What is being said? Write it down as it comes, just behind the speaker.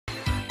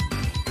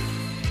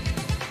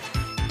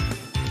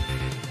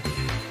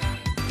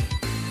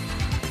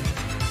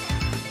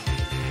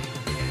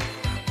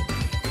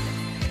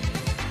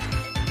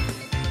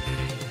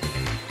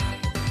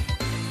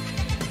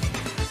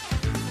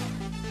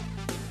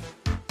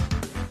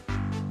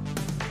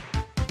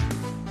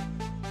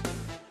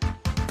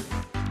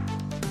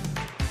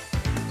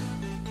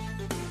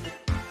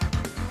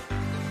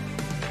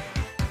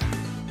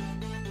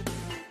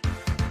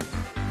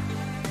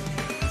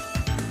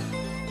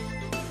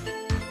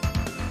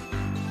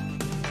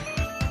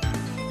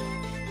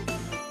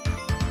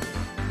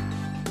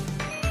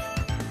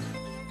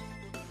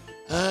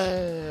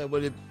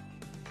What a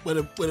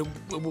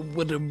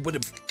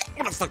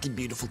fucking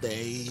beautiful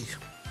day.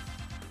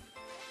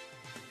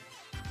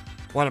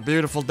 What a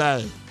beautiful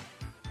day.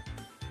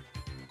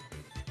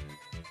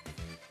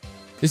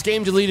 This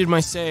game deleted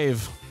my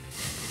save.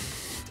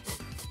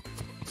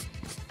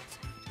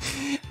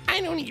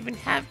 I don't even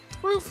have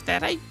proof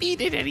that I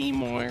beat it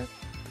anymore.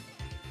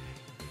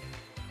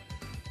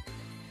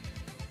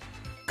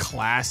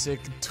 Classic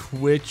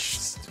Twitch,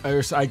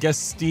 or I guess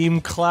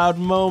Steam Cloud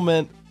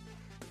moment.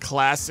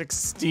 Classic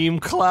Steam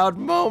Cloud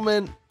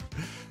moment.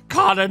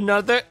 Caught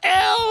another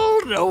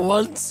L, no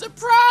one's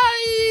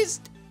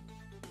surprised.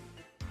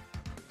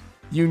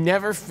 You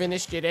never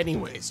finished it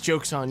anyways,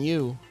 joke's on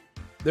you.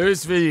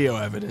 There's video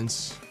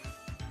evidence.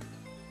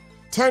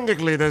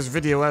 Technically, there's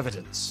video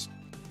evidence.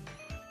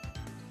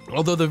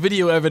 Although the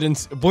video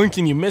evidence, blink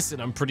and you miss it,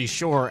 I'm pretty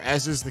sure,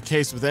 as is the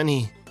case with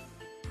any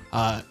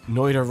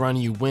Noita run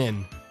you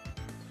win.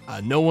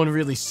 No one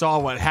really saw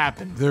what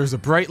happened. There was a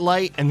bright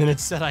light, and then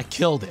it said I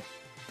killed it.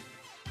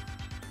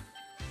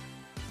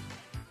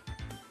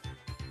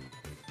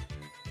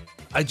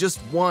 I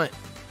just want...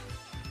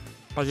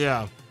 But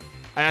yeah,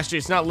 actually,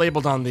 it's not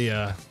labeled on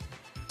the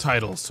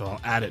title, so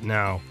I'll add it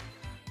now.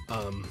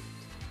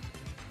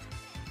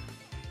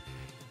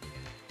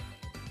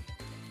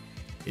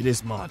 It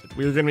is modded.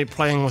 We're going to be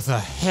playing with a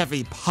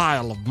heavy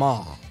pile of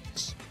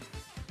mods.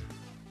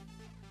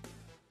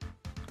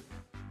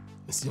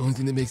 It's the only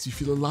thing that makes me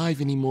feel alive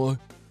anymore.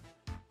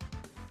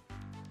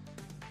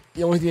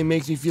 The only thing that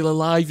makes me feel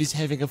alive is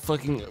having a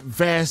fucking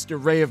vast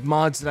array of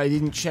mods that I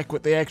didn't check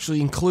what they actually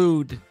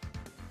include.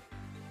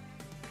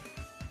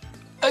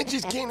 I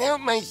just can't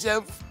help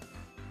myself.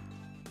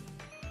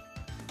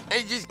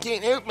 I just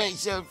can't help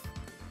myself.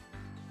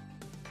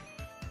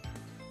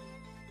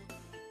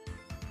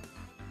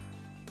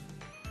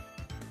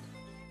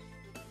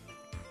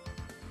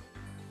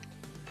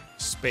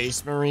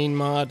 Space Marine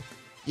mod?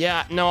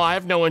 Yeah, no, I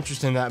have no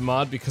interest in that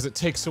mod because it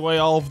takes away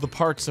all of the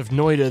parts of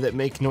Noita that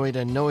make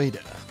Noita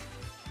Noita.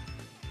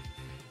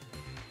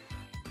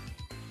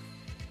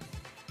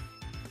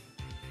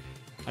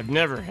 I've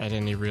never had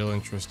any real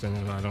interest in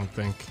it, I don't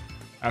think,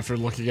 after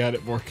looking at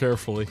it more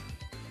carefully.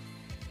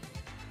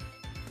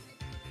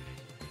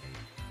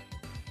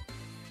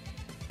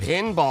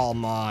 Pinball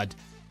mod?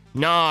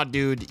 Nah,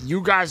 dude,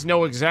 you guys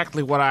know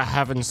exactly what I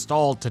have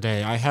installed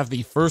today. I have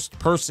the first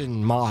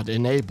person mod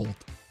enabled.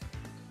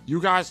 You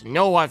guys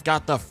know I've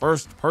got the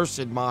first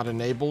person mod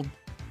enabled.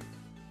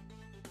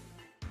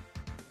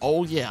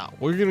 Oh yeah,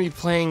 we're gonna be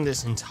playing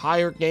this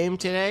entire game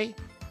today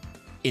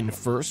in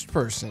first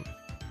person.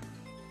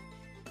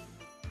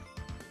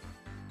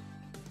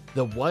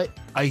 The what?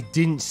 I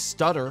didn't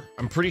stutter.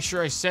 I'm pretty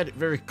sure I said it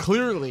very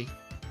clearly,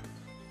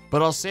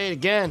 but I'll say it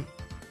again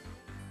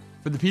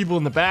for the people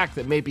in the back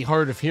that may be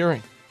hard of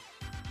hearing.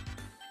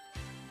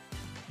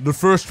 The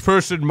first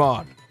person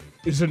mod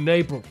is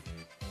enabled.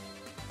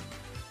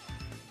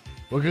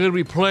 We're going to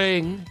be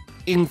playing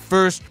in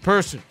first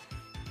person.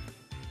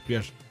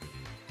 Yes.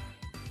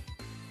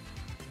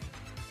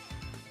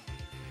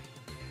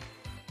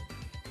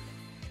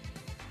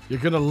 You're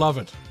going to love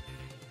it.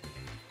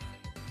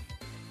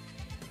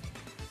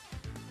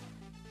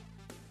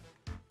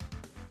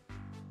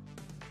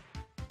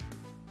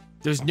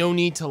 There's no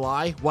need to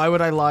lie. Why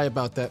would I lie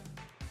about that?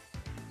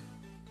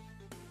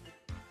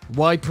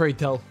 Why, pray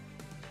tell?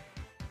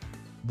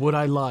 Would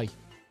I lie?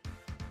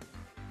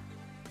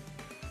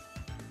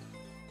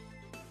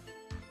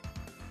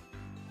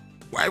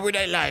 Why would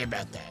I lie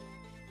about that?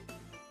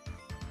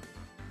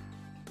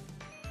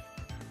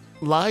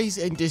 Lies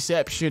and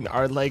deception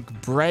are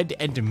like bread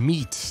and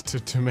meat to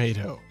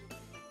tomato.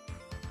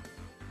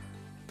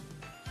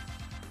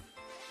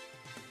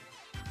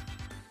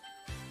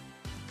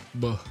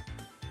 But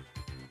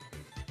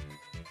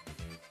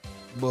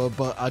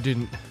I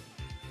didn't.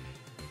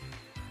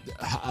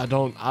 I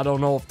don't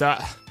know if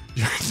that.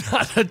 You're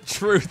not a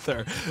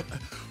truther.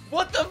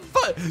 What the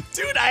fuck?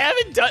 Dude, I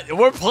haven't done...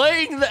 We're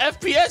playing the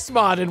FPS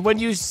mod, and when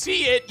you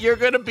see it, you're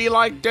gonna be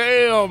like,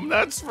 damn,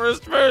 that's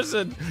first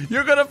person.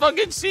 You're gonna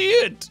fucking see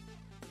it.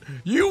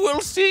 You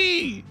will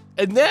see.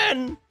 And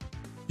then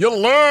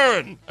you'll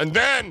learn. And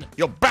then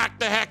you'll back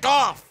the heck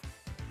off.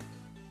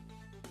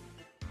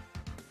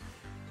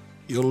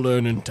 You'll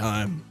learn in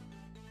time.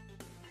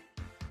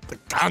 The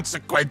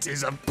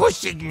consequences of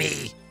pushing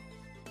me.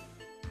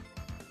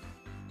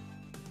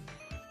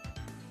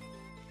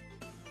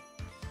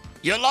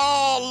 You'll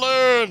all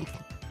learn.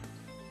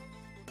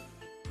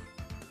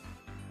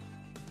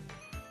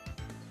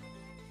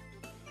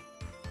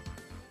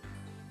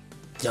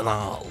 You'll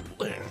all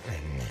learn.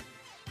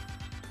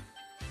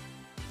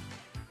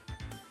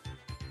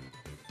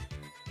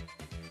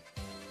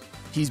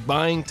 He's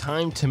buying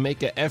time to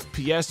make a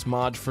FPS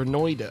mod for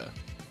Noita.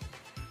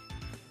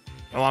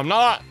 No, I'm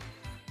not.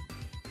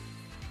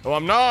 No,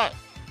 I'm not.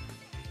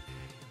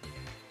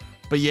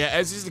 But yeah,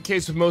 as is the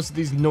case with most of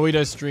these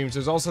Noita streams,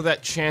 there's also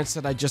that chance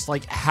that I just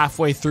like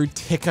halfway through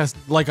tick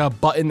a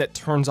button that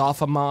turns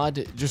off a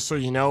mod. Just so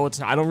you know,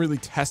 I don't really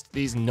test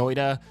these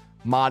Noita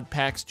mod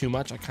packs too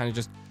much. I kind of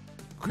just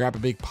grab a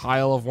big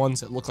pile of ones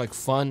that look like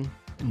fun,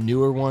 and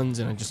newer ones,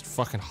 and I just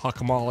fucking huck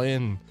them all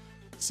in, and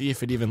see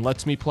if it even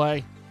lets me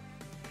play.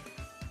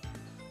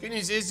 Good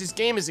news is this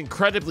game is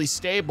incredibly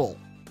stable,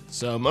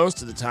 so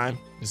most of the time,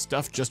 this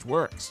stuff just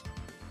works.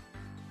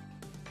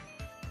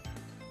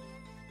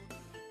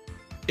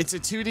 It's a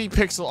 2D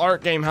pixel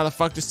art game. How the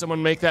fuck does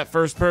someone make that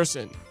first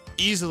person?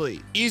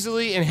 Easily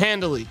and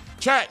handily.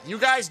 Chat, you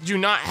guys do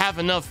not have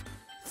enough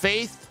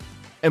faith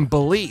and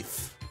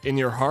belief in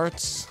your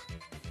hearts.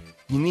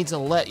 You need to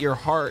let your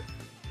heart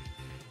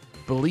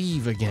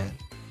believe again.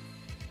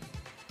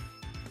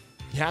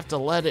 You have to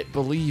let it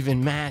believe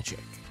in magic.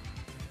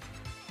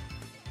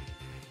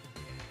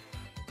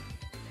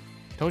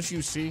 Don't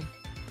you see?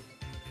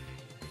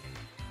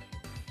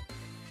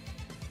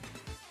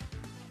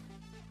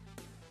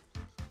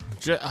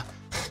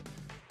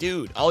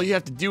 Dude, all you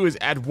have to do is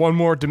add one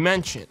more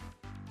dimension.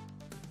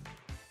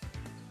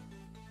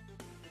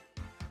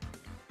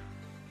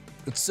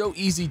 It's so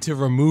easy to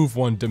remove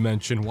one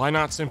dimension. Why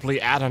not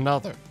simply add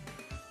another?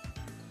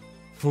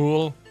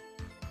 Fool.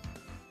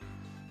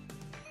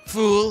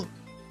 Fool.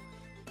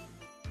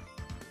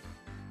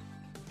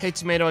 Hey,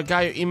 Tomato, I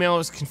got your email. I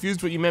was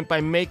confused what you meant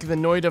by make the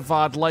Noita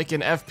VOD like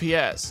an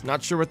FPS.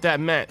 Not sure what that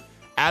meant.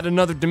 Add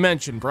another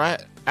dimension,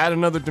 Brett. Add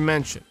another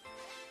dimension.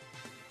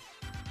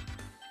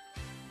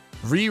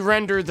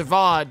 Re-render the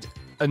VOD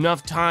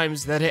enough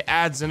times that it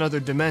adds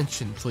another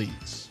dimension,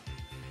 please.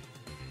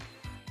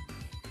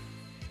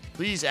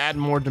 Please add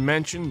more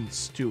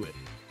dimensions to it.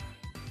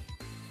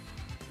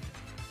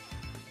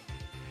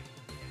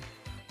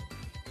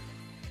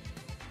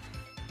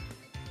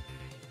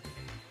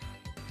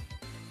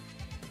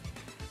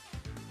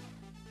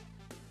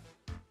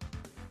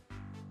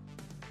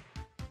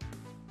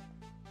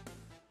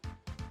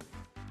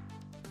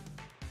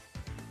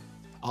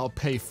 I'll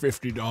pay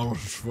 $50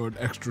 for an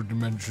extra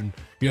dimension.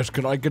 Yes,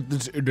 can I get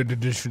this in an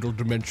additional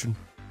dimension?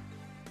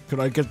 Can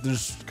I get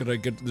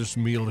this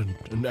meal in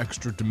an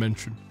extra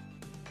dimension?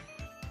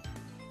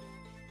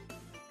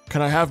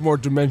 Can I have more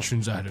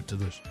dimensions added to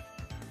this?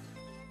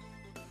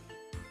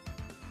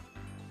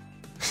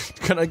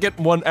 Can I get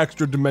one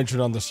extra dimension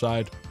on the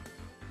side?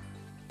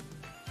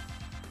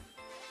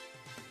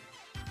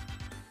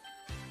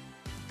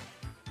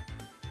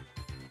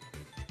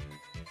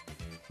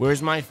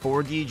 Where's my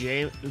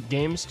 4D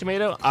games,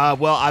 Tomato?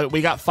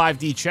 We got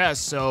 5D chess,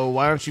 so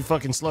why don't you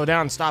fucking slow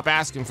down and stop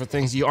asking for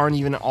things you aren't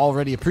even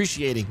already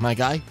appreciating, my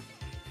guy?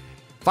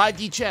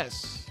 5D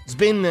chess. It's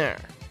been there.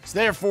 It's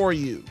there for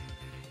you.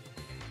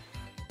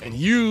 And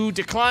you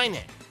decline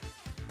it.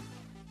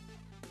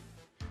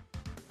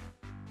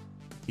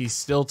 He's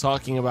still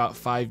talking about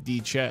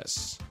 5D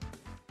chess.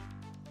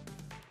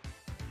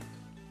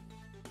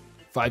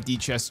 5D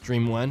chess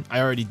stream when?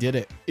 I already did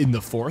it in the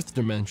 4th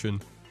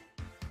dimension.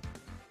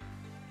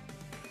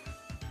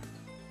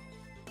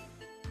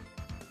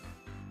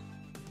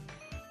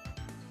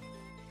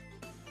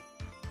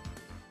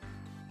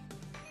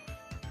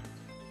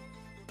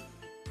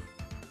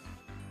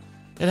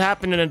 It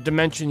happened in a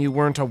dimension you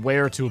weren't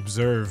aware to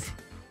observe.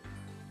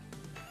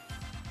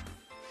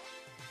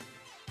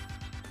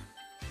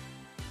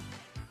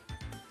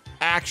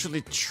 Actually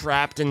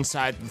trapped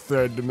inside the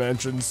 3rd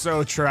dimension.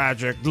 So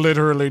tragic.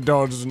 Literally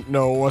doesn't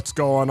know what's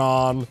going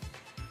on.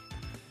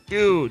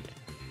 Dude.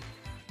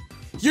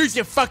 Use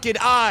your fucking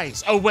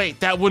eyes. Oh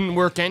wait, that wouldn't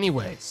work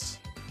anyways.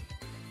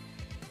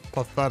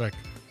 Pathetic.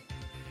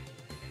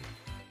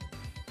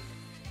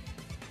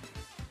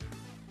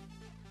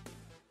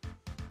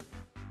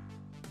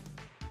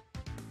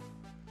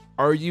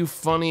 Are you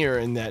funnier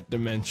in that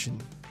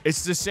dimension?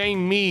 It's the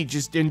same me,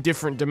 just in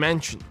different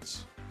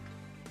dimensions.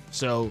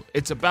 So,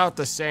 it's about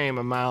the same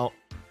amount.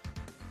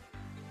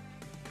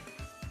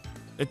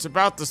 It's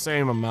about the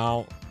same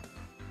amount.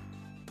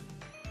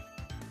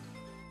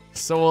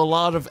 So a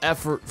lot of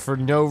effort for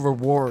no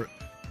reward.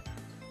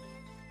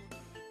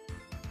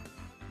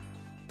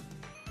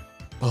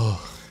 Ugh.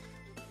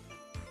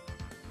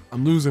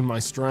 I'm losing my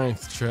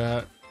strength,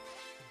 chat.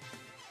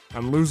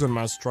 I'm losing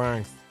my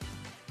strength.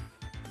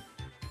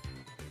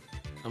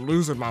 I'm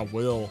losing my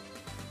will.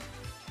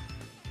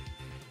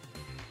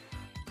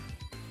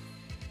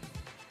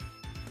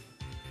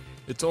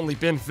 It's only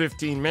been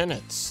 15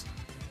 minutes.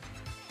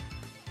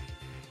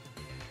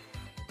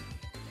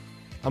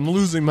 I'm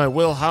losing my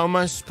will. How am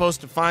I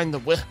supposed to find the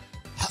will?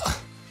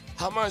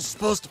 How am I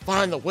supposed to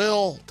find the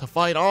will to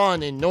fight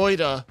on in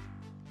Noita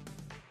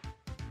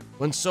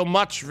when so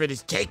much of it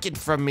is taken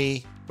from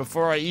me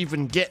before I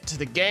even get to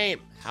the game?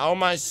 How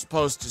am I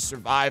supposed to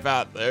survive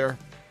out there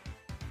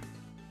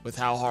with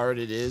how hard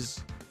it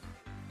is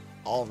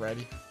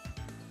already?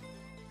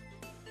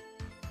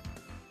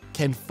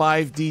 Can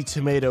 5D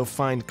Tomato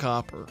find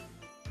copper?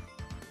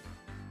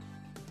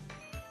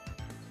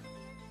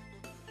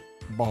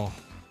 Bah.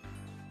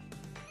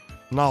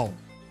 No.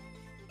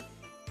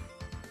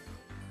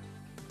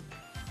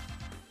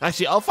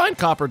 Actually, I'll find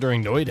copper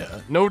during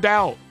Noita. No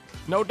doubt.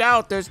 No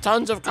doubt, there's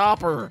tons of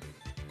copper.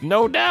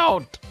 No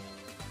doubt.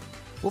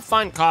 We'll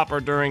find copper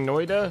during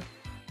Noita.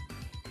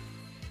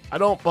 I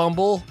don't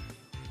bumble.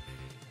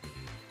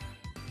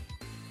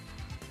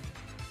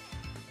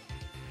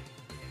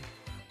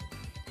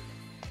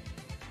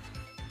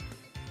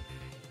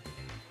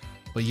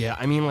 But yeah,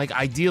 I mean, like,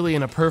 ideally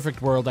in a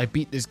perfect world, I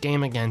beat this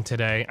game again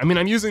today. I mean,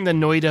 I'm using the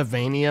Noita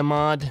Vania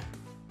mod,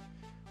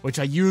 which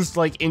I used,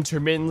 like,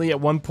 intermittently at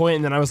one point,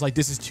 and then I was like,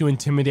 this is too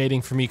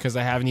intimidating for me because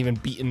I haven't even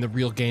beaten the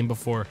real game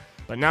before.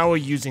 But now we're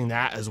using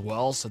that as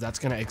well, so that's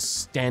gonna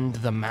extend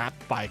the map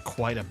by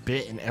quite a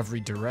bit in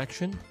every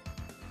direction.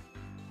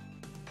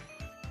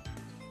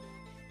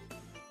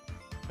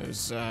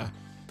 There's, the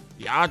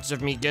odds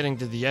of me getting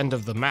to the end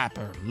of the map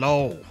are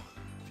low,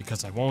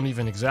 because I won't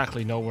even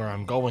exactly know where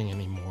I'm going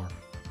anymore.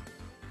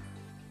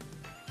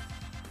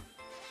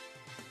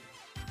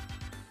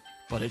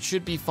 But it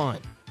should be fun.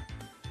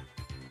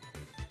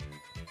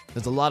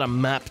 There's a lot of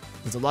map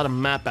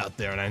out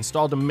there, and I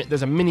installed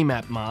there's a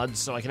mini-map mod,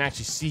 so I can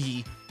actually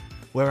see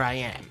where I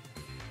am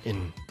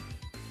in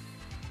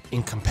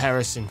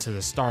comparison to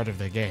the start of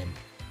the game.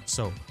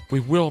 So we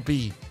will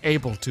be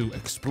able to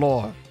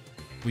explore.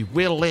 We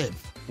will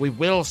live. We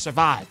will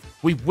survive.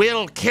 We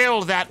will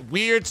kill that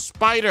weird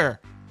spider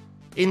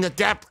in the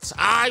depths.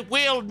 I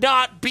will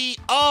not be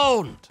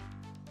owned.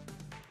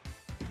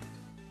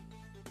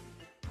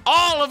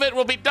 All of it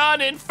will be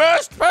done in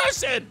first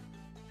person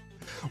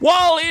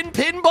while in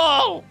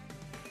pinball.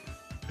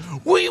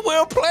 We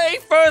will play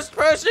first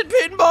person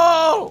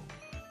pinball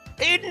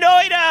in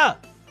Noita.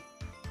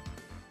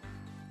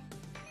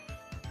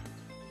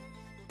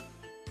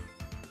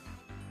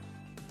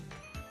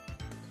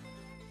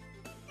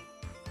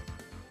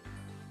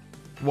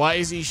 Why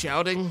is he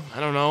shouting? I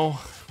don't know.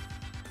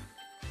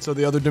 So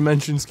the other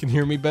dimensions can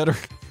hear me better.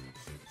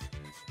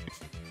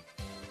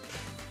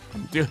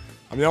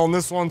 I'm yelling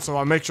this one so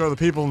I make sure the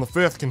people in the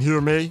fifth can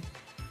hear me.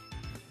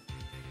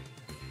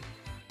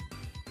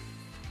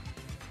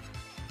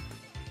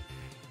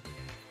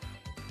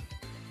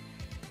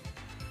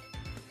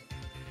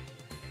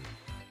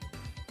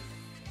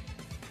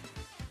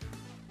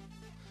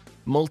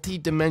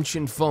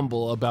 Multi-dimension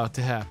fumble about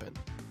to happen.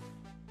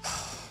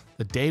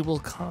 The day will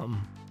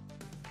come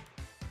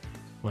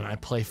when I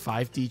play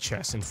 5D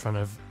chess in front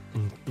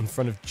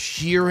of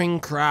cheering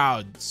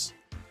crowds,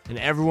 and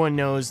everyone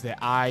knows that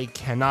I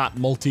cannot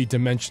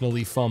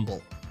multi-dimensionally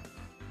fumble.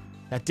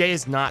 That day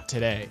is not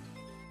today,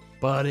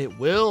 but it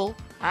will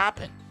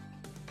happen.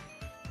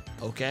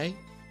 Okay?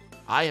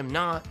 I am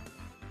not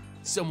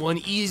someone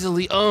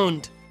easily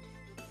owned.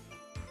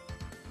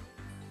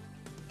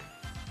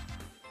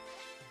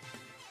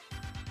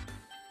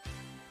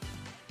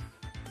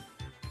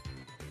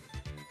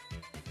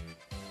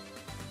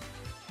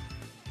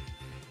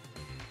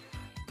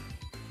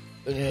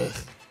 Ugh.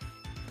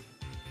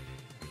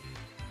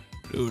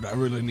 Dude, I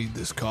really need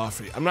this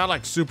coffee. I'm not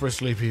like super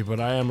sleepy,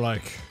 but I am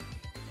like,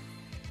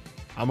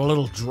 I'm a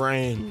little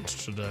drained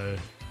today.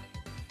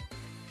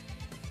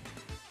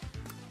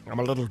 I'm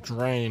a little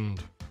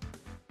drained.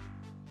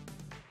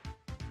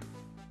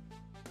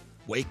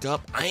 Wake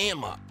up. I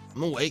am up.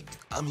 I'm awake.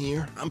 I'm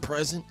here. I'm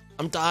present.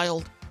 I'm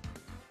dialed.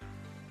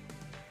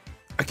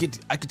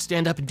 I could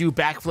stand up and do a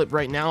backflip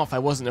right now if I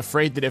wasn't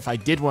afraid that if I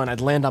did one,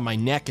 I'd land on my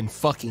neck and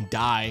fucking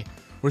die.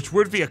 Which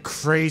would be a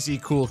crazy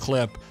cool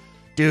clip.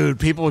 Dude,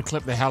 people would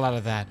clip the hell out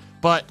of that.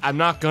 But I'm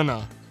not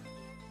gonna.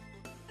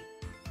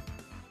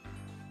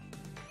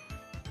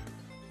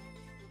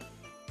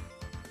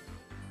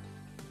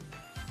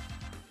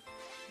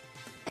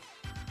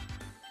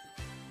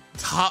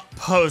 Top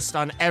post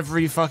on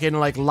every fucking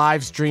like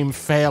live stream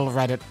fail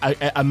Reddit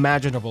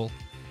imaginable.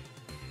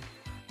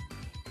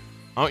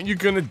 Aren't you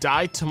gonna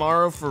die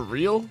tomorrow for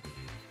real?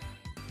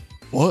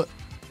 What?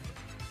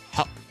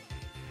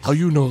 How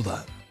you know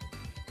that?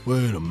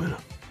 Wait a minute.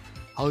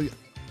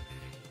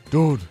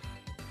 Dude,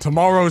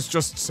 tomorrow's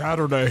just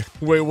Saturday.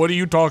 Wait, what are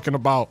you talking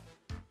about?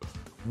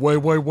 Wait.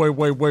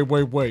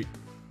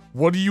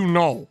 What do you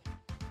know?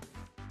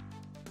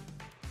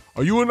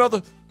 Are you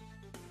another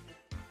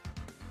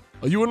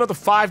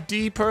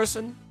 5D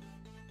person?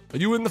 Are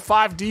you in the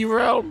 5D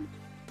realm?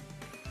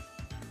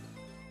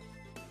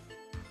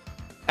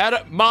 Add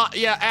a mod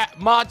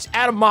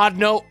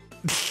note.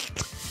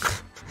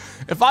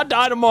 If I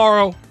die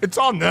tomorrow, it's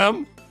on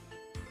them.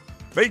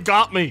 They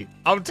got me.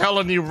 I'm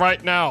telling you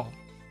right now.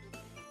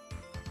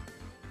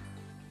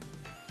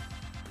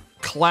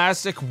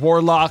 Classic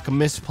Warlock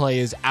misplay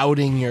is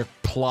outing your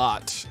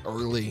plot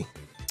early.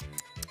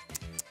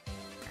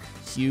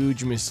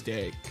 Huge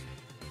mistake.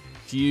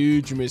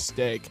 Huge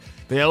mistake.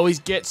 They always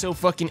get so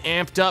fucking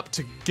amped up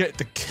to get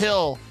the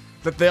kill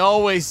that they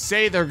always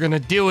say they're gonna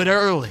do it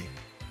early.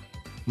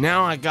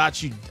 Now I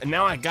got you.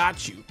 Now I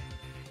got you.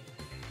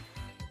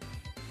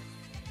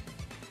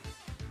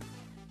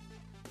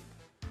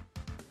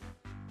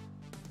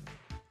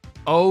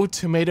 Oh,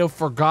 Tomato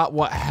forgot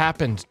what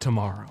happened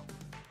tomorrow.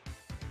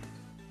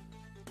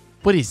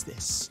 What is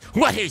this?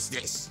 What is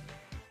this?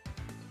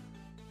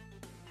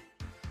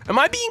 Am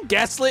I being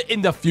gaslit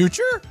in the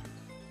future?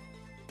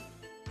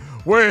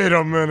 Wait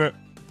a minute.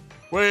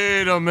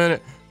 Wait a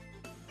minute.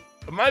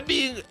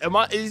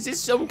 Is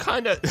this some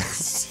kind of,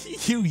 see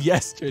you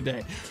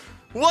yesterday.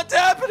 What's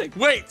happening?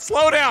 Wait,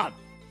 slow down.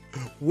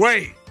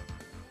 Wait.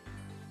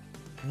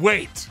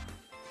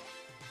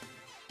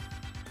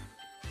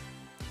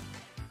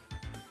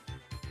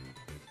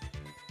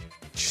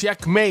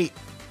 checkmate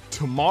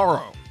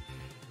tomorrow.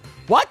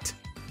 What?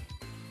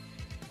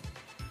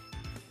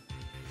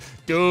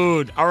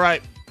 Dude, all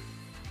right.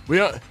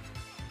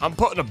 I'm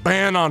putting a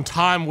ban on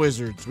time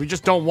wizards. We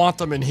just don't want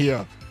them in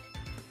here.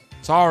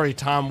 Sorry,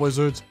 time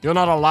wizards. You're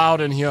not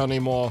allowed in here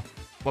anymore.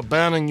 We're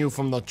banning you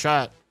from the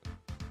chat.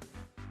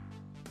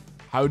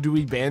 How do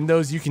we ban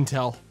those? You can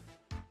tell.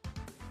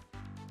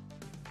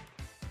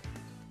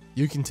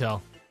 You can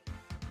tell.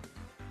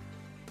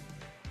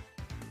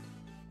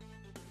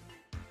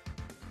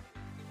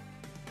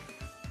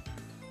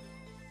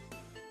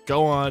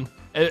 Go on.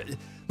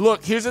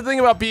 Look, here's the thing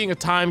about being a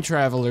time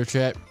traveler,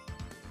 chat.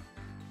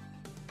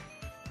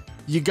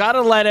 You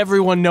gotta let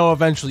everyone know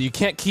eventually. You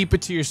can't keep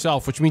it to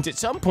yourself, which means at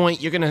some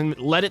point you're gonna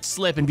let it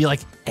slip and be like,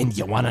 and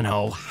you wanna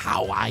know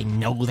how I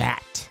know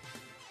that?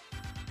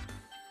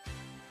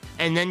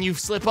 And then you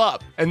slip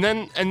up, and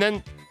then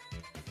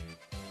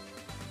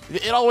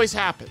it always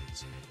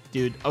happens,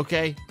 dude,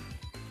 okay?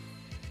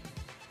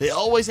 They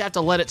always have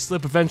to let it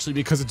slip eventually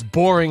because it's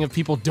boring if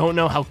people don't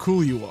know how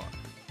cool you are.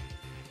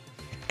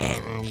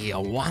 And you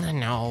wanna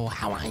know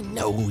how I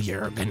know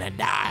you're gonna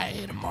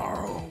die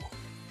tomorrow?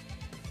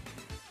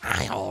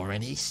 I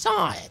already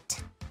saw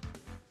it.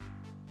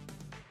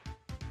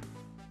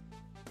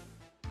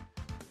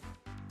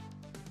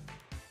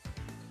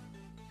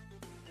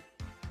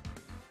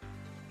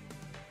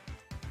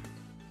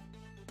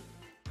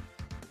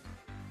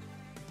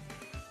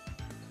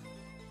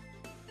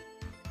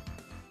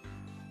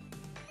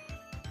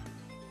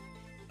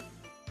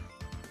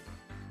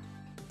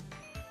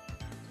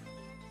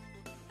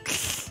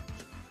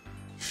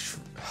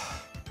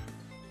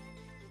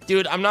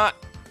 Dude, I'm not...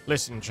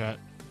 Listen, chat.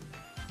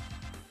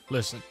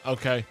 Listen,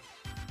 okay.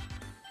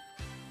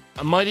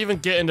 I might even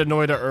get into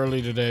Noita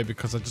early today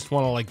because I just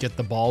want to, like, get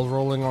the ball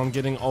rolling on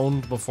getting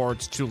owned before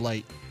it's too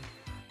late.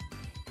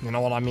 You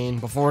know what I mean?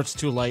 Before it's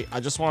too late. I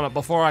just want to...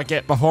 Before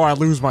I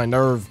lose my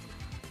nerve.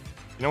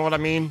 You know what I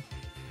mean?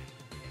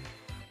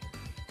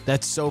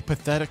 That's so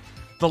pathetic.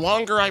 The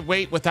longer I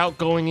wait without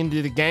going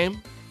into the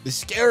game, the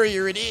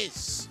scarier it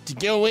is to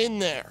go in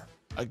there.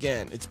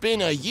 Again, it's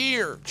been a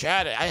year,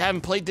 chat. I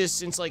haven't played this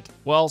since, like,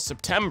 well,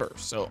 September.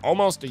 So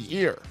almost a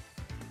year.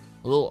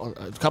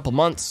 A couple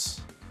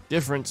months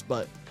difference,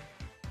 but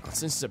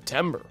since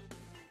September.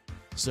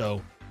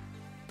 So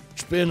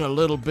it's been a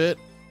little bit.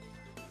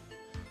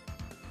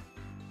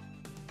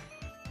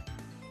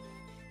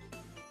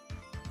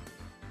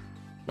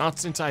 Not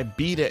since I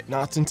beat it.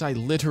 Not since I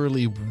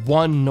literally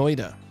won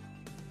Noita.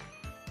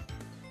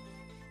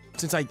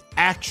 Since I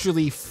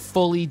actually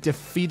fully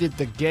defeated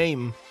the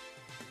game.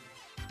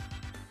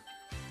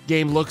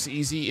 Game looks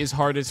easy, is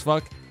hard as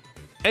fuck.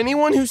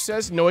 Anyone who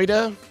says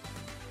Noita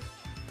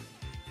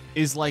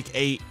is like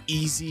a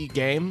easy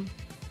game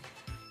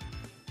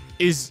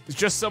is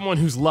just someone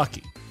who's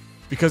lucky,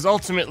 because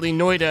ultimately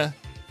Noita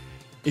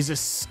is a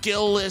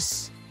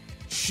skillless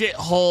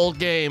shithole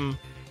game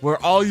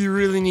where all you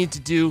really need to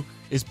do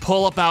is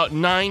pull about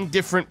 9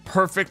 different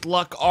perfect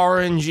luck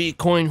RNG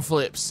coin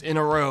flips in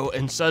a row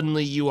and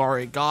suddenly you are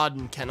a god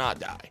and cannot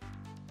die.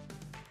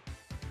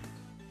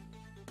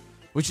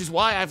 Which is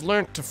why I've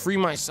learned to free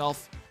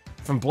myself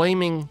from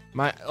blaming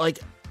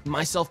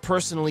myself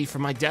personally for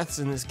my deaths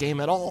in this game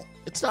at all.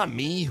 It's not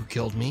me who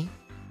killed me.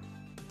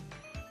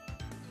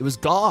 It was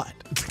God.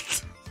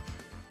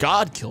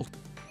 God killed me.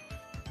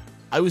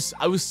 I was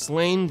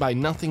slain by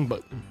nothing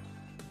but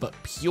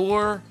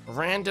pure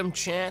random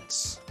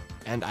chance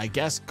and I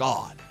guess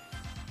God.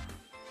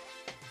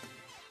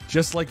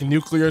 Just like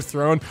Nuclear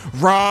Throne.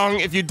 Wrong!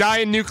 If you die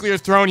in Nuclear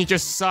Throne, you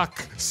just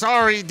suck.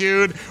 Sorry,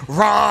 dude.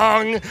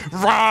 Wrong!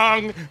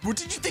 Wrong!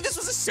 Did you think this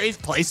was a safe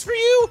place for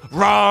you?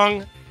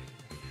 Wrong!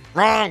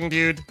 Wrong,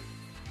 dude.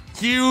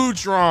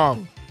 Huge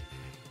wrong.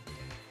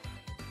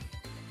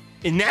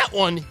 In that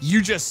one,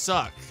 you just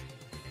suck.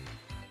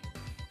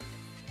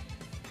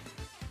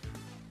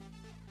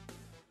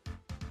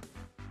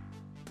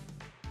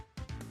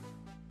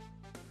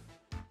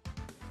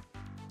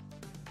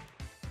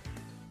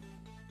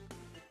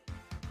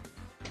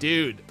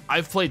 Dude,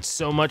 I've played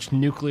so much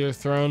Nuclear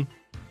Throne.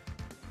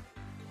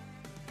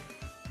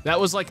 That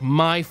was like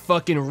my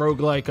fucking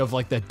roguelike of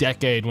like the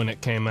decade when it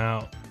came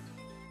out.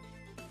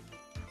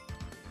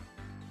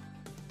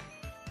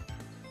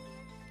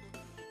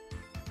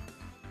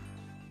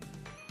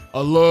 I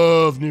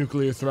love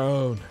Nuclear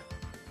Throne.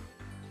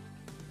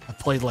 I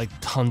played like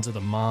tons of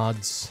the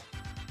mods.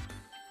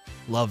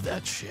 Love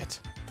that shit.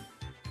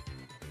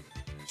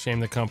 Shame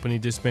the company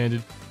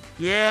disbanded.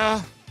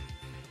 Yeah.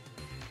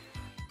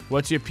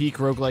 What's your peak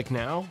roguelike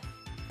now?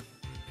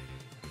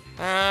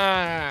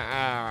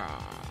 I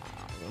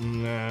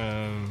don't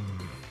know.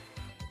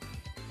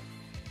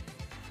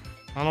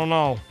 I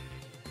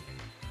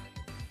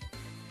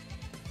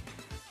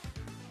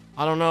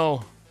don't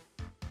know.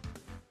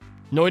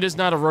 Noita's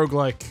not a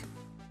roguelike.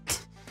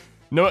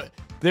 No,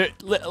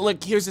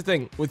 look, here's the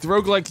thing. With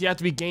roguelikes, you have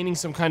to be gaining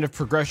some kind of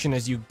progression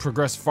as you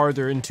progress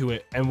farther into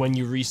it and when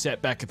you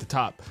reset back at the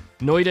top.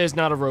 Noita is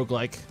not a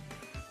roguelike.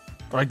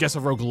 Or I guess a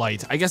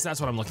roguelite. I guess that's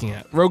what I'm looking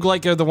at.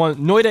 Roguelike are the one.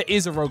 Noita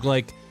is a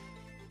roguelike.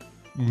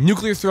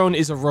 Nuclear Throne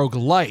is a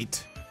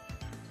roguelite.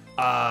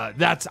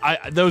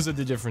 Those are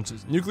the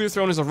differences. Nuclear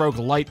Throne is a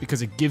roguelite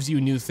because it gives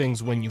you new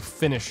things when you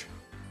finish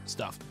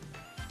stuff.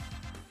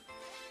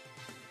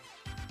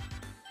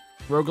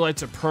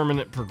 Roguelite's a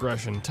permanent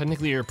progression.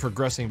 Technically, you're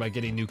progressing by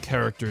getting new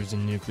characters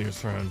in Nuclear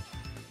Throne.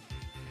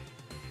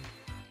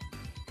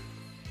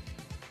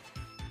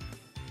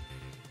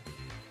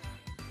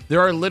 There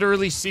are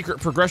literally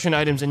secret progression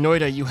items in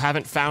Noita you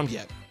haven't found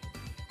yet.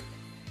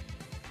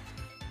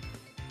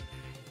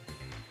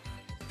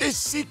 There's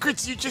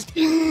secrets you just...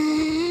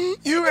 You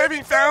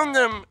haven't found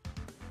them!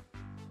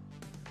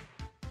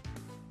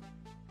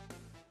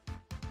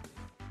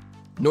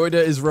 Noita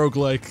is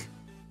roguelike.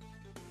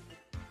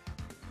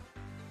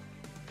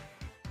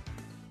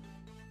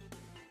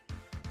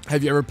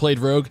 Have you ever played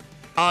Rogue?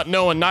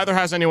 No, and neither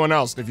has anyone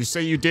else. If you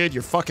say you did,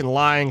 you're fucking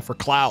lying for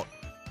clout.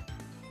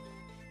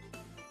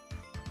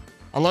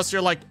 Unless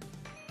you're, like,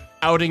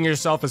 outing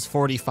yourself as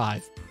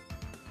 45.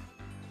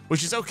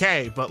 Which is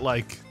okay, but,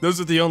 like,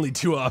 those are the only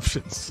two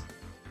options.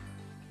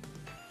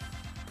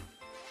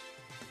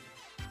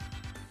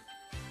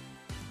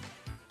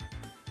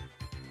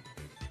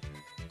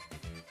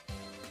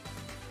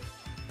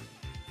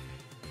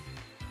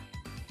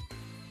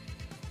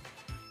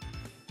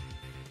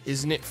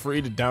 Isn't it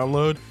free to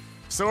download?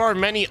 So are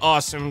many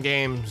awesome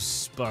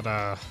games, but,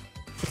 I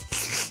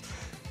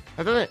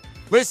don't...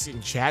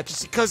 Listen, chat,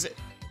 just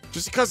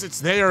because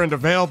it's there and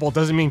available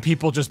doesn't mean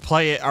people just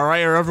play it,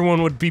 alright? Or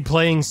everyone would be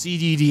playing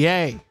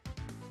CDDA.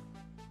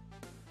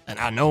 And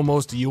I know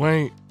most of you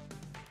ain't.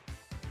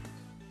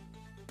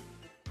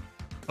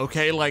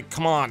 Okay, like,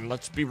 come on,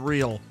 let's be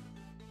real.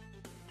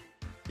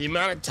 The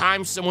amount of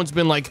times someone's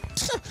been like,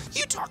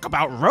 you talk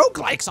about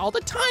roguelikes all the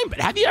time, but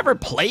have you ever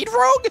played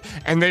Rogue?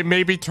 And they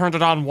maybe turned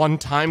it on one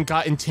time,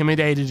 got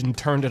intimidated, and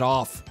turned it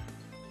off.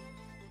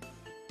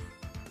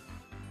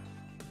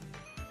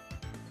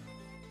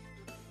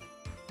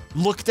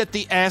 Looked at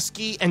the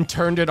ASCII and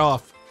turned it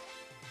off.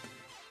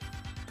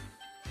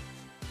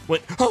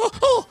 Went,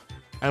 oh,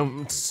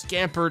 and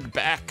scampered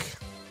back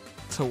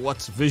to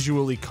what's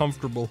visually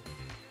comfortable.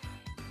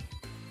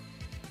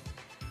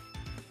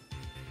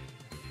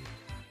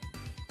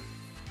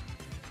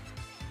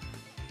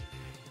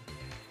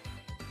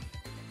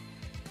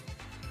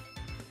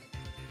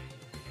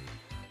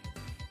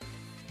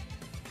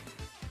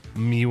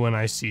 Me when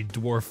I see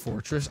Dwarf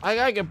Fortress. I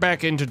gotta get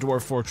back into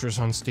Dwarf Fortress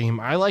on Steam.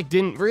 I like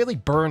didn't really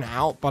burn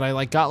out, but I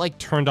like got like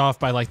turned off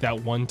by like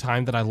that one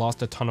time that I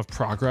lost a ton of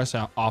progress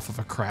off of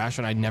a crash,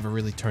 and I never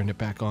really turned it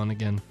back on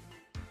again.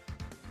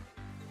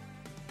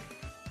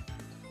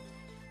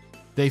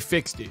 They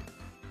fixed it.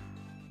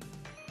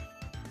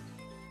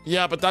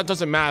 Yeah, but that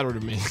doesn't matter to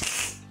me.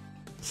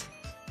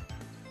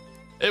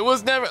 It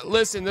was never...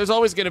 Listen, there's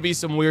always going to be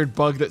some weird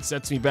bug that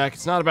sets me back.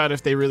 It's not about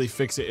if they really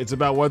fix it. It's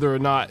about whether or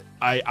not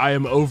I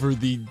am over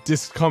the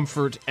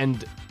discomfort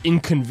and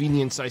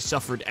inconvenience I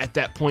suffered at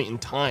that point in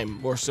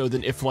time, more so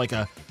than if like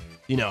a,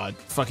 you know, a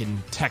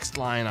fucking text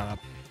line on a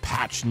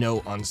patch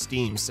note on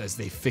Steam says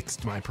they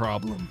fixed my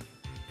problem.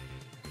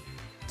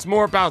 It's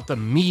more about the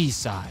me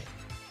side.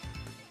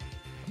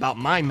 About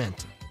my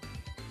mental.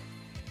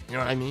 You know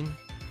what I mean?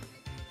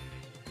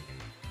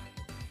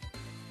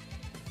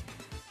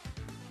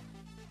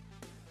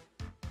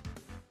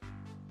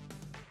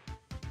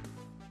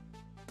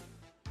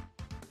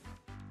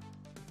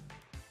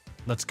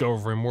 Let's go,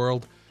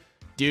 RimWorld.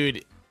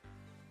 Dude,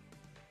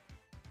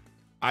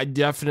 I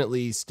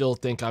definitely still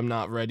think I'm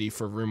not ready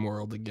for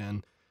RimWorld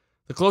again.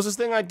 The closest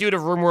thing I do to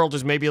RimWorld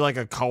is maybe like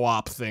a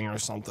co-op thing or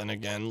something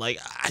again. Like,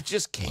 I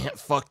just can't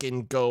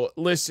fucking go.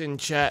 Listen,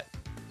 chat.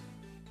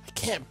 I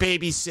can't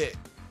babysit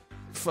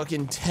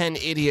fucking 10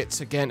 idiots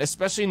again,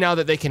 especially now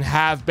that they can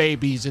have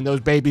babies and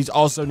those babies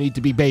also need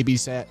to be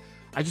babysat.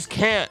 I just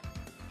can't.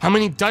 How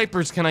many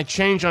diapers can I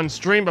change on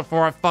stream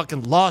before I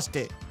fucking lost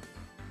it?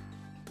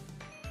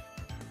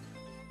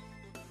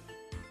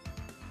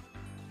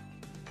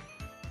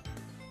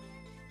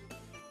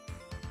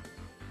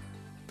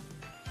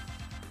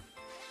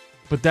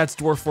 But that's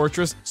Dwarf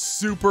Fortress?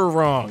 Super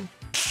wrong.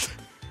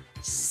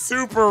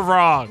 Super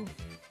wrong.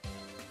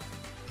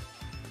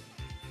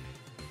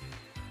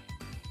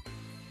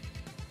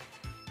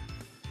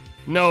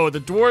 No, the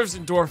dwarves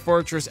in Dwarf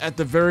Fortress at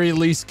the very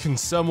least can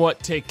somewhat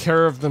take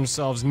care of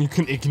themselves and you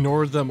can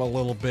ignore them a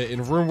little bit. In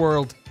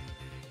RimWorld,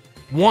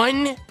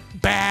 one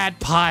bad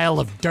pile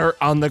of dirt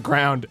on the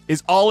ground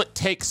is all it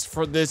takes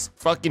for this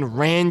fucking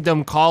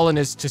random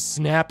colonist to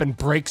snap and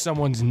break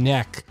someone's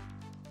neck.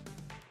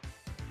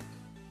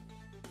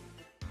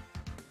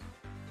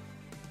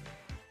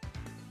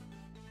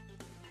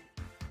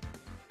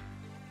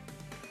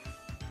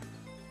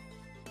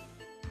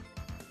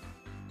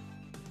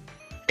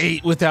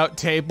 Eight without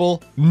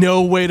table,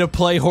 no way to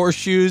play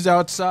horseshoes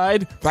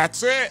outside.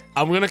 That's it.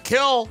 I'm gonna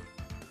kill.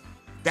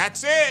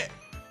 That's it.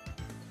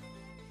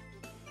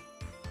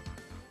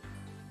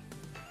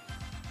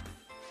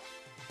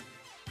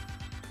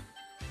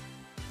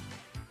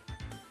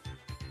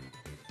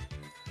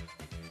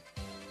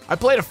 I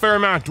played a fair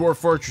amount of Dwarf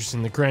Fortress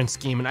in the grand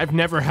scheme, and I've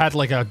never had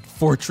like a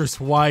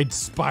fortress-wide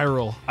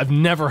spiral. I've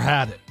never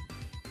had it.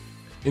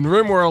 In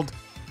RimWorld,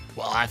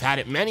 well, I've had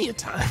it many a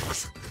time.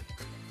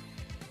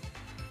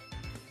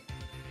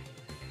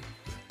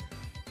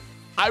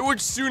 I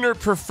would sooner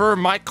prefer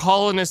my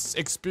colonists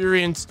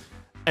experience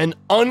an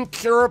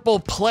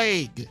uncurable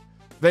plague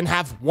than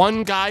have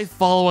one guy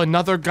follow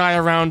another guy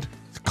around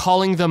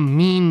calling them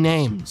mean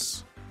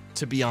names,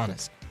 to be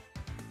honest.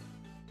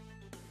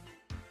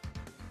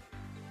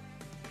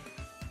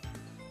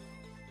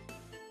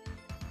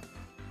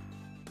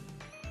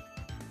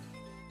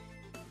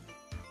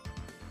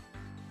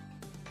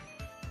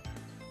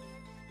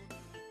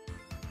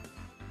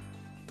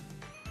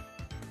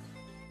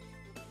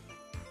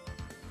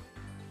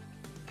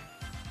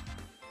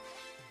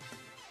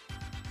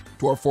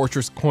 Dwarf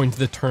Fortress coined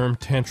the term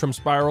tantrum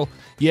spiral.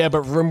 Yeah,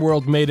 but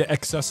RimWorld made it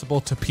accessible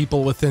to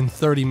people within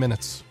 30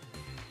 minutes.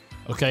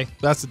 Okay,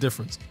 that's the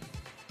difference.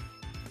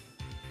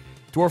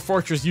 Dwarf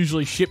Fortress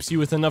usually ships you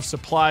with enough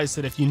supplies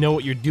that if you know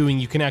what you're doing,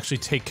 you can actually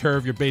take care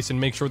of your base and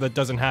make sure that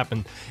doesn't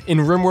happen. In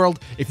RimWorld,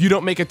 if you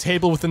don't make a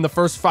table within the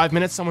first 5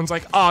 minutes, someone's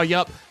like, oh,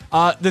 yup,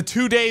 the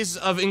 2 days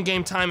of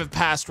in-game time have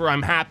passed where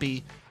I'm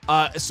happy.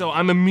 So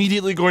I'm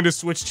immediately going to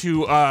switch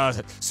to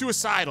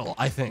suicidal,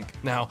 I think,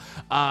 now.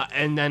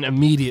 And then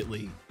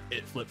immediately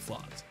it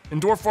flip-flops. In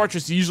Dwarf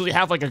Fortress, you usually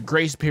have like a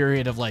grace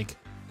period of like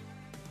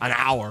an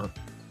hour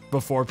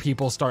before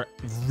people start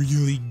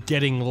really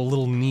getting a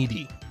little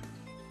needy.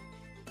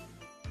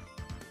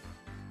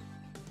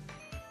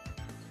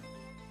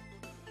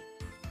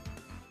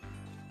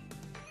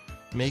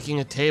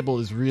 Making a table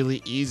is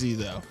really easy,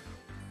 though.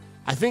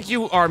 I think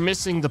you are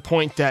missing the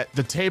point that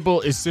the table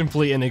is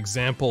simply an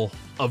example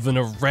of an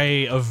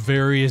array of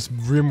various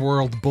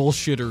RimWorld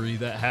bullshittery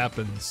that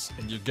happens,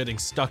 and you're getting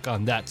stuck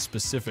on that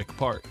specific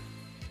part.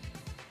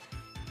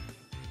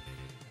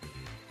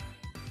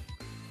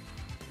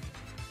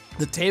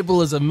 The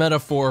table is a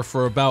metaphor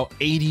for about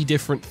 80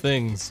 different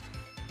things,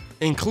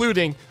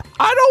 including,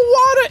 I don't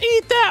want to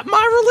eat that,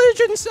 my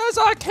religion says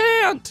I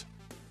can't!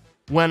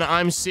 When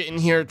I'm sitting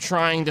here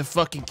trying to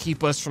fucking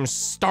keep us from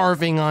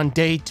starving on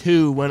day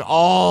 2 when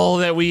all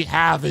that we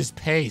have is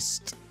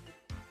paste.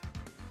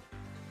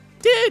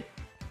 Dude!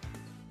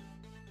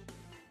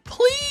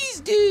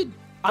 Please, dude!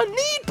 I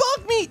need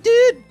bug meat,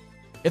 dude!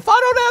 If I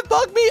don't have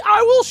bug meat,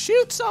 I will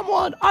shoot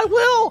someone! I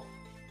will!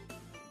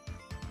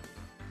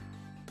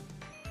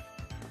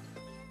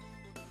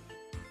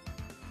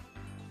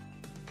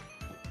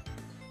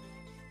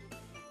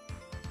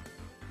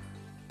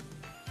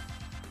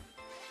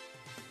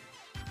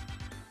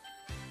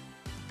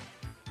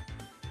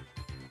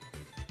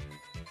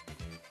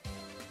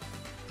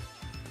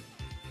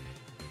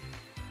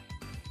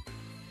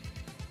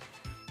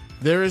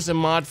 There is a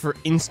mod for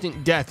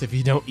instant death if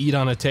you don't eat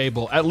on a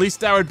table. At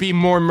least that would be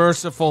more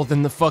merciful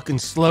than the fucking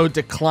slow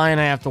decline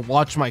I have to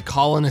watch my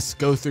colonists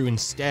go through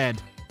instead.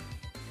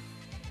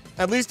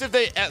 At least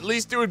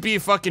it would be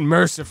fucking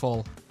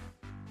merciful.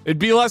 It'd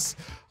be less,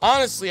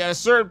 honestly, at a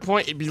certain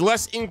point, it'd be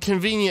less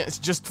inconvenient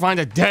to just find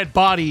a dead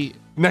body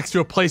next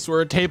to a place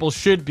where a table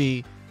should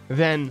be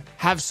than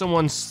have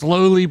someone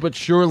slowly but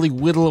surely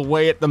whittle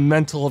away at the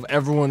mental of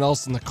everyone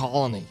else in the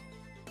colony.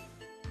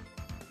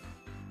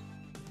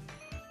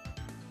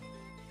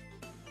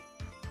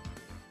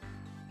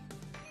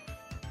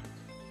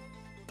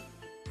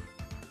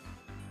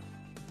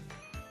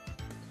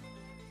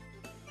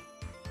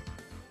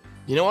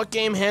 You know what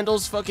game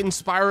handles fucking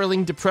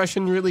spiraling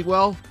depression really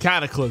well?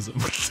 Cataclysm.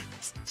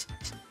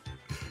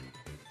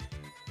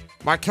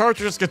 My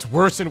character just gets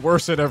worse and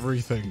worse at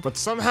everything, but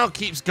somehow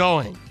keeps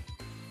going.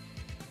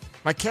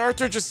 My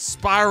character just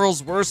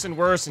spirals worse and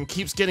worse and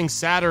keeps getting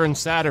sadder and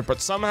sadder,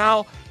 but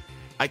somehow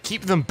I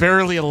keep them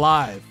barely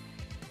alive.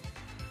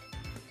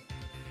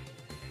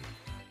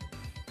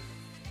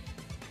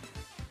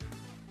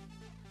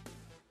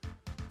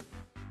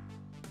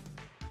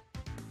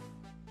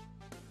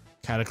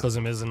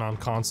 Cataclysm isn't on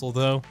console,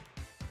 though.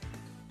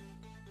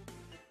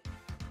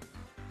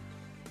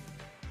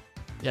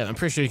 Yeah, I'm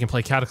pretty sure you can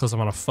play Cataclysm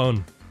on a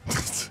phone.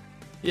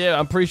 Yeah,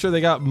 I'm pretty sure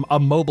they got a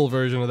mobile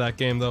version of that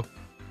game, though.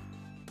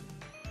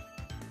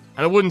 And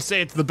I wouldn't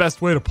say it's the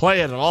best way to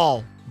play it at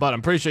all, but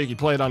I'm pretty sure you can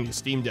play it on your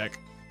Steam Deck.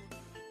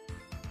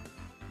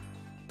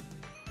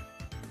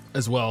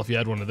 As well, if you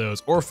had one of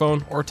those. Or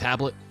phone, or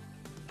tablet.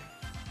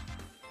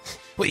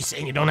 What, are you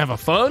saying you don't have a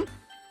phone?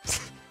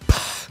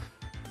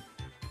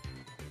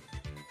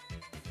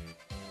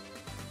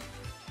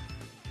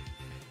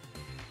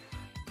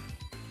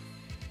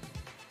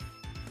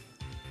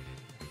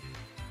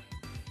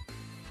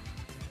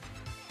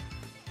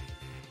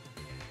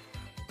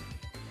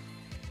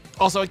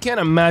 Also, I can't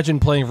imagine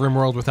playing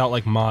RimWorld without,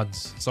 like,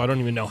 mods, so I don't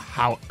even know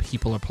how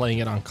people are playing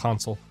it on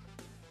console.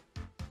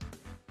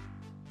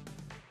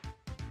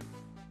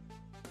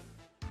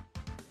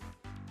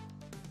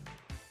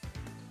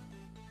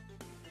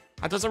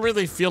 That doesn't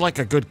really feel like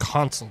a good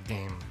console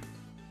game.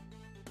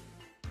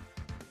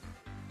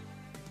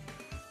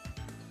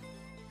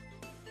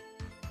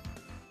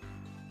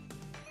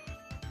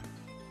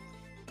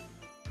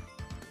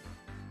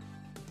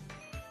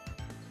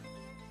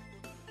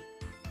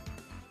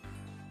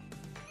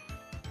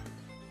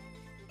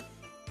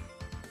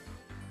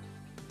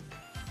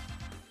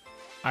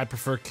 I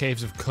prefer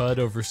Caves of Cud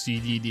over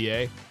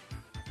CDDA.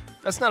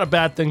 That's not a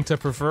bad thing to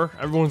prefer.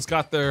 Everyone's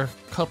got their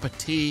cup of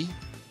tea.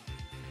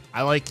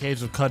 I like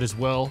Caves of Cud as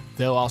well,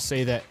 though I'll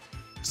say that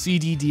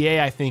CDDA,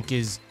 I think,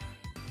 is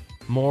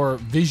more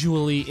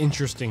visually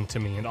interesting to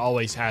me and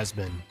always has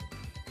been.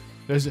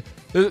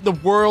 The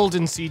world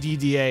in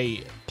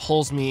CDDA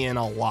pulls me in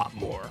a lot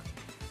more.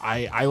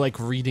 I like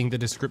reading the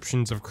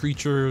descriptions of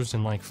creatures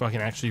and like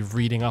fucking actually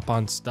reading up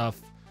on stuff,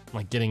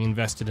 like getting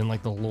invested in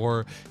like the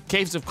lore.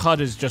 Caves of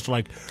Cud is just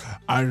like,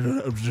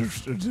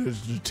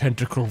 there's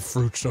tentacle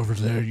fruits over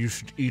there. You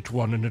should eat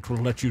one and it will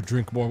let you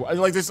drink more.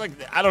 Like there's like,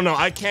 I don't know.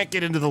 I can't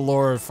get into the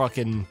lore of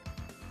fucking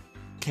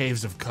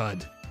Caves of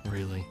Cud,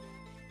 really.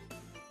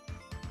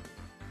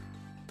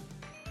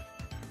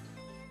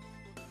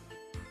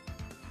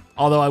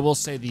 Although I will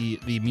say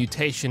the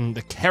mutation,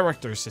 the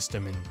character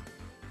system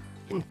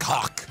in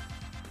Cock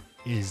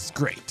is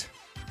great.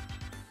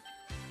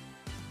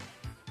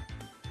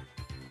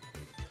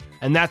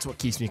 And that's what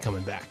keeps me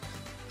coming back.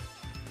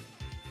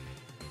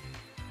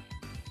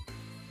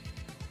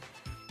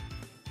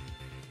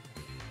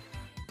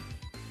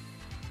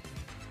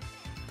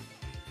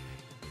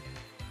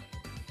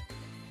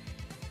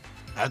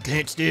 I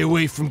can't stay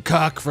away from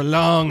Cock for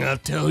long, I'll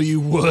tell you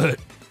what.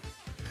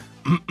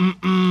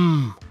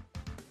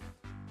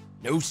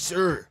 No,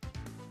 sir.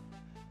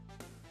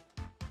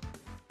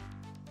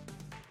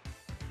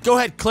 Go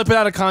ahead, clip it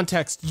out of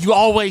context. You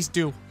always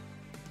do.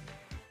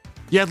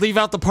 Yeah, leave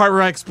out the part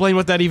where I explain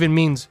what that even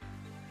means.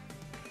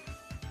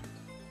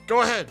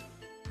 Go ahead.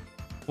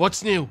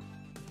 What's new?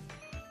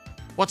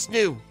 What's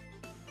new?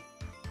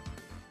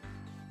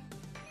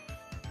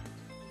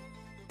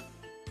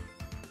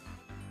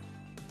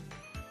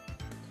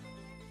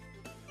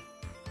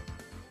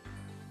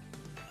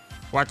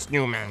 What's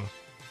new, man?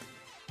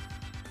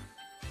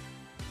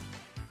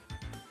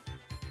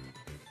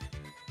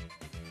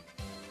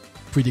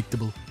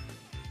 Predictable.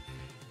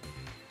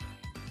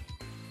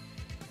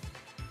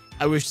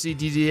 I wish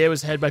CDDA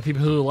was headed by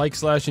people who like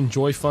 /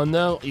 enjoy fun,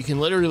 though. You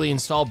can literally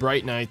install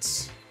Bright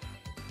Nights.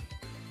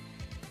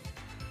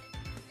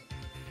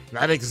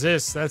 That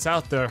exists. That's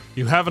out there.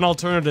 You have an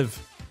alternative.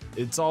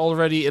 It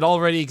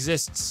already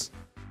exists.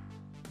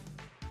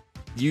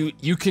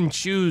 You can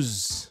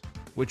choose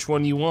which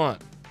one you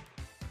want.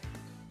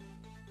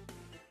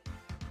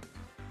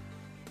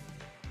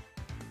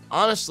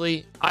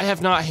 Honestly, I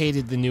have not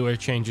hated the newer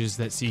changes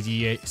that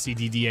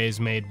CDDA has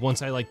made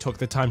once I like took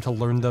the time to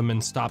learn them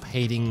and stop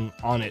hating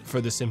on it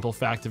for the simple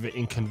fact of it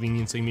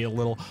inconveniencing me a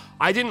little.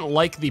 I didn't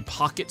like the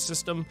pocket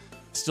system,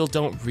 still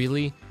don't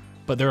really,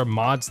 but there are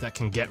mods that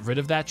can get rid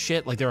of that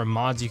shit. Like there are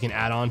mods you can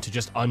add on to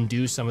just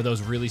undo some of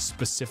those really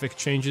specific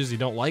changes you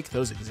don't like.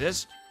 Those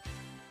exist.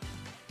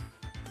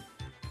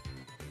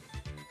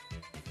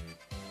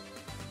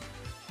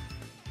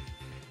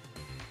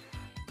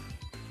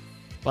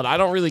 But I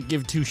don't really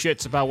give two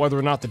shits about whether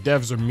or not the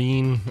devs are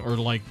mean or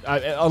like,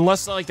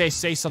 unless like they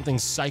say something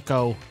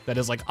psycho that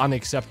is like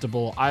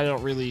unacceptable. I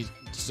don't really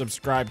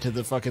subscribe to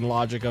the fucking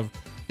logic of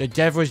the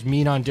dev was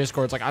mean on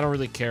Discord. It's like, I don't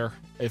really care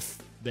if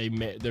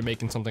they're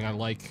making something I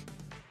like.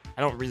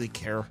 I don't really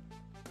care.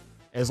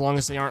 As long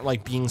as they aren't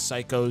like being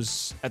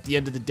psychos. At the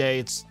end of the day,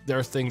 it's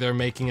their thing they're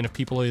making, and if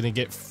people are gonna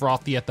get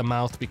frothy at the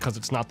mouth because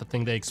it's not the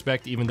thing they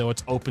expect, even though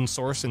it's open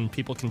source and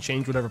people can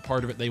change whatever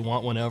part of it they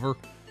want whenever,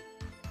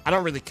 I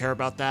don't really care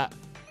about that.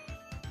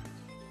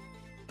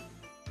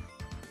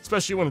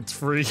 Especially when it's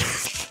free.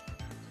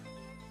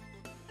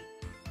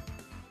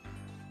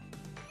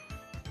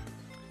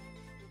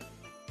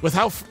 With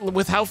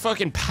how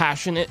fucking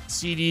passionate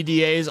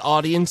CDDA's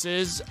audience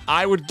is,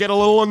 I would get a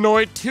little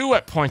annoyed too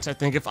at points, I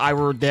think, if I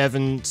were a dev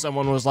and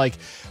someone was like,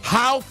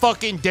 how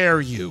fucking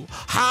dare you?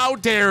 How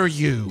dare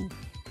you?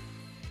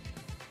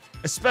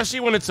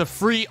 Especially when it's a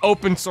free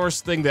open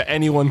source thing that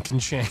anyone can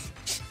change.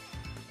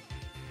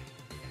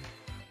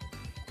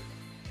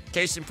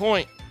 Case in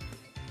point,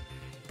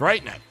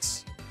 Bright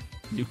Nights.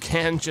 You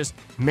can just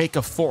make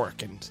a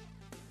fork and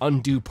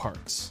undo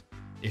parts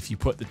if you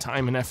put the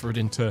time and effort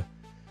into,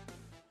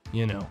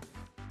 you know,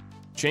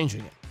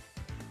 changing it.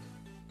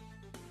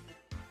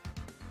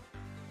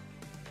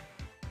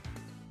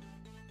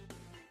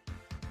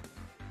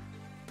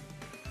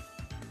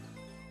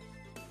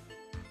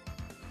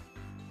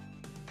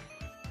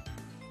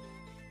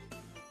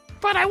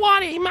 But I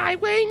want it my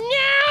way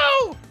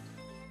now!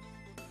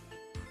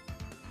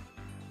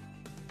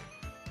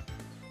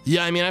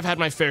 Yeah, I mean, I've had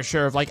my fair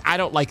share of, like, I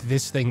don't like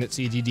this thing that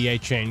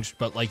CDDA changed,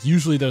 but, like,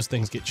 usually those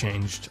things get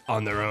changed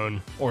on their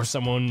own. Or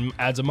someone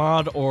adds a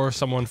mod, or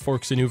someone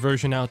forks a new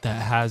version out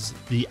that has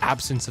the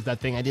absence of that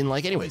thing I didn't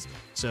like anyways.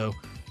 So,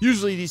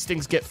 usually these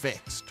things get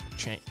fixed,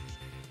 changed.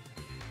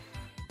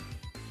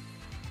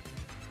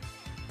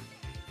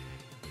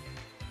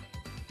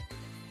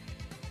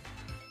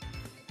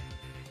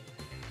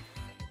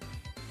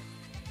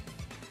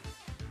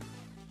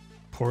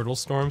 Portal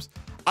storms?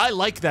 I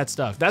like that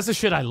stuff. That's the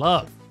shit I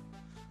love.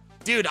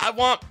 Dude, I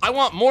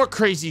want more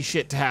crazy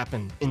shit to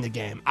happen in the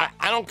game. I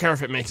don't care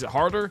if it makes it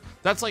harder.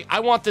 That's like,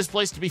 I want this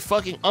place to be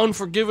fucking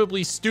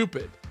unforgivably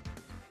stupid.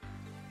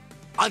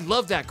 I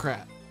love that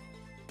crap.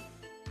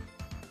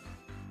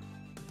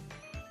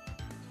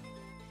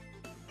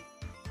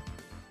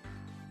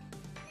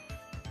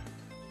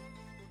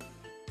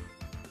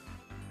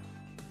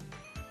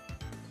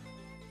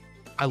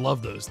 I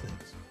love those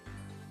things.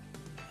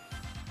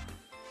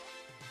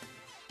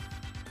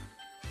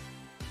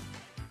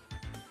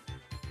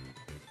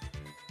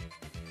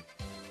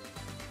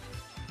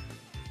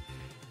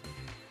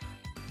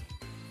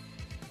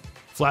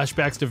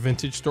 Flashbacks to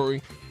Vintage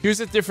Story. Here's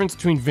the difference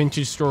between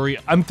Vintage Story.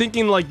 I'm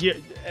thinking like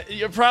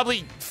you're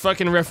probably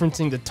fucking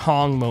referencing the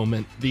Tong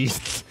moment, the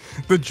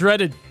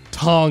dreaded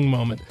Tong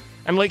moment.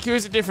 And like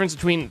here's the difference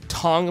between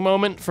Tong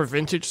moment for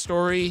Vintage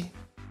Story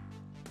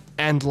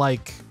and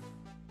like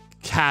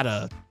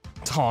Kata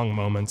Tong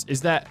moments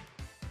is that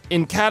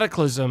in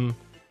Cataclysm,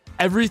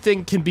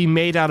 everything can be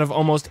made out of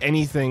almost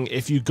anything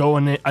if you go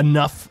in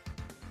enough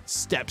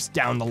steps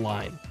down the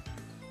line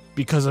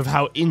because of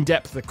how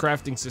in-depth the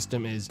crafting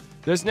system is.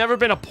 There's never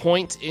been a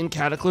point in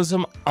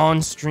Cataclysm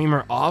on stream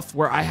or off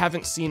where I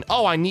haven't seen,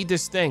 oh, I need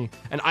this thing,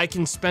 and I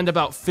can spend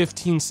about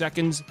 15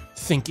 seconds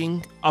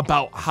thinking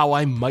about how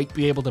I might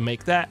be able to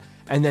make that,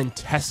 and then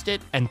test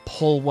it and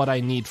pull what I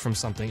need from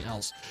something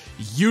else.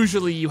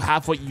 Usually you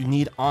have what you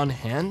need on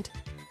hand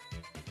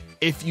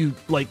if you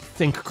like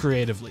think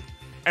creatively.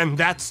 And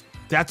that's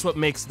what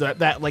makes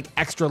that like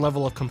extra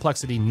level of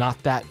complexity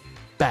not that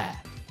bad.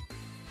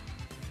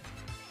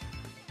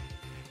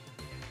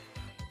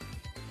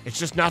 It's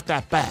just not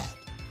that bad.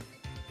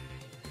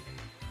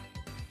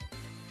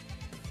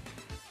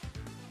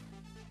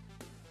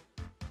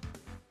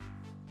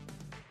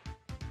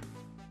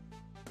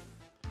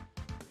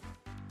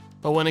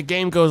 But when a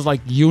game goes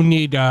like, you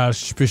need a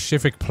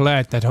specific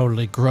plant that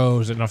only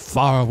grows in a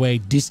faraway,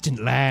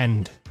 distant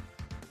land,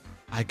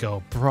 I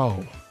go,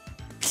 bro,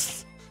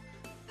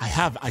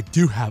 I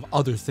do have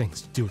other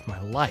things to do with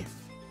my life.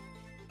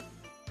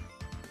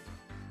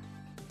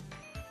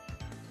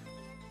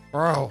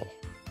 Bro.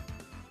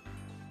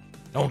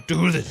 Don't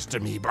do this to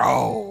me,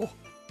 bro.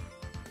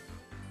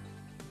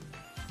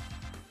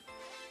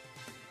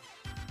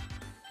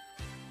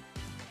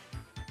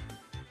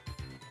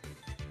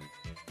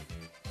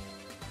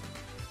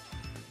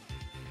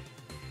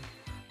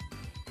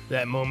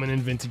 That moment in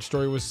Vintage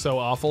Story was so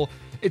awful.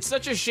 It's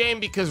such a shame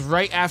because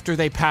right after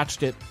they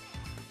patched it.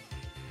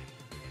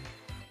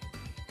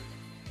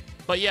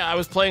 But yeah, I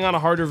was playing on a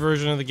harder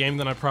version of the game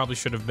than I probably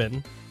should have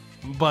been.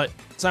 But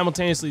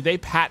simultaneously, they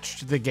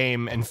patched the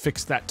game and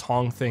fixed that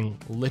Tong thing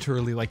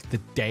literally like the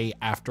day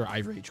after I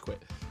rage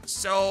quit.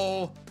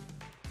 So,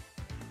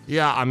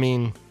 yeah, I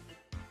mean,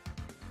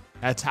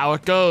 that's how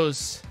it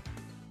goes.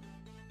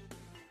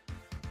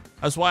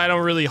 That's why I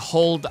don't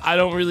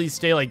really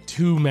stay like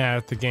too mad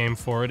at the game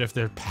for it if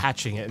they're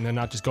patching it and they're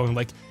not just going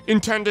like,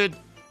 intended.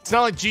 It's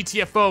not like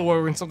GTFO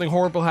where when something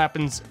horrible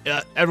happens,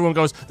 everyone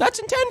goes, that's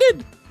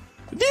intended.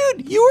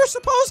 Dude, you were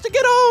supposed to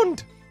get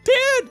owned.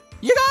 Dude,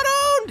 you got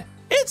owned.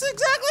 It's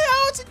exactly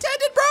how it's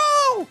intended,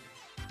 bro!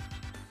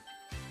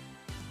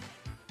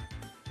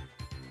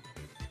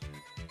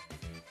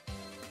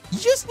 You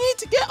just need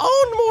to get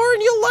owned more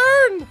and you'll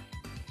learn!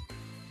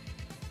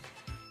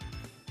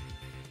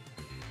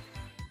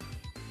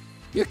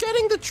 You're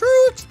getting the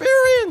true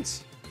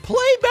experience! Play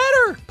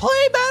better!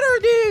 Play better,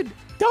 dude!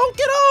 Don't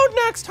get owned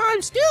next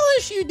time! Skill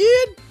issue,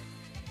 dude!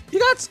 You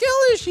got skill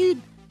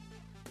issued!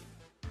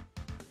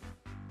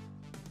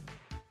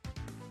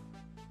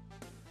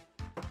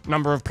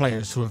 Number of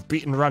players who have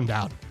beaten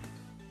Rundown.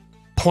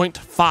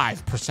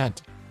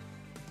 0.5%.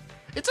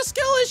 It's a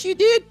skill issue,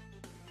 dude.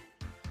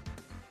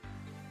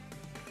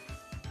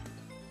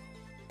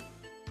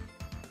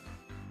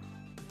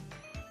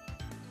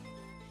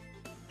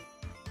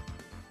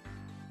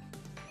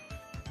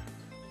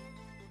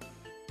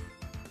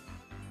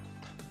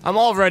 I'm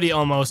already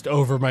almost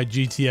over my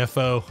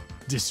GTFO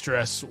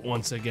distress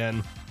once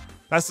again.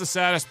 That's the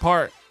saddest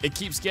part. It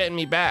keeps getting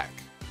me back.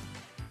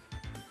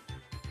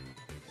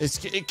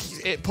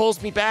 It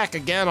pulls me back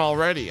again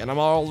already, and I'm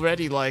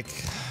already like,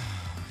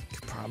 I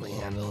could probably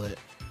handle it.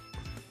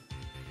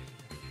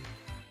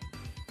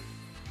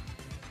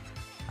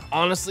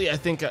 Honestly, I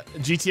think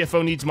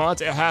GTFO needs mods.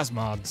 It has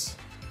mods.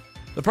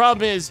 The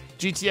problem is,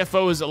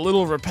 GTFO is a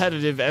little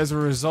repetitive as a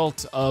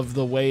result of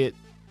the way it...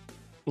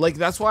 Like,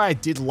 that's why I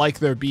did like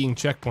there being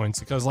checkpoints,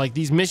 because, like,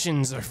 these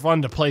missions are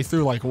fun to play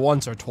through, like,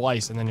 once or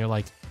twice, and then you're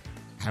like,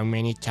 how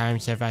many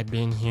times have I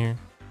been here?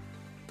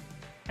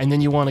 And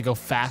then you want to go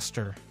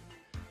faster.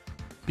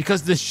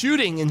 Because the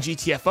shooting in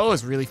GTFO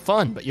is really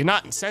fun, but you're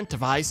not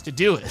incentivized to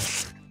do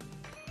it.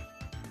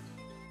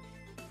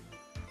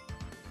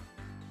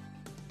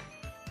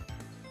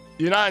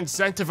 You're not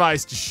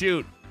incentivized to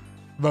shoot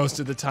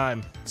most of the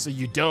time, so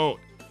you don't.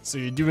 So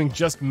you're doing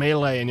just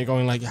melee and you're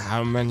going like,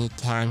 how many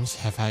times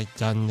have I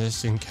done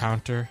this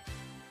encounter?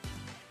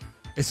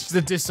 It's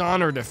the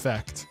Dishonored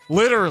effect.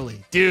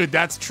 Literally. Dude,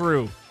 that's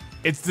true.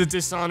 It's the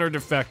Dishonored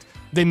effect.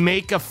 They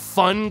make a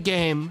fun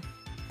game,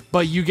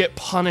 but you get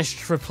punished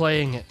for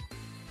playing it.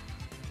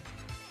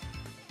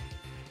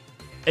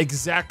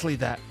 Exactly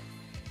that.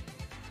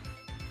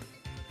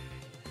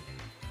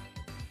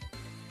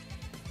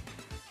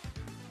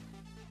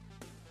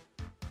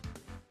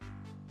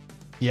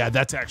 Yeah,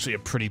 that's actually a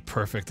pretty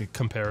perfect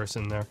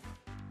comparison there.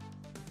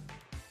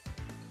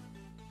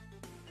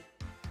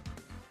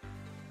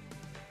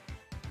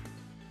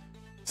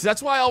 So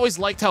that's why I always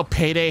liked how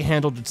Payday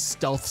handled its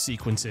stealth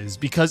sequences,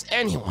 because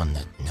anyone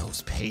that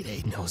knows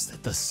Payday knows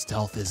that the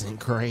stealth isn't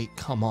great.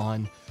 Come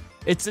on.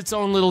 It's its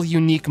own little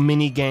unique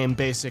mini game,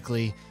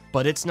 basically,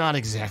 but it's not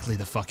exactly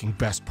the fucking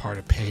best part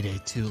of Payday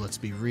 2, let's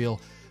be real.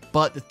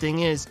 But the thing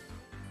is,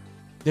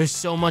 there's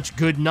so much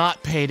good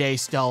not Payday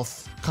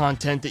stealth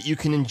content that you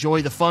can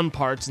enjoy the fun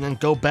parts and then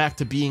go back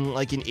to being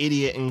like an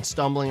idiot and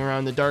stumbling around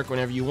in the dark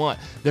whenever you want.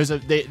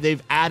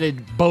 They've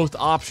added both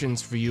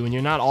options for you, and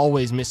you're not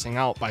always missing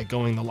out by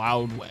going the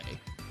loud way,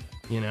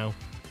 you know?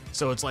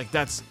 So it's like,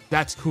 that's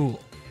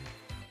cool.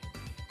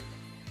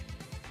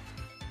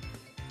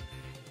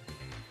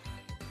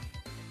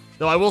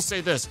 Though I will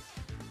say this,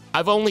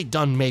 I've only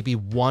done maybe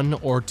 1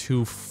 or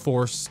 2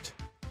 forced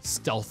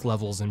stealth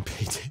levels in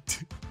Payday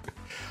 2.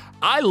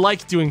 I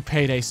like doing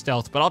Payday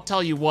stealth, but I'll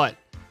tell you what,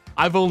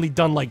 I've only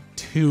done like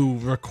 2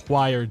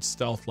 required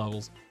stealth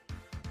levels.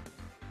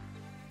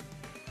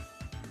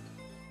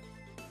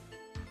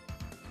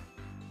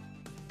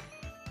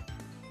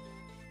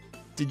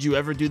 Did you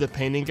ever do the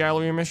painting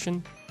gallery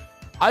mission?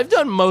 I've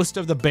done most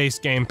of the base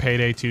game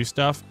Payday 2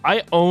 stuff.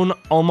 I own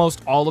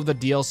almost all of the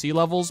DLC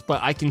levels,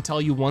 but I can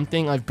tell you one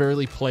thing, I've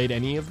barely played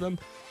any of them.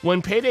 When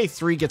Payday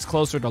 3 gets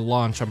closer to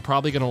launch, I'm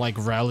probably gonna like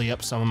rally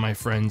up some of my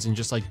friends and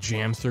just like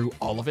jam through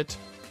all of it,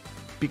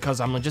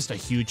 because I'm just a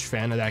huge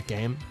fan of that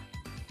game.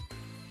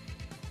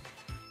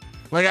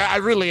 Like, I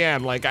really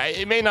am. Like,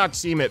 it may not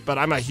seem it, but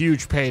I'm a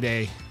huge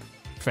Payday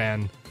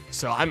fan.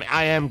 So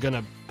I am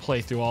gonna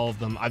play through all of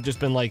them. I've just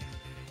been like,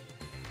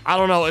 I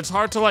don't know, it's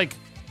hard to like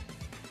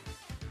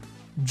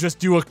just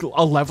do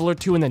a level or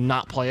 2 and then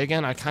not play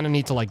again. I kind of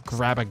need to like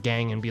grab a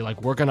gang and be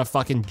like, we're gonna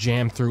fucking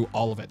jam through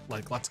all of it.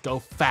 Like, let's go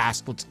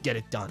fast, let's get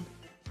it done.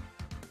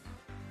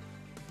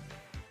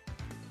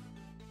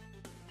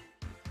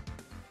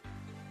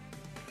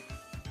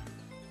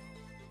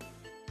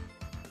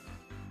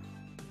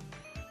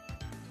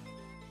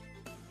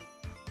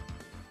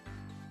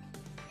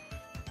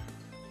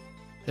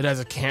 It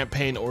has a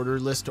campaign order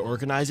list to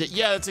organize it.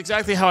 Yeah, that's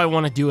exactly how I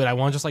want to do it. I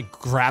want to just like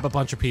grab a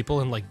bunch of people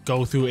and like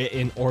go through it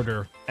in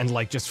order and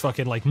like just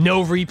fucking like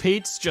no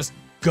repeats, just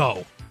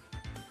go.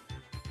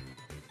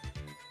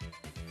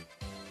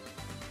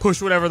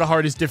 Push whatever the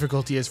hardest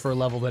difficulty is for a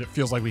level that it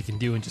feels like we can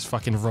do and just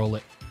fucking roll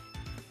it.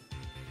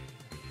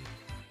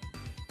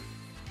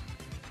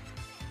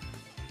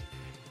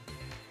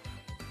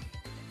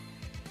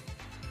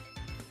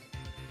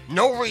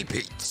 No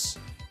repeats.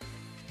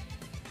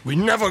 We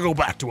never go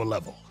back to a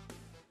level.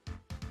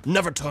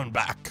 Never turn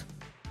back.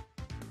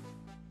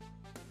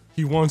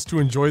 He wants to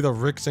enjoy the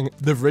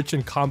rich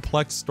and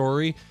complex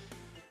story.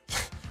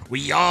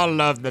 We all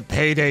love the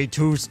Payday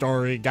 2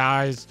 story,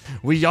 guys.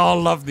 We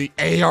all love the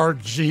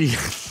ARG.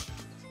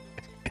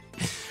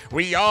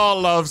 We all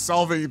love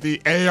solving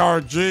the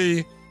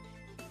ARG.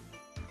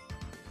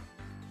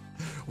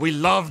 We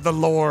love the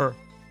lore.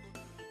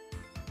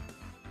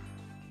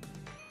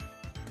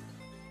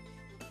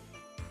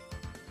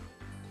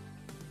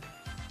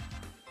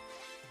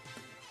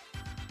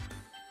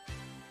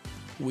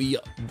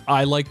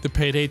 I like the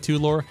Payday 2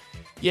 lore.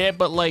 Yeah,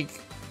 but like,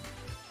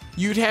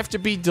 you'd have to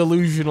be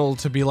delusional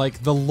to be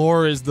like, the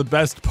lore is the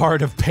best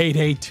part of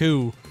Payday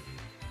 2.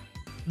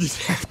 You'd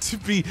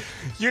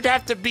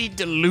have to be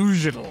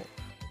delusional.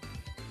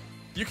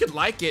 You can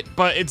like it,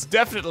 but it's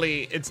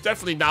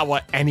definitely not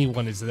what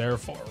anyone is there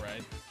for,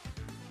 right?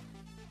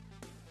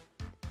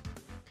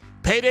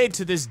 Payday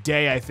to this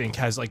day, I think,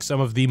 has like some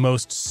of the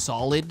most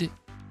solid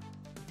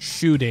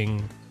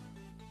shooting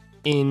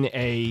in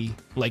a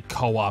like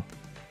co-op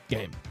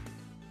game.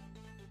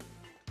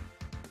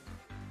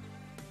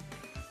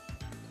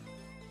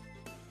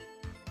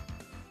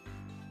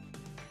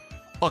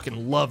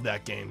 Fucking love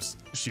that game's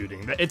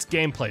shooting. Its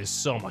gameplay is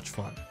so much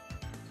fun.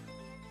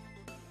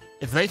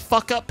 If they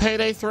fuck up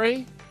Payday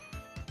 3,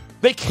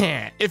 they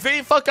can't. If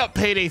they fuck up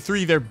Payday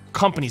 3, their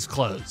company's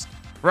closed,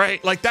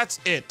 right? Like, that's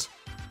it.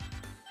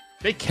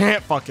 They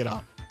can't fuck it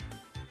up.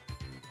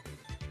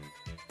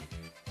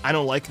 I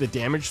don't like the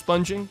damage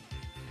sponging.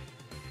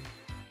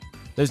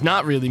 There's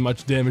not really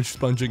much damage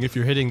sponging if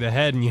you're hitting the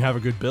head and you have a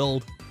good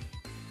build.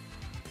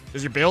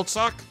 Does your build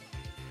suck?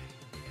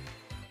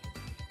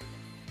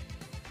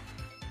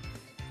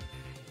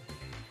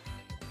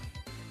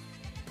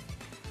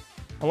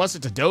 Unless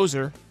it's a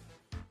dozer.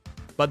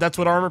 But that's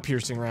what armor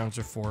piercing rounds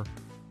are for.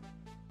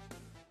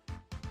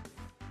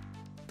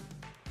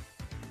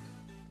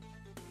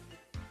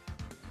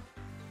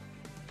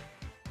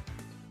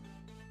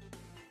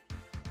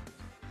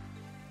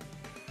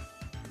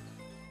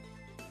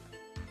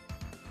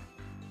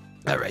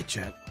 Alright,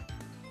 chat.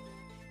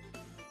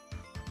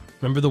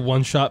 Remember the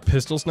one-shot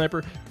pistol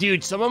sniper?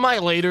 Dude, some of my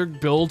later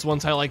builds,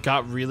 once I like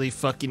got really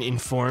fucking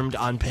informed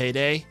on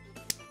Payday,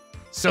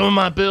 some of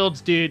my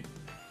builds, dude,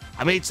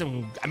 I made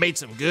some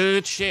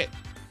good shit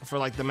for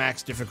like the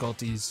max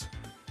difficulties.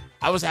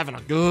 I was having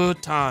a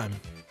good time.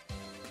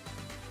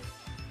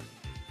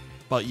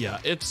 But yeah,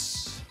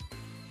 it's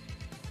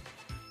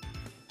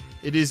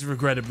It is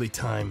regrettably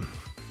time.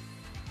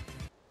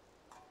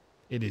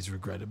 It is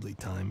regrettably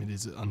time. It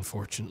is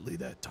unfortunately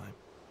that time.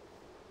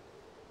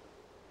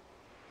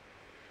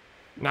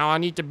 Now I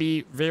need to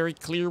be very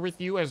clear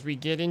with you as we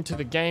get into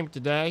the game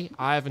today.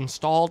 I have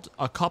installed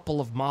a couple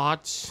of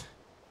mods,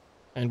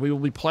 and we will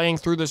be playing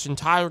through this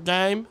entire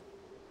game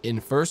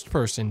in first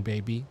person,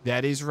 baby.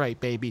 That is right,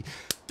 baby.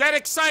 Get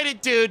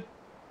excited, dude!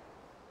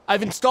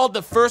 I've installed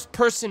the first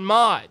person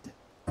mod.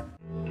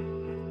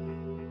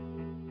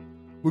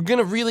 We're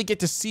gonna really get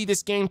to see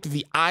this game through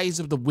the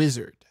eyes of the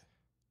wizard.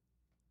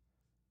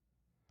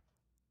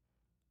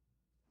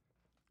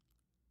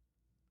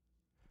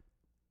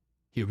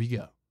 Here we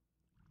go.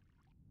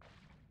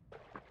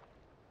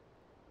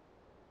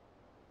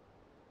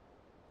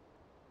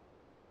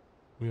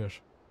 Yes.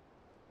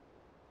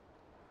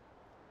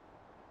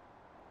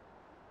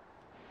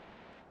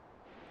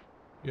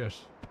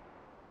 Yes.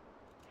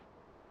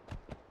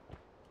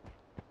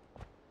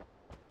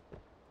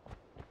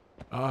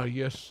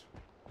 Yes.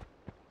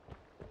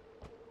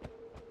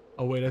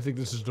 Oh, wait, I think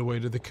this is the way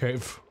to the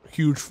cave.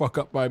 Huge fuck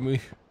up by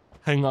me.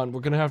 Hang on, we're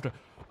gonna have to...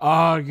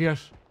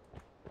 yes.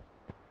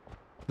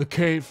 The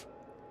cave.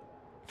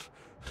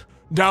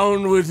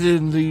 Down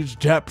within these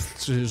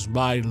depths is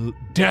my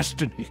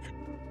destiny.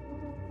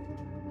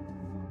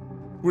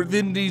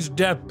 Within these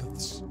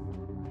depths.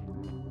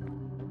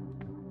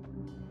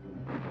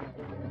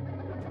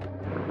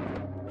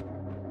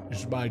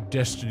 Is my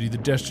destiny, the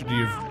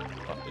destiny of...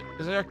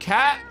 is there a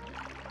cat?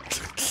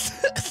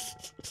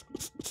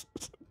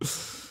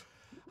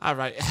 All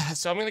right,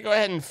 so I'm gonna go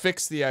ahead and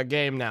fix the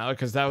game now,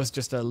 because that was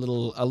just a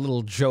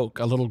little joke,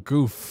 a little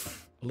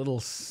goof, a little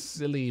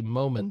silly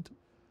moment.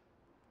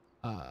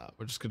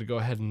 We're just gonna go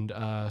ahead and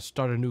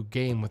start a new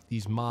game with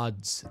these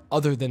mods,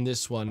 other than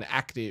this one,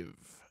 active.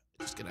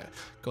 Just gonna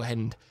go ahead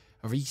and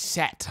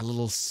reset a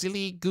little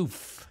silly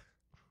goof.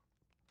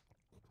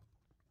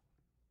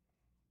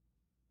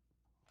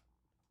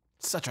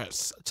 Such a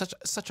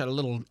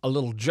little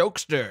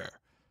jokester.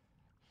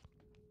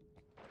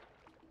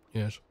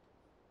 Yes.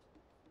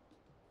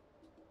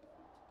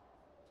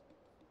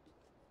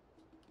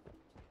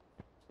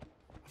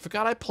 I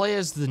forgot I play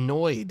as the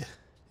Noita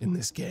in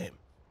this game.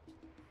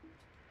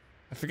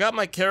 I forgot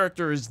my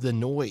character is the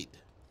Noita.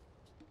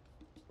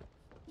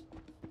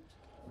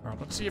 Alright,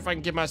 let's see if I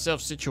can get myself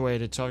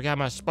situated. So I've got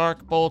my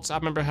spark bolts. I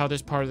remember how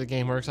this part of the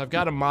game works. I've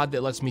got a mod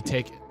that lets me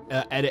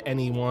edit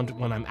anyone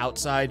when I'm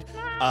outside.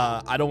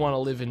 I don't want to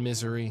live in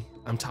misery.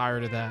 I'm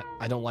tired of that.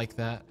 I don't like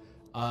that.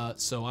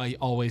 So I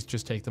always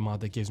just take the mod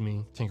that gives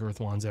me Tinker with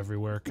Wands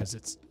everywhere, because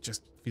it's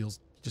just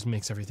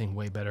makes everything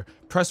way better.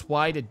 Press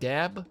Y to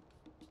dab.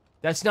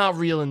 That's not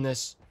real in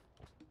this.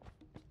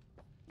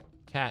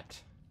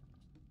 Cat.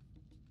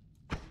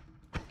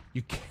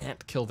 You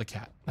can't kill the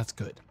cat. That's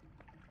good.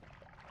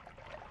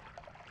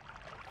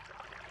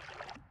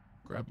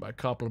 Grab my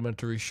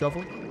complimentary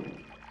shovel.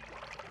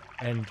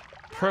 And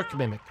perk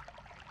mimic.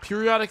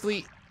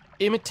 Periodically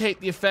imitate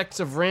the effects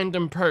of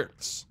random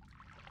perks.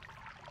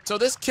 So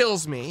this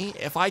kills me.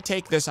 If I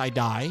take this, I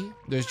die.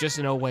 There's just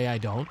no way I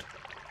don't.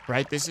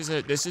 Right? This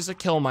is a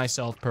kill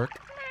myself perk.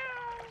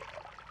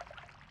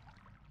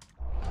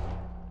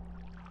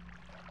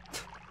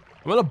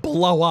 I'm gonna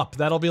blow up.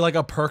 That'll be like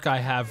a perk I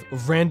have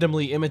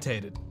randomly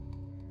imitated.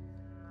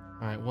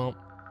 Alright, well...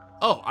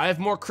 oh, I have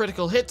more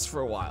critical hits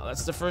for a while.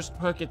 That's the first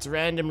perk it's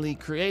randomly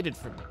created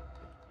for me.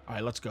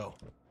 Alright, let's go.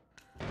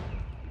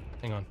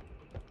 Hang on.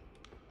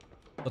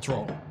 Let's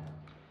roll.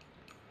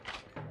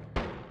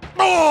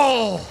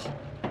 Oh!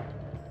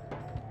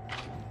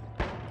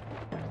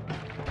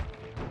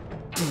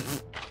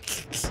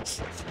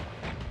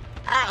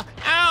 Ow!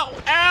 Ow!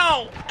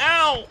 Ow!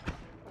 Ow!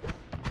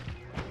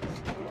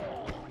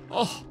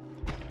 Oh,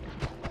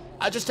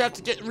 I just have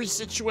to get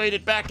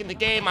resituated back in the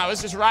game. I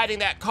was just riding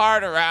that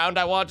cart around.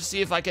 I wanted to see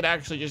if I could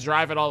actually just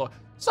drive it all the way.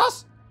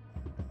 Sus!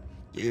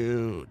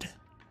 Dude.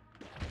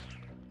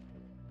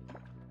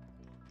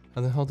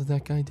 How the hell did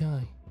that guy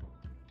die?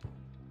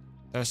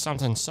 There's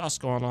something sus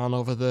going on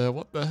over there.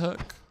 What the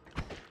heck?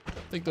 I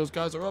think those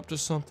guys are up to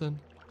something.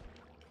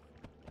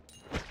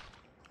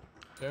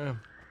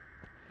 Damn.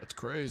 That's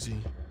crazy.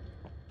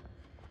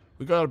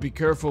 We gotta be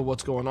careful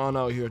what's going on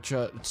out here,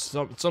 chat.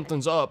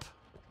 Something's up.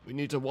 We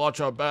need to watch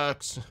our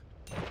backs.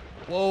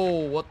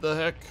 Whoa, what the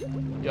heck?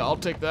 Yeah, I'll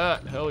take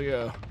that. Hell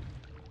yeah.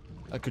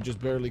 That could just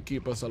barely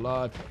keep us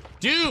alive.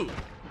 Dude!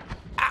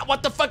 Ah,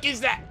 what the fuck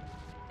is that?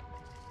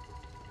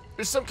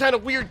 There's some kind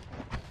of weird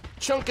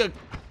chunk of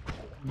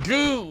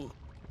goo.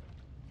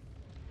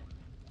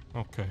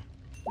 Okay.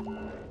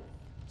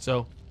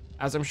 So,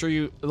 as I'm sure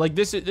you, like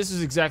this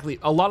is exactly,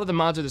 a lot of the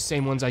mods are the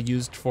same ones I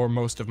used for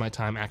most of my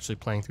time actually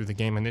playing through the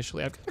game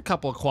initially. I've got a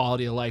couple of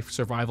quality of life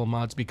survival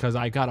mods because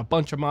I got a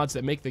bunch of mods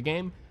that make the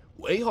game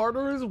way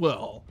harder as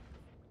well.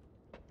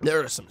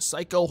 There are some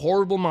psycho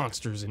horrible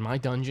monsters in my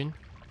dungeon.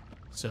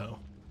 So,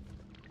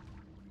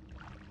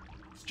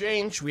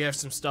 strange, we have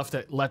some stuff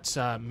that lets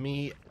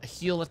me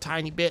heal a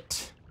tiny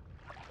bit.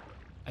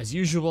 As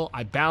usual,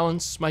 I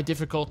balance my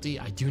difficulty.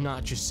 I do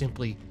not just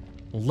simply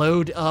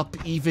load up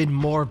even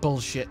more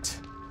bullshit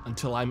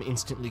until I'm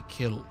instantly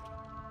killed.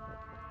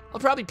 I'll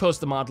probably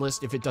post the mod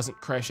list if it doesn't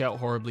crash out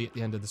horribly at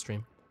the end of the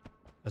stream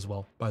as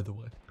well, by the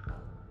way.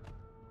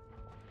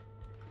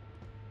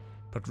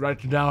 But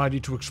right now I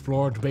need to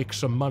explore and make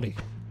some money.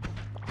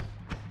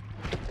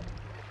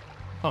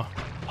 Huh.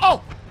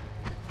 Oh!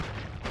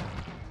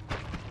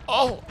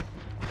 Oh!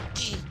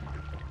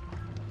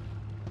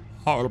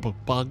 Horrible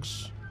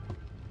bugs.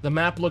 The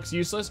map looks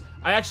useless.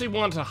 I actually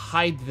want to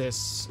hide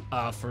this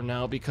for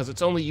now because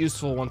it's only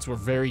useful once we're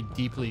very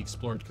deeply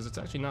explored, because it's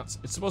actually not,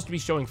 it's supposed to be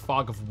showing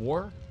fog of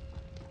war.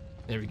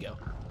 There we go.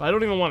 But I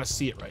don't even want to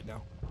see it right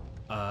now.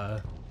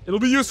 It'll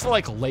be useful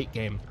like late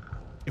game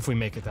if we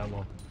make it that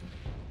long.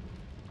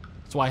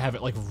 That's why I have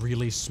it like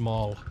really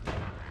small.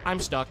 I'm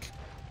stuck.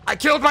 I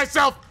killed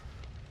myself!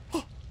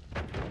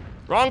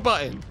 Wrong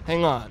button.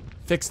 Hang on.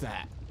 Fix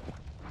that.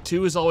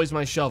 2 is always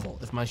my shovel.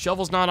 If my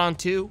shovel's not on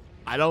 2,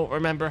 I don't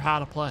remember how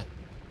to play.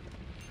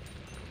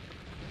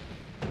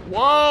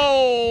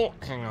 Whoa!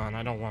 Hang on,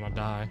 I don't want to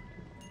die.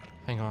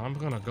 Hang on, I'm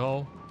gonna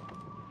go.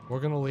 We're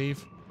gonna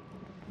leave.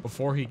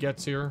 Before he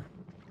gets here,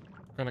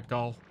 we're gonna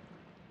go.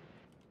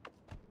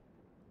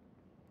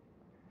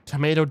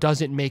 Tomato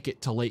doesn't make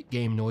it to late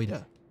game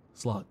Noita.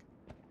 Slug.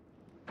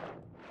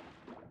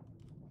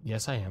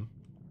 Yes, I am.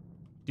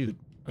 Dude,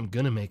 I'm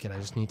gonna make it. I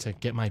just need to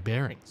get my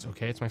bearings,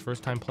 okay? It's my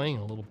first time playing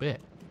a little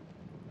bit.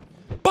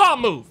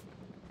 Bomb move!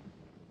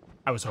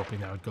 I was hoping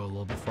that would go a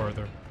little bit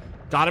further.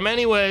 Got him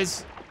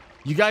anyways.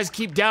 You guys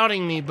keep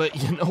doubting me, but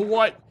you know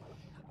what?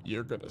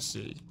 You're gonna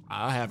see.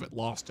 I haven't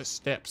lost a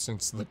step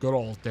since the good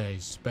old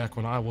days, back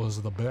when I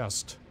was the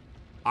best.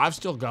 I've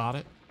still got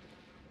it.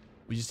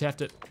 We just have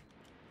to...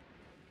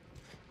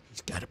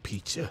 He's got a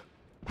pizza.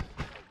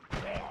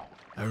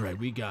 Alright,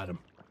 we got him.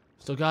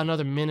 Still got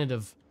another minute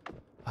of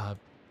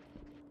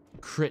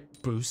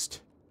crit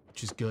boost,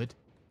 which is good.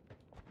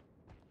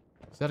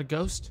 Is that a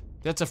ghost?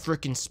 That's a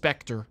frickin'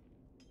 specter.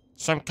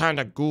 Some kind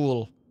of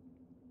ghoul.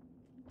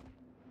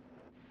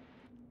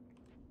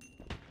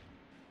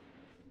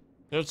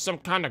 There's some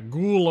kind of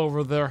ghoul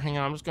over there. Hang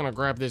on, I'm just gonna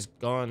grab this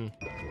gun.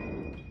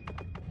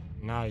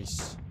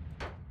 Nice.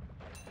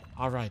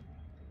 Alright.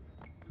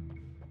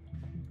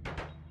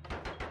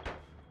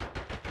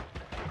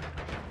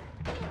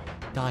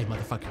 Die,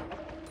 motherfucker.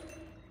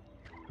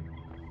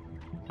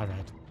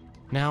 Alright.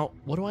 Now,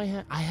 what do I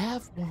have? I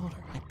have water.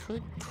 I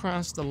could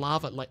cross the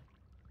lava like...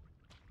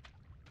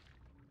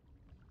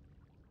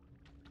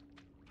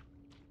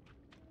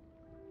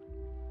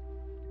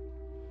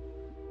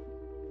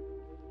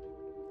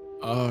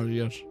 Ah,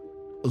 yes.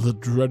 The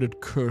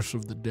dreaded curse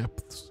of the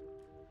depths.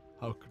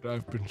 How could I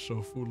have been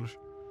so foolish?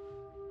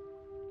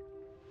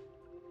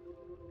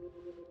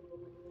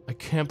 I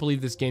can't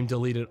believe this game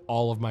deleted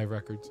all of my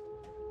records.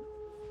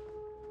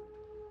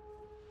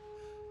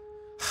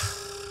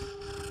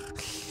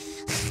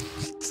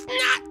 It's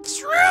not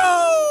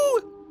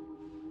true!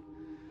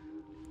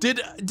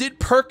 Did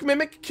Perk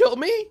Mimic kill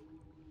me?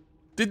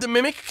 Did the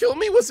Mimic kill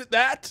me? Was it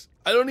that?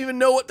 I don't even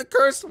know what the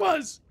curse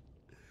was.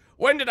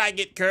 When did I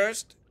get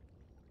cursed?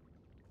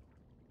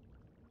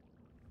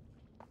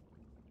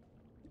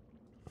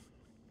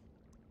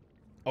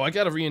 Oh, I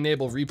gotta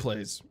re-enable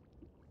replays.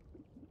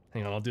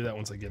 Hang on, I'll do that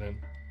once I get in.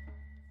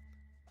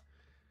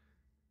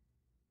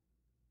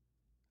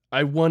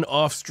 I won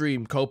off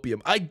stream,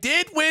 Copium. I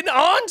did win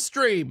on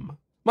stream,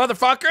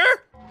 motherfucker!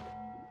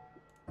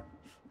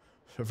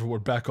 Everyone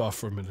back off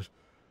for a minute.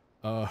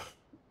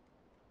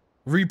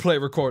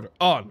 Replay recorder,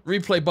 on.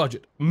 Replay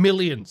budget,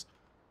 millions.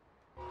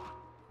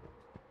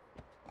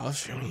 I'll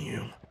show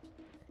you.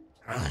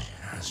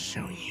 I'll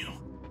show you.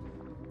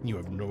 You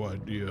have no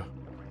idea.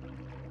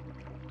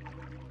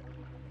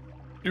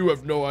 You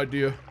have no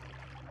idea.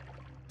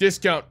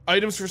 Discount.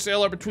 Items for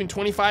sale are between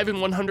 25 and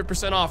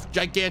 100% off.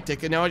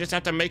 Gigantic, and now I just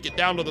have to make it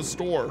down to the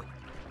store.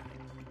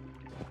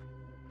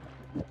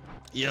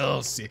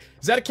 You'll see.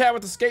 Is that a cat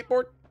with a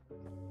skateboard?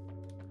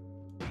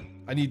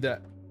 I need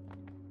that.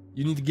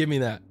 You need to give me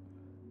that.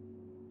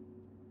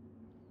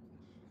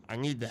 I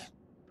need that.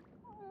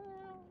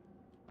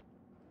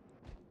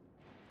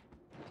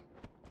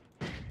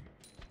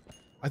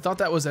 I thought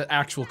that was an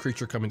actual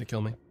creature coming to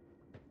kill me.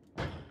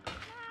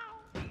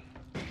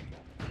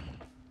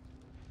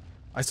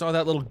 I saw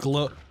that little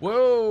glow.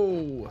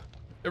 Whoa!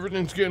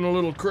 Everything's getting a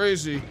little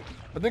crazy.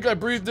 I think I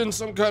breathed in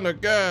some kind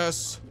of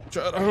gas.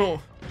 Chad, I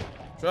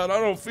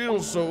don't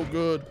feel so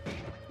good.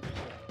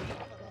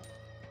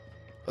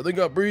 I think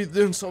I breathed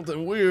in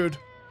something weird.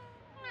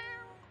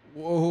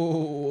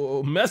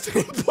 Whoa,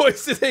 methane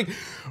poisoning.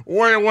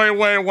 Wait.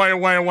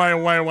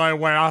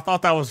 I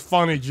thought that was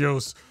funny,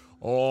 Juice.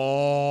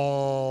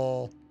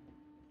 Oh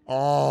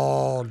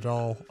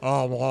no.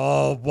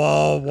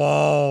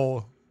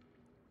 Whoa.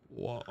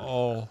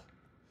 Whoa. I'm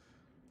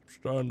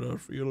starting to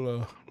feel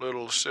a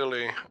little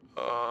silly.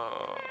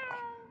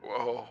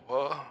 Whoa,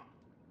 what?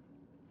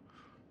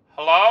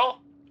 Hello?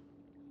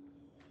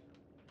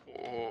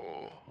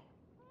 Whoa.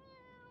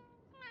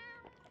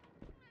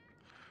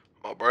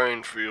 My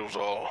brain feels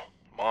all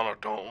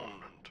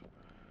monotone and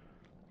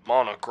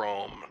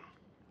monochrome.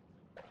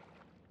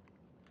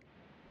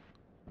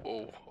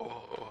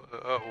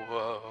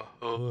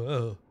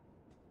 Oh.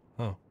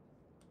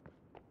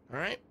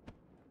 Alright.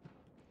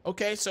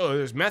 Okay, so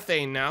there's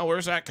methane now.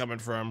 Where's that coming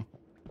from?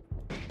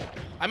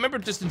 I remember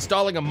just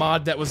installing a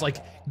mod that was like,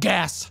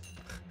 gas.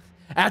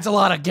 Adds a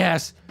lot of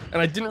gas.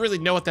 And I didn't really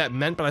know what that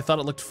meant, but I thought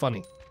it looked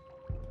funny.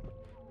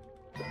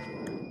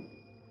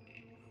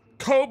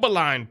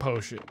 Cobaline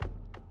potion.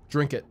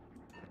 Drink it.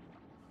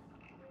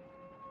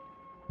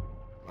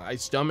 My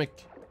stomach.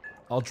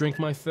 I'll drink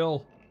my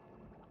fill.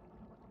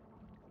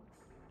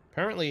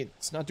 Apparently,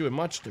 it's not doing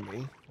much to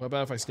me. What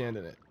about if I stand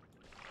in it?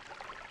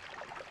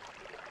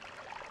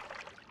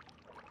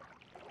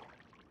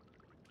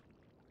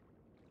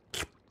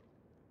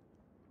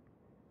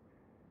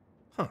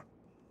 Huh.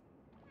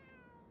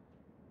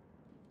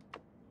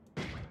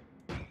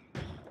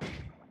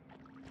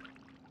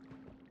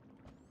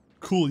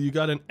 Cool, you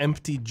got an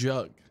empty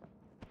jug.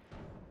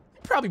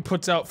 It probably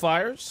puts out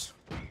fires.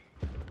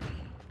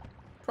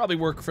 Probably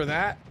work for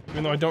that,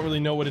 even though I don't really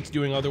know what it's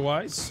doing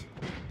otherwise.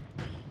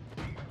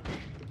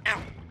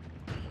 Ow.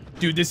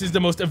 Dude, this is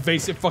the most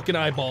evasive fucking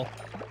eyeball.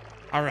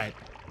 All right.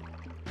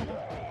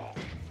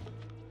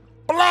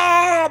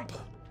 Blob!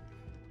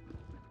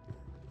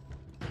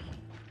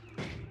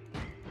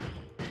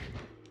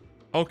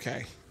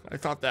 Okay, I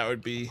thought that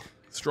would be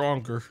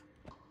stronger.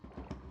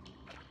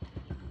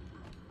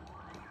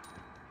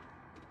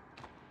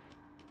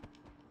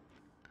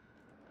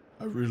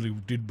 I really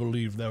did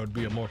believe that would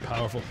be a more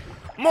powerful.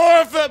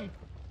 More of them!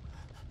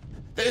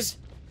 There's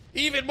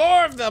even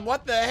more of them!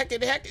 What the heck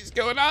is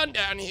going on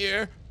down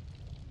here?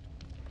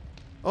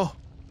 Oh.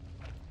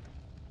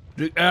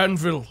 The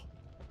anvil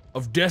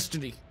of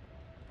destiny.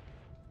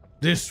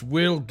 This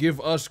will give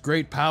us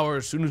great power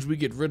as soon as we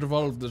get rid of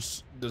all of the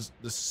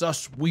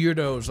sus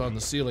weirdos on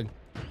the ceiling.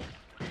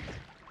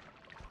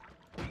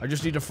 I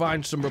just need to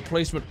find some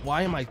replacement.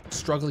 Why am I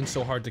struggling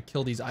so hard to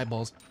kill these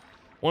eyeballs?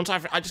 Once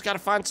I just gotta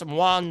find some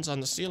wands on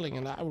the ceiling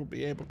and I will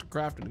be able to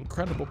craft an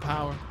incredible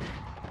power.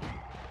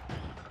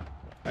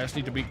 I just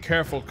need to be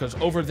careful because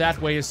over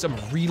that way is some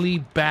really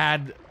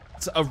bad,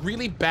 it's a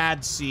really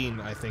bad scene,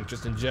 I think,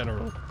 just in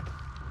general.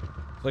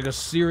 It's like a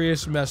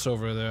serious mess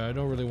over there. I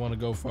don't really want to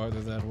go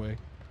farther that way.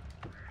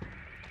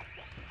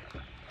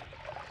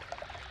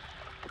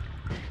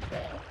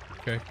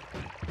 Okay.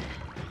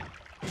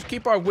 Just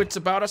keep our wits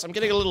about us. I'm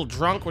getting a little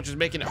drunk, which is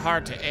making it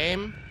hard to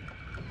aim.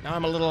 Now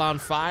I'm a little on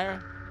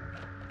fire.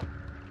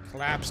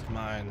 Collapsed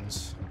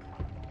mines.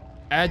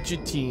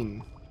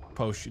 Agitine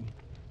potion.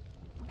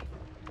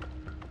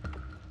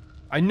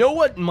 I know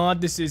what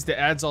mod this is that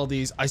adds all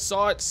these. I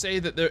saw it say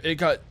that it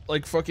got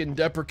like fucking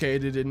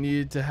deprecated and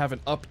needed to have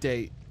an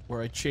update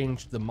where I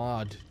changed the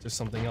mod to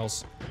something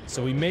else.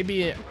 So we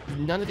maybe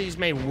none of these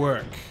may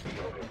work,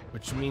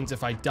 which means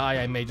if I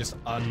die, I may just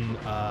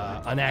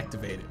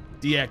unactivate it,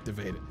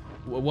 deactivate it.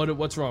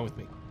 What's wrong with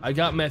me? I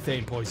got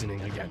methane poisoning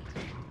again.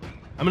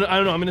 I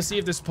don't know. I'm gonna see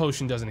if this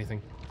potion does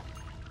anything.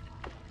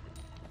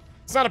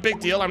 It's not a big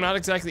deal. I'm not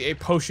exactly a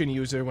potion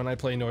user when I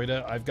play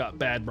Noita. I've got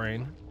bad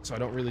brain, so I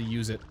don't really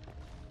use it.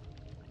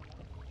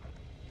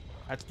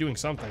 That's doing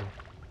something.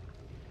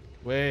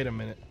 Wait a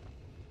minute.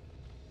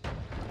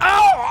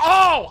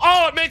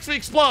 Oh, it makes me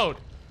explode.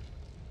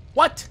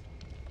 What?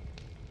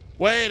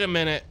 Wait a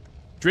minute.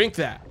 Drink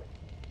that.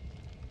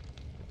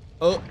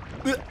 Oh.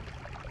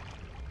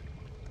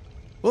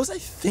 What was I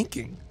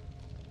thinking?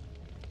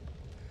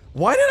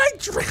 Why did I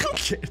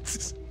drink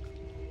it?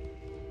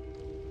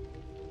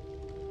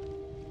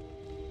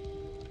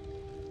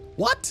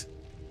 What?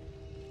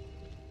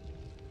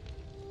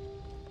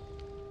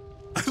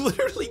 I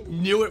literally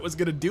knew it was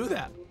gonna do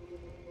that.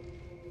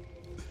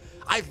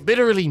 I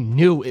literally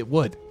knew it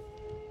would.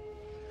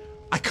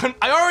 I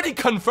already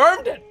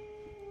confirmed it.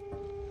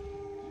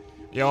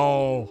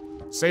 Yo,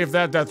 save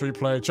that death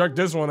replay. Check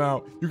this one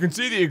out. You can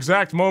see the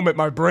exact moment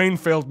my brain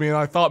failed me and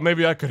I thought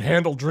maybe I could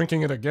handle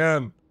drinking it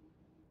again.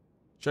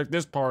 Check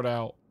this part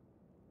out.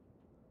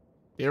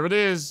 Here it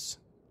is.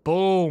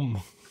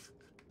 Boom.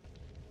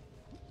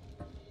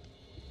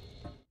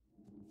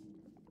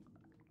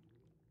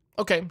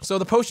 Okay, so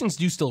the potions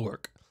do still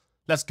work.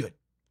 That's good.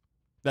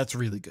 That's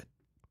really good.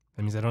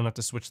 That means I don't have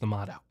to switch the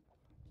mod out.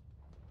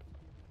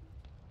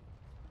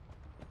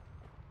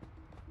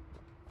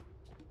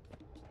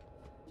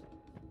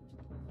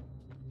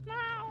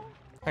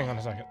 Hang on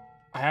a second.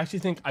 I actually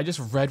think I just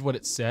read what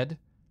it said.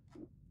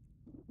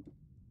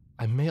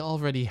 I may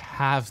already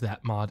have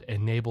that mod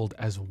enabled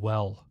as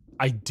well.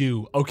 I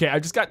do. Okay, I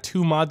just got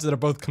two mods that are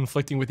both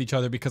conflicting with each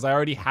other because I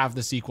already have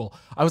the sequel.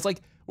 I was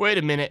like, wait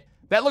a minute.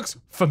 That looks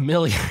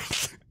familiar.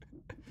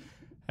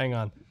 Hang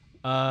on.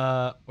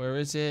 Where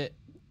is it?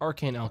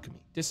 Arcane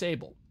Alchemy.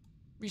 Disable.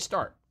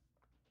 Restart.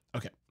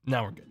 Okay,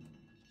 now we're good.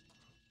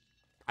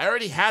 I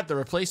already had the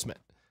replacement.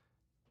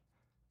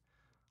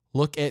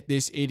 Look at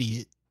this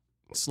idiot.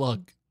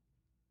 Slug.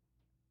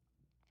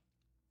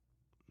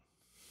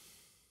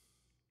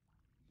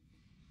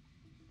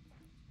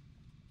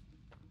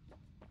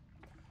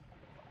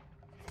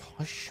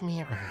 Push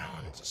me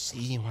around to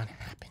see what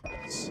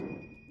happens.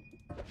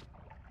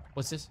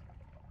 What's this?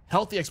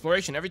 Healthy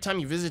exploration. Every time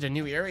you visit a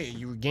new area,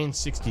 you regain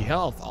 60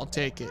 health. I'll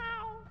take it.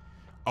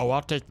 Oh,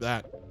 I'll take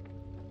that.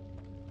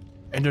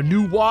 And a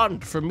new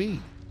wand for me.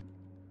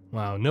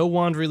 Wow, no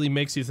wand really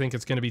makes you think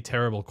it's gonna be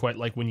terrible, quite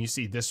like when you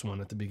see this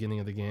one at the beginning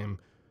of the game.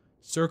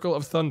 Circle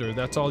of Thunder,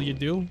 that's all you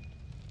do?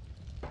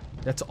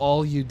 That's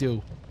all you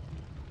do.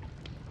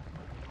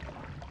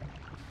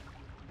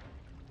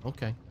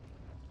 Okay.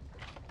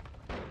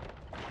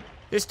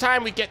 This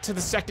time we get to the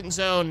second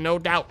zone, no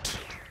doubt.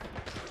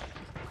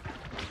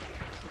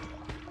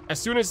 As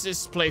soon as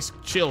this place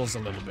chills a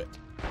little bit.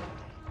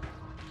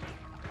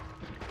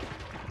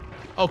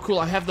 Oh, cool,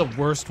 I have the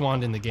worst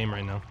wand in the game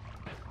right now.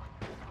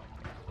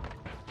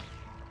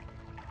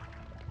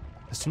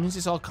 As soon as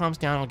this all calms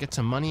down, I'll get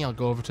some money, I'll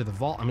go over to the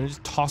vault. I'm gonna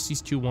just toss these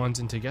two wands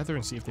in together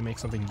and see if they make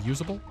something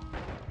usable.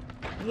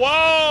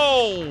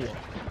 Whoa!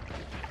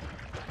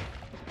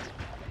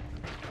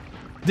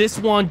 This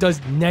wand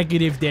does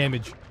negative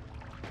damage.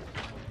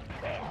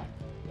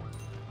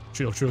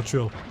 Chill, chill,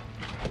 chill.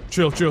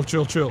 Chill, chill,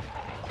 chill, chill.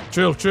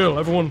 Chill, chill,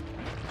 everyone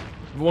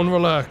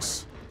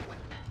relax.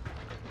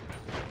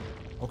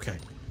 Okay,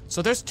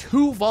 so there's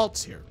 2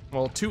 vaults here.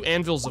 Well, 2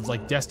 anvils of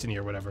like destiny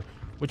or whatever,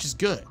 which is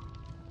good.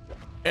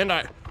 And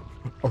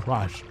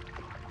arise.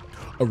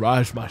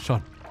 Arise, my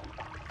son.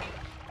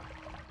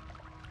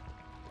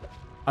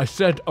 I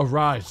said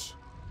arise.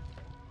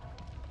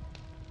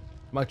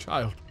 My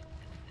child.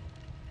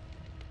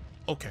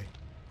 Okay.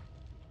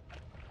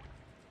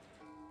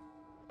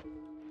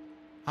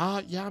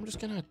 Yeah, I'm just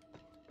gonna...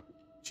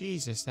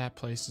 Jesus, that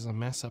place is a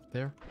mess up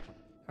there.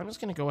 I'm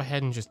just gonna go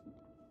ahead and just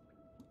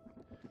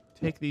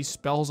take these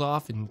spells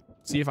off and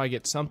see if I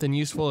get something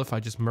useful if I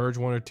just merge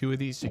 1 or 2 of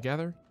these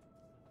together.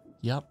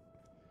 Yep.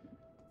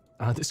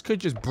 This could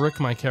just brick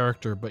my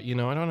character, but you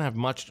know, I don't have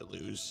much to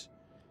lose.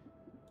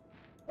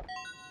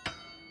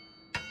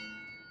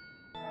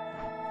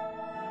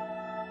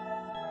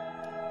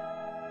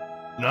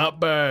 Not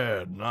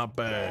bad, not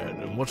bad.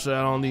 And what's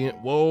that on the...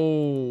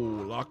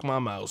 Whoa, lock my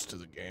mouse to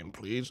the game,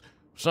 please.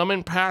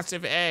 Summon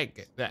passive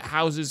egg that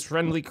houses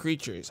friendly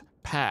creatures.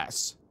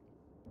 Pass.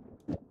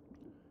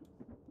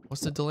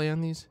 What's the delay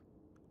on these?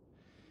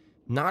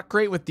 Not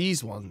great with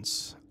these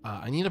ones.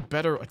 I need a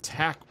better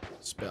attack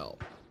spell.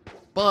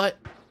 But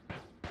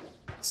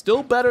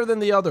still better than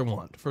the other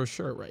one, for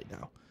sure right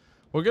now.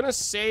 We're gonna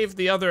save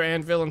the other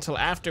anvil until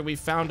after we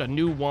found a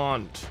new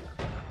wand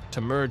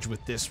to merge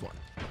with this one.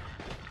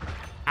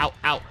 Ow,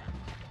 ow,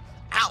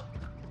 ow!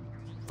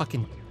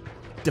 Fucking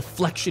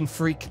deflection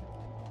freak.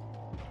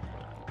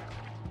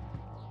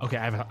 Okay,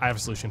 I have a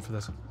solution for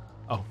this.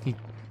 Oh,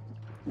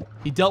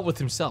 he dealt with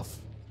himself.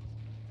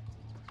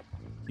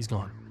 He's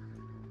gone.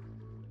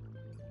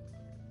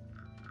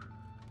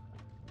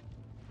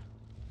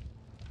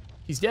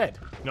 He's dead.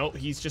 No,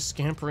 he's just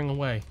scampering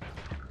away.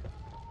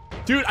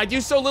 Dude, I do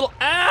so little.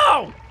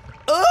 Ow!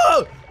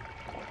 Oh!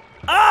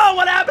 Oh,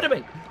 what happened to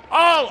me?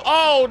 Oh,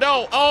 oh,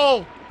 no,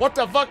 oh! What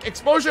the fuck?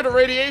 Exposure to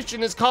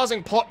radiation is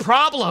causing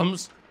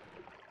problems?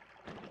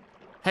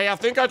 Hey, I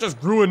think I just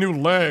grew a new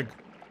leg.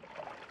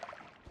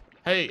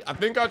 Hey, I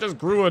think I just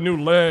grew a new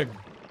leg.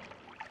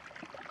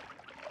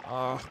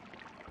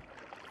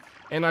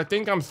 And I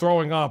think I'm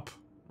throwing up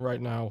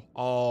right now.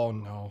 Oh,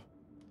 no.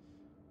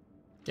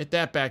 Get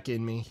that back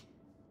in me.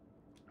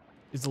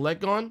 Is the leg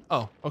gone?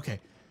 Oh, okay.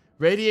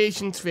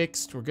 Radiation's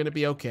fixed. We're gonna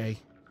be okay,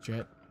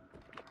 Jet.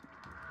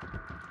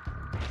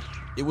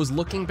 It was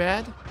looking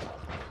bad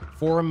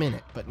for a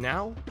minute, but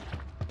now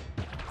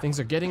things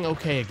are getting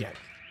okay again.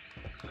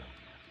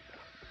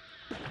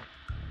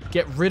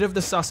 Get rid of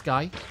the sus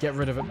guy. Get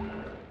rid of him.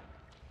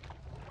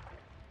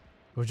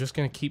 We're just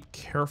gonna keep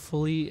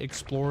carefully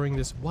exploring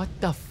this. What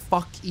the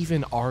fuck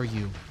even are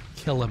you?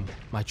 Kill him,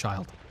 my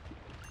child.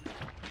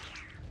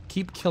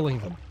 Keep killing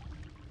them.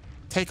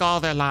 Take all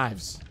their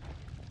lives.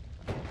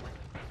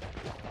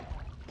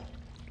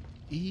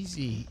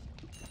 Easy.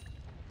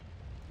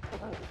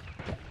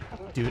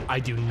 Dude, I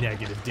do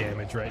negative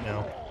damage right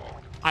now.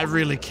 I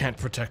really can't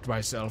protect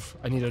myself.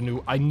 I need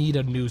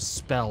a new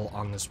spell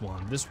on this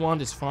wand. This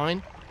wand is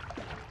fine.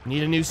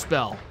 Need a new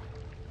spell.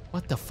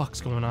 What the fuck's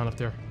going on up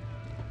there?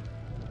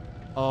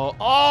 Oh,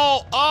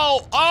 oh,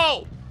 oh,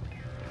 oh!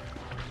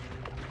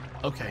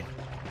 Okay.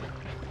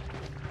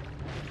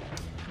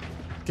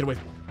 Get away.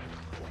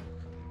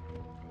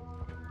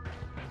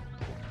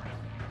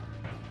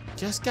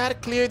 Just gotta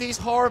clear these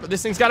horrible...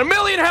 This thing's got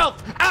 1,000,000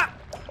 health! Ah!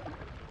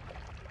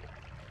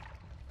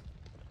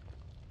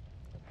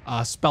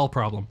 Spell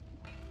problem.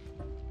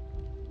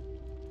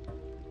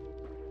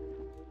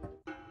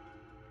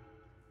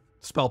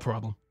 Spell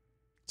problem.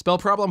 Spell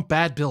problem,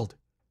 bad build.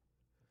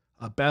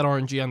 Bad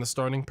RNG on the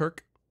starting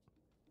perk.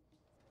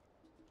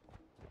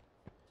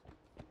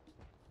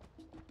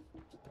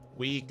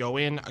 We go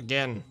in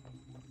again.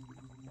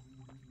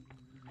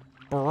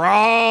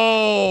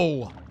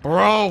 Bro!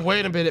 Bro,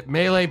 wait a minute.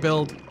 Melee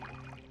build.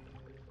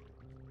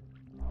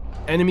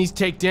 Enemies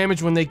take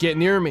damage when they get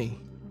near me.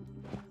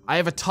 I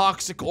have a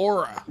toxic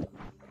aura.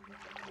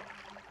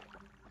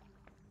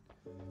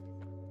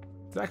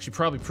 It's actually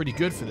probably pretty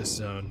good for this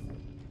zone.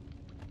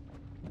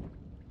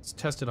 Let's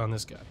test it on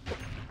this guy.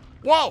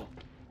 Whoa!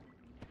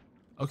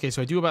 Okay,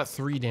 so I do about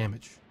 3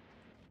 damage.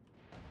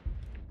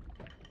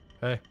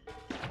 Hey.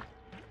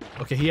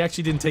 Okay, he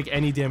actually didn't take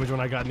any damage when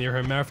I got near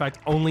him. Matter of fact,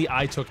 only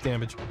I took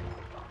damage.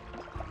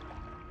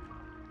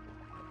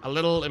 A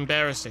little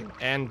embarrassing.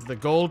 And the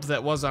gold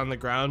that was on the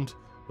ground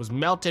was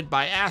melted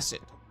by acid.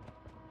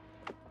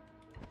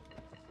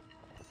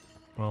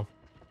 Well.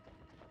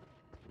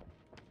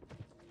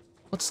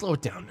 Let's slow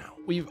it down now.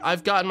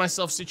 I've gotten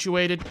myself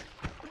situated.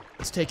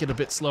 Let's take it a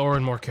bit slower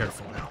and more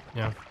careful now.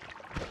 Yeah.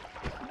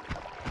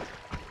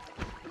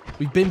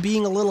 We've been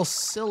being a little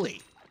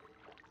silly.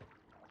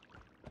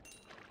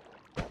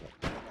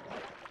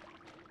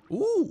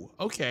 Ooh,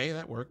 okay,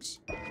 that works.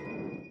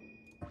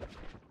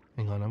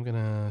 Hang on, I'm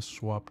gonna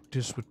swap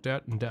this with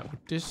that and that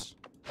with this.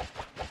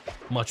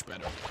 Much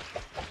better.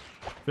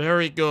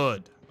 Very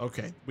good.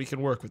 Okay, we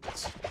can work with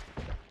this.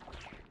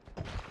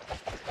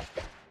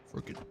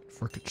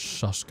 Frickin'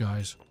 sus,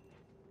 guys.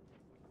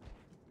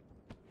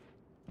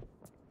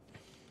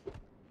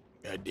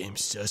 Goddamn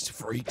sus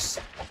freaks.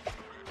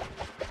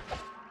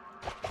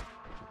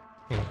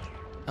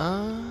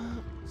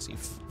 Let's see,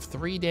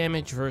 3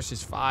 damage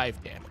versus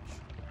 5 damage.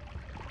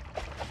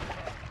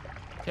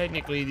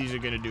 Technically, these are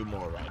gonna do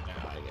more right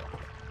now, I guess.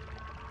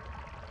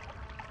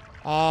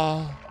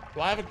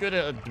 Do I have a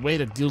good way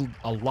to deal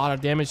a lot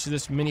of damage to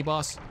this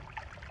mini-boss?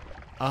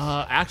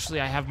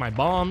 Actually, I have my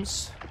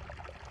bombs.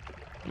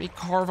 Let me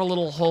carve a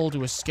little hole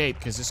to escape,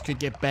 because this could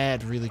get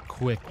bad really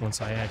quick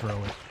once I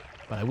aggro it.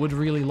 But I would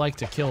really like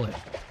to kill it.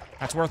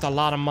 That's worth a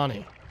lot of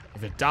money.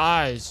 If it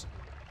dies,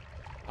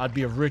 I'd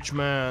be a rich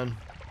man.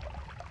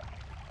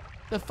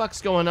 What the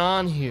fuck's going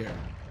on here?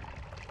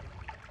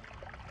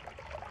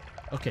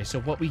 Okay, so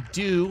what we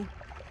do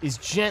is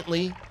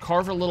gently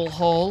carve a little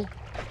hole,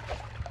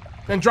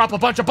 then drop a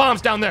bunch of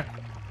bombs down there.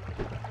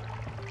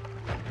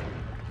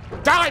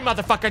 Die,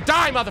 motherfucker!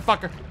 Die,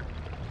 motherfucker!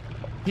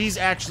 He's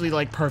actually,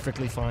 like,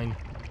 perfectly fine.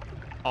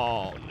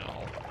 Oh,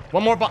 no.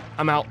 One more bomb.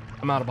 I'm out.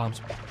 I'm out of bombs.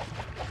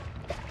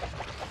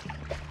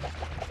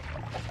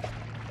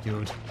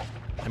 Dude,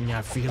 I'm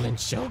not feeling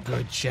so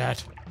good,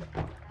 chat.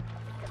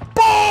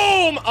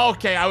 Boom!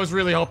 Okay, I was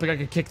really hoping I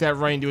could kick that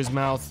right into his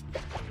mouth.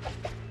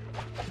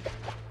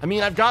 I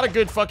mean, I've got a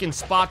good fucking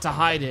spot to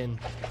hide in.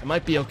 It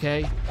might be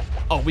okay.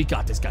 Oh, we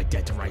got this guy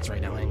dead to rights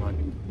right now. Hang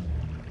on.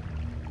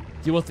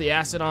 Deal with the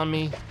acid on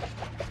me.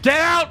 Get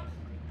out!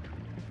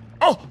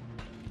 Oh!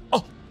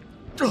 Oh!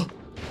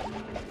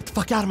 Get the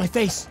fuck out of my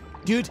face,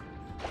 dude.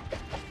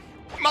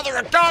 Mother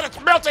of God,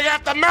 it's melting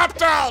half the map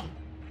down!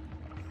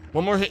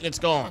 One more hit and it's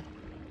gone.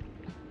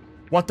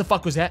 What the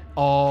fuck was that?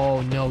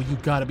 Oh, no, you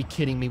gotta be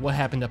kidding me. What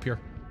happened up here?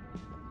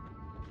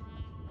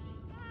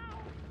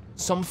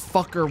 Some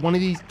fucker, one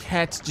of these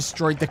cats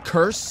destroyed the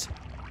curse?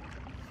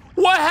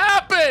 What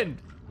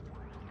happened?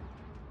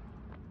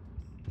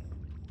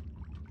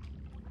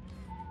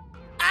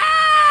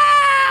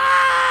 Ah!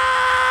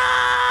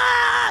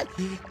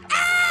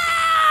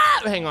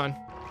 Ah! Hang on.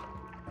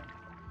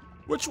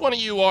 Which one of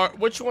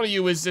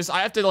you is this?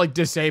 I have to, like,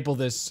 disable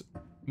this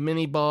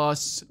mini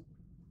boss.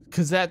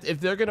 Cause if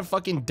they're gonna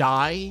fucking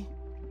die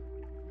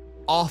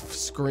off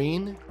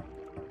screen.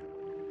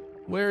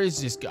 Where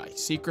is this guy?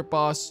 Secret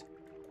boss?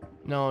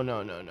 No.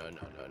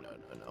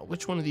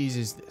 Which one of these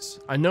is this?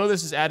 I know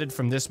this is added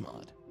from this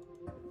mod.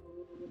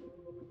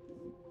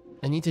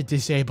 I need to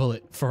disable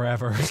it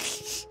forever.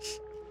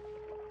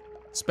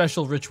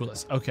 Special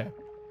ritualist. Okay.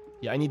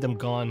 Yeah, I need them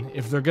gone.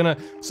 If they're gonna...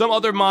 Some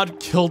other mod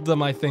killed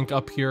them, I think,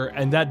 up here.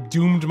 And that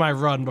doomed my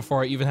run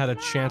before I even had a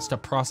chance to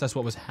process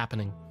what was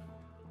happening.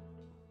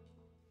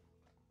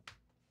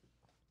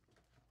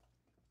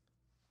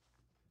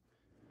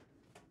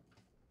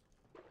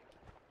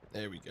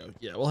 There we go.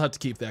 Yeah, we'll have to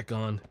keep that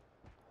gone.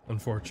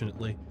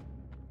 Unfortunately.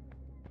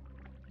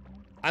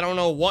 I don't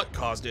know what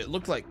caused it. It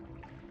looked like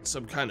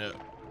some kind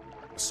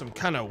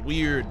of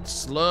weird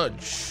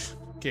sludge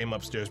came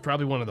upstairs.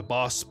 Probably one of the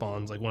boss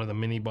spawns, like one of the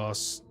mini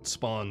boss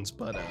spawns,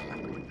 but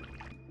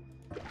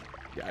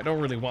yeah, I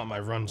don't really want my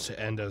runs to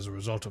end as a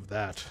result of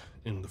that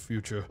in the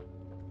future.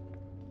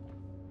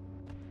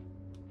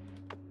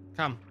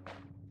 Come.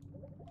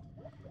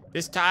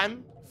 This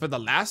time for the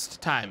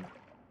last time.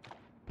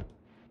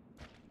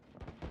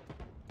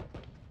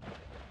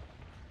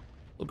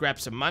 We'll grab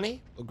some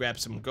money, we'll grab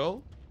some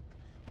gold.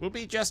 We'll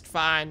be just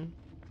fine.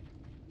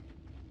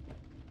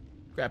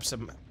 Grab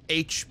some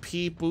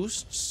HP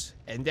boosts,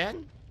 and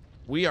then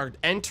we are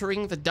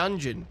entering the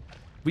dungeon.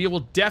 We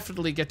will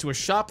definitely get to a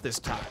shop this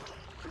time.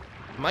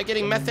 Am I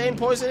getting methane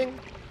poisoning?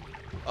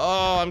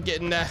 Oh, I'm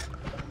getting that.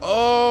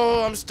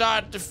 Oh, I'm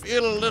starting to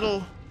feel a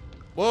little...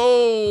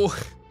 Whoa.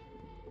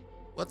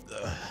 What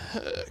the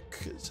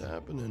heck is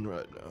happening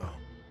right now?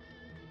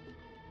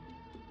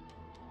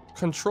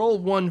 Control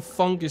 1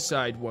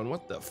 fungicide 1.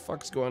 What the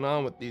fuck's going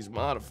on with these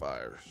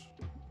modifiers?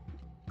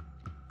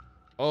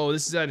 Oh,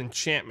 this is that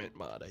enchantment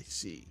mod. I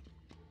see.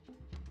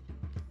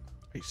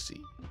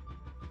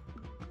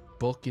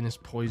 Bulkiness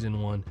poison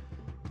 1.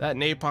 That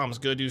napalm's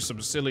gonna do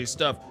some silly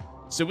stuff.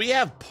 So we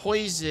have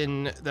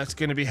poison that's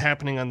gonna be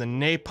happening on the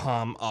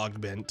napalm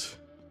augment.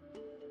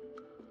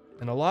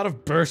 And a lot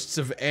of bursts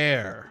of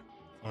air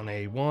on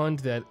a wand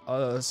that,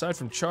 aside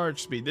from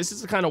charge speed, this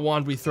is the kind of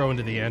wand we throw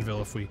into the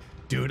anvil if we...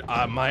 Dude,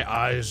 my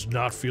eye's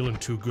not feeling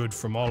too good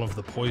from all of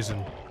the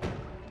poison.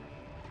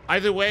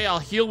 Either way, I'll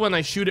heal when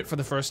I shoot it for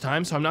the first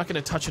time, so I'm not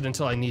gonna touch it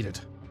until I need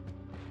it.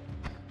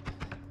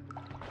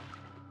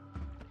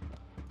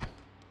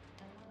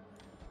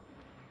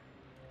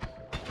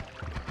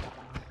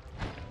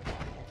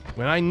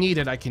 When I need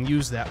it, I can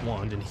use that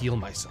wand and heal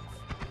myself.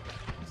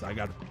 So I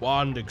got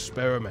Wand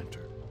Experimenter.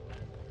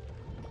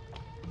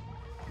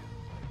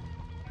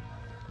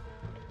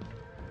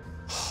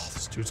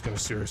 This dude's gonna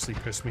seriously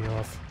piss me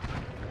off.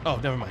 Oh,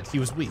 never mind. He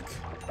was weak.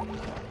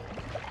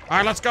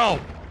 Alright, let's go!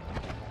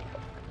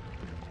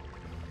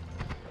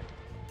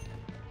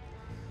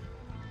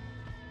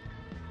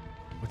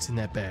 What's in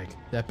that bag?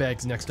 That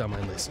bag's next on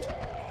my list.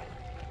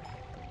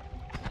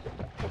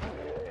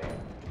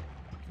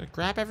 Gonna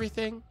grab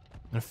everything.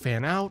 Gonna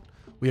fan out.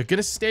 We are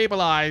gonna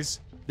stabilize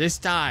this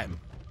time.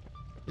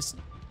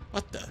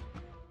 What the?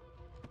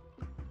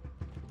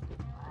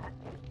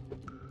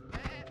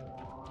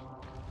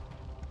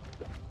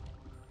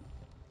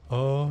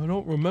 Oh, I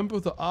don't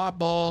remember the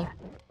eyeball.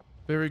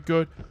 Very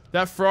good.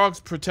 That frog's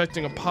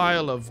protecting a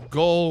pile of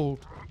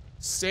gold.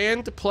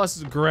 Sand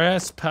plus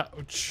grass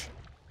pouch.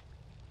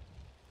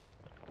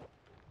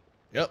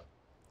 Yep,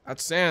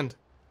 that's sand.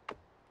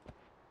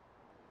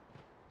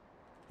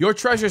 Your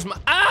treasure's my—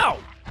 Ow!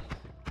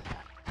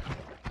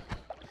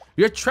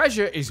 Your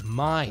treasure is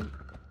mine.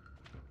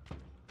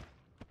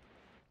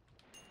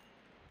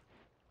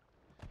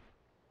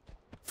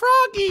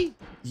 Froggy!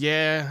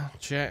 Yeah,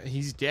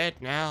 he's dead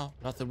now.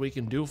 Nothing we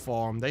can do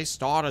for him. They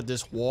started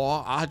this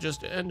war. I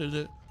just ended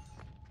it.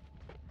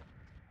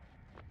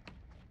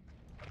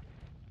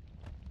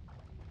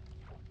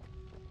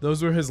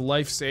 Those were his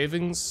life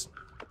savings.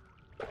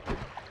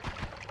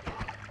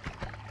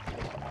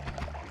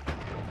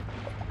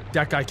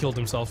 That guy killed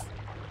himself.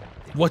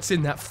 What's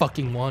in that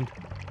fucking wand?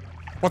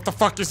 What the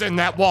fuck is in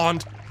that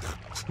wand?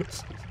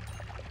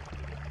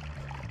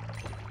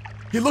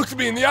 He looked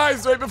me in the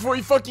eyes right before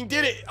he fucking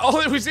did it. All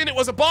that was in it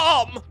was a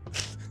bomb.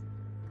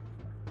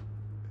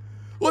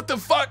 What the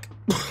fuck?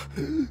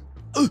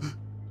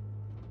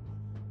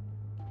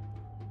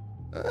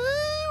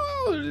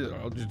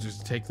 I'll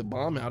just take the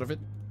bomb out of it.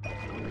 I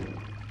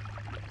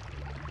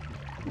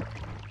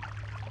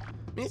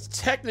mean, it's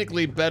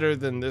technically better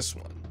than this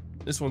one.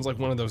 This one's like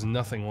one of those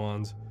nothing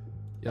wands.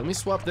 Yeah, let me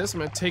swap this. I'm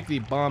gonna take the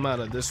bomb out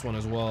of this one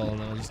as well, and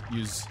I'll just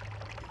use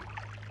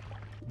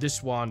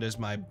this wand as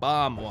my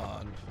bomb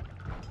wand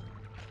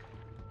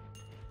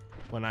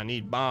when I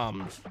need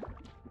bombs.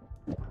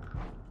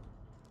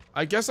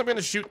 I guess I'm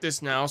gonna shoot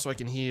this now so I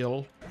can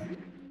heal.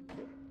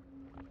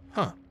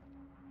 Huh.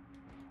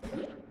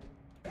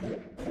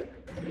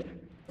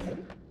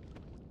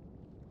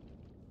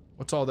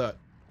 What's all that?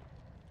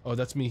 Oh,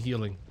 that's me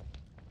healing.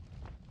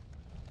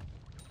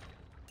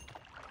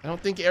 I don't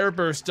think air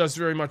burst does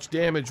very much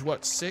damage.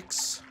 What,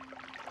 6?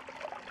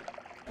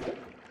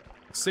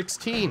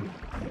 16.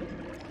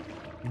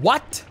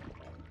 What?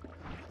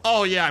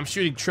 Oh yeah, I'm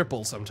shooting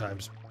triple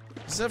sometimes.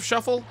 Does it have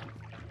shuffle?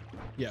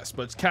 Yes,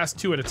 but it's cast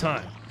 2 at a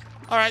time.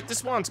 Alright,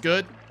 this one's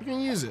good. You can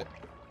use it.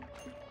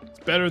 It's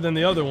better than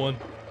the other one.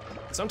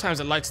 Sometimes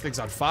it lights things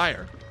on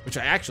fire, which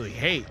I actually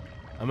hate.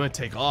 I'm gonna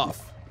take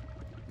off.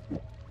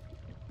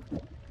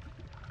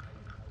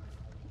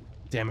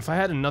 Damn, if I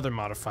had another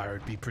modifier,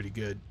 it'd be pretty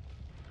good.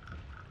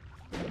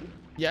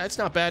 Yeah, it's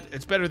not bad.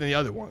 It's better than the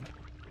other one.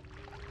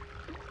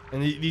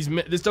 And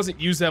this doesn't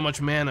use that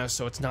much mana,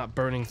 so it's not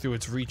burning through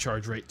its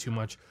recharge rate too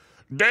much.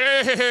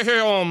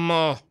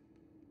 Damn!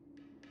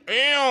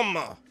 Damn!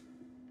 I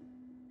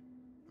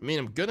mean,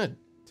 I'm gonna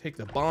take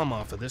the bomb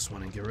off of this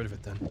one and get rid of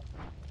it then.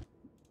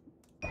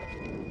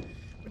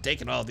 We're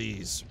taking all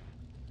these.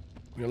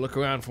 I'm gonna look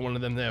around for one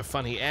of them there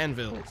funny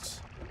anvils.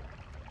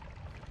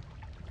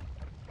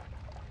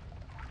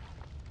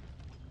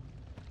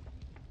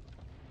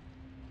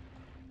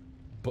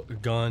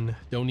 Gun.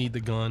 Don't need the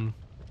gun.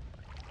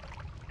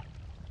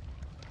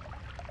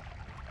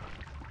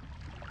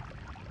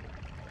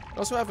 I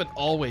also have an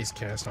always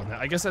cast on that.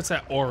 I guess that's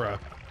that aura.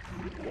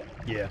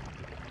 Yeah.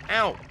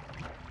 Ow!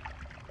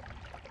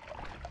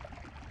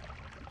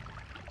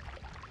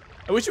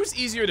 I wish it was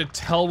easier to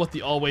tell what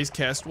the always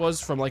cast was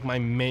from like my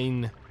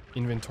main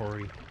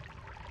inventory.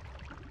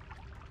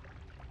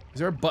 Is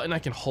there a button I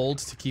can hold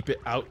to keep it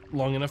out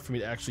long enough for me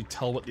to actually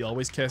tell what the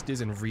always cast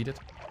is and read it?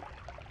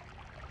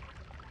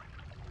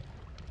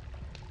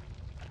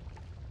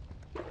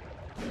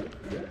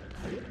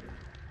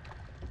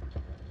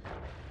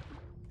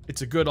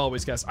 It's a good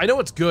always cast. I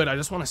know it's good, I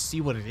just want to see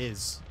what it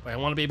is. Like, I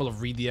want to be able to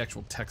read the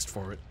actual text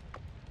for it.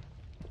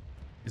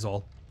 Is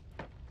all.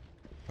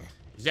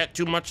 Is that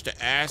too much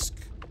to ask?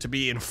 To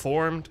be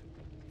informed?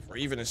 For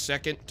even a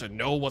second? To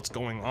know what's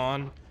going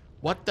on?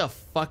 What the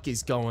fuck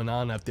is going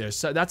on up there?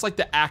 So that's like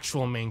the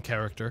actual main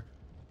character.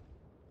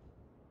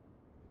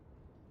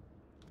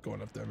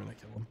 Going up there, I'm gonna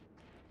kill him.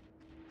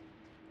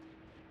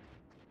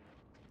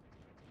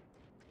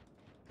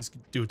 This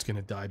dude's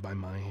gonna die by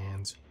my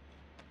hands.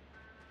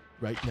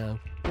 right now.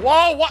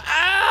 Whoa, what?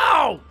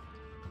 Ow!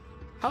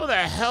 How the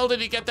hell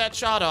did he get that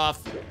shot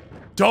off?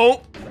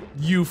 Don't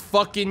you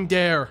fucking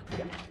dare.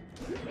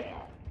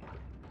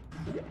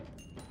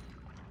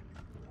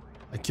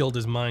 I killed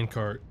his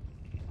minecart.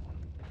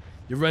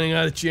 You're running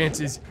out of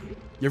chances.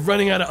 You're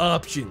running out of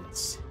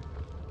options.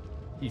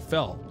 He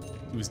fell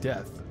to his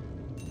death.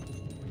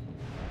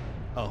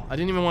 Oh, I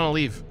didn't even want to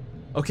leave.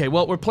 Okay,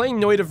 well, we're playing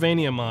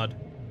Noita mod.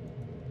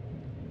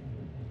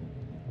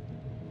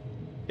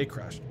 It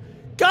crashed.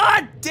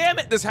 God damn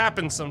it! This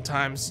happens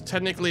sometimes.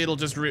 Technically, it'll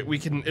just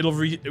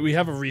we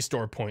have a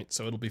restore point,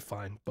 so it'll be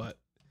fine. But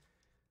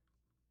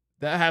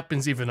that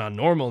happens even on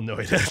normal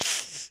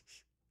Noita.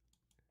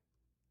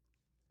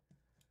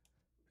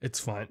 It's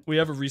fine. We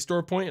have a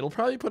restore point. It'll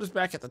probably put us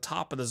back at the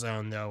top of the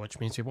zone, though, which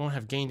means we won't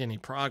have gained any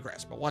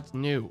progress. But what's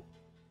new?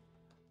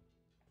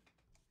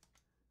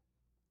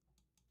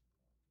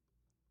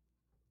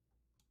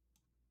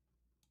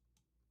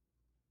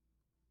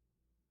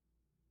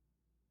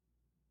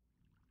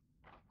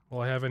 Will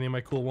I have any of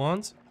my cool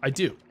wands? I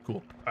do.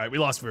 Cool. All right, we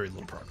lost very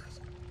little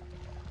progress.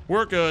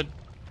 We're good.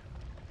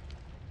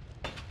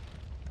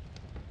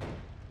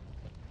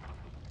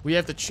 We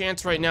have the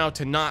chance right now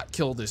to not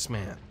kill this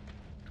man.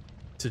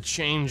 To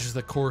change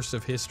the course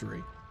of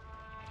history.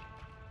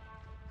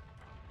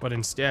 But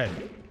instead,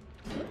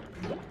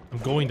 I'm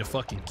going to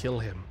fucking kill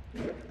him.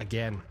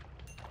 Again.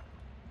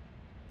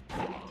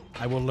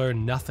 I will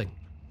learn nothing.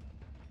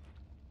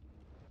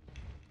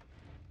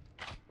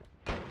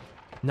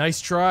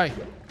 Nice try.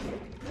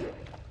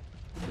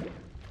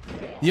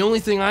 The only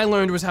thing I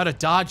learned was how to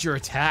dodge your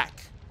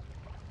attack.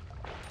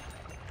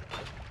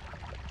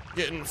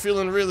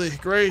 Feeling really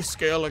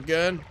grayscale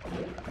again.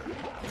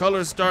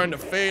 Color's starting to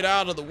fade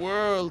out of the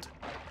world.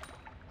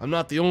 I'm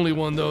not the only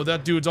one though.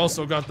 That dude's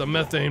also got the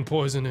methane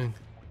poisoning.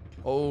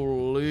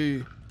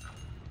 Holy.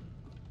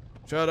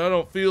 Chad, I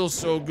don't feel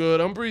so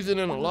good. I'm breathing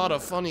in a lot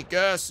of funny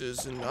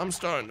gases and I'm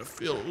starting to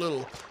feel a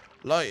little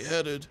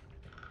lightheaded.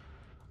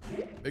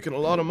 Making a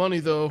lot of money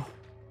though.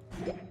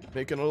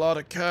 Making a lot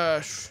of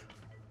cash.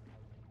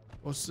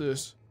 What's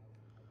this?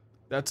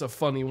 That's a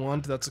funny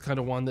wand. That's the kind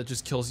of wand that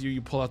just kills you.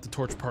 You pull out the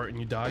torch part and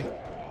you die.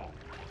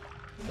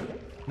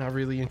 Not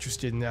really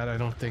interested in that, I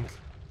don't think.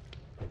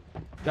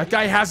 That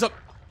guy has a...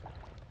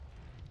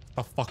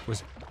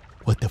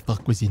 What the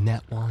fuck was in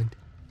that wand?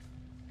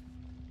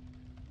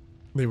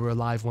 They were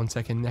alive 1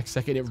 second. Next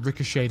second, it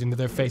ricocheted into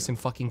their face and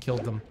fucking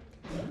killed them.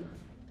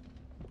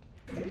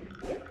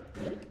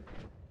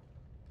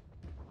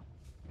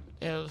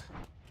 Ew.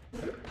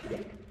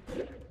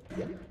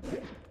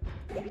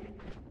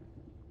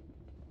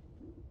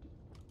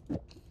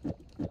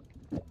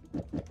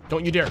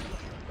 Don't you dare.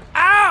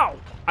 Ow!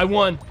 I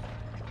won.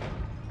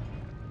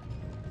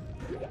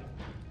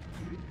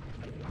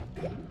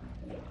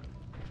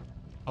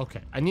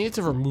 Okay, I needed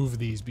to remove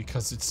these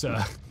because it's,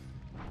 I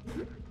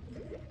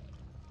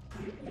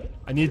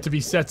need it to be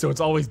set so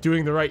it's always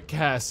doing the right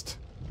cast.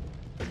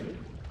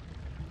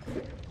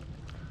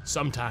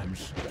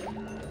 Sometimes.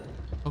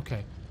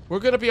 Okay, we're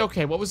gonna be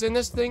okay. What was in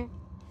this thing?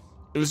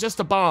 It was just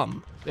a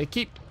bomb. They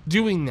keep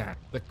doing that.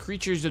 The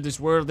creatures of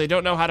this world, they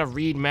don't know how to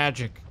read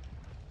magic.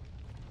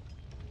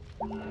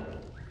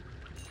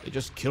 They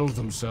just killed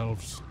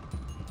themselves.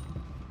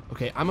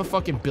 Okay, I'm a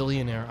fucking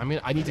billionaire.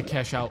 I need to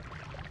cash out.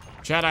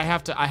 Chad, I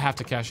have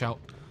to cash out.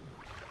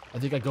 I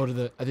think I go to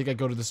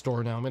the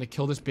store now. I'm gonna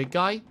kill this big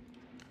guy.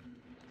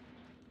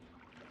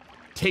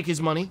 Take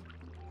his money.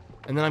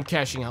 And then I'm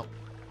cashing out.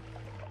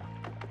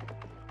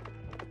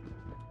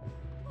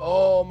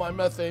 Oh, my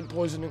methane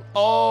poisoning.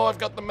 Oh, I've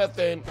got the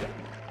methane.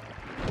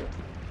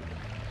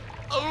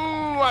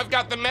 Oh, I've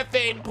got the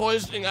methane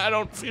poisoning. I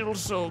don't feel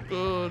so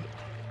good.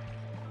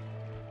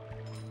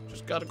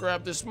 Just gotta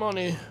grab this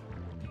money.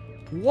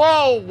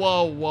 Whoa,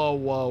 whoa, whoa,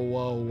 whoa,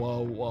 whoa,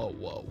 whoa, whoa, whoa,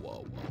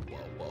 whoa, whoa,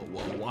 whoa,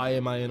 whoa. Why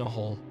am I in a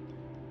hole?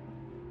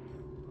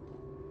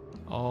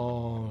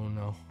 Oh,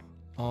 no.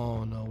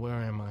 Oh, no.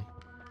 Where am I?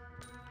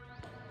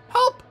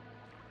 Help!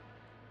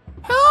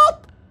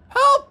 Help!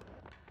 Help!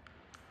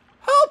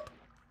 Help!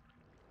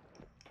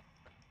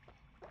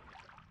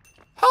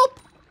 Help!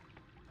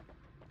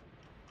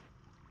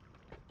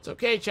 It's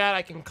okay, Chad.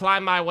 I can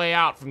climb my way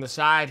out from the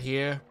side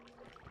here.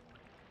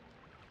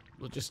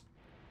 We'll just...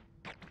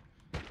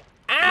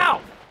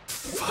 Ow!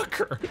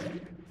 Fucker.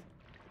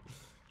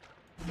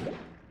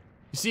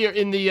 You see,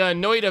 in the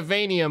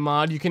Noita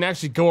mod, you can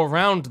actually go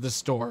around the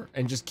store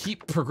and just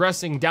keep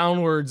progressing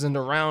downwards and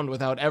around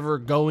without ever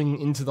going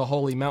into the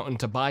Holy Mountain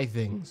to buy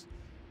things.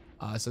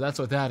 So that's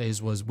what that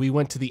is, was we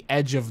went to the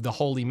edge of the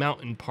Holy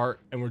Mountain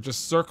part and we're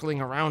just circling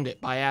around it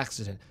by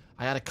accident.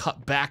 I had to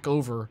cut back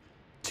over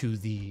to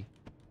the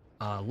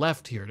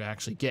left here to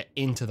actually get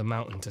into the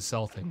mountain to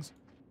sell things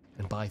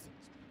and buy things.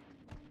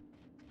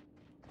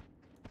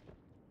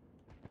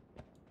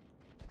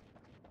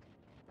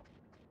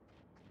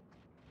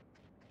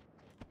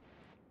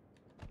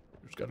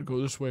 Just gotta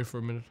go this way for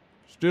a minute.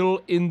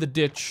 Still in the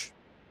ditch.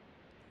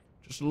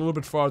 Just a little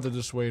bit farther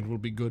this way and we'll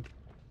be good.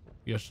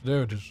 Yes,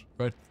 there it is.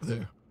 Right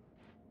there.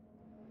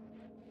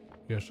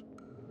 Yes.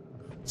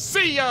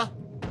 See ya!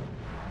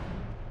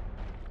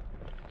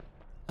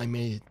 I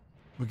made it.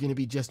 We're gonna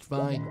be just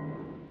fine.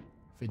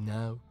 For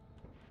now.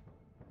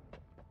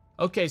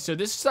 Okay, so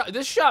this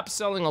shop's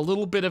selling a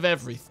little bit of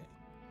everything.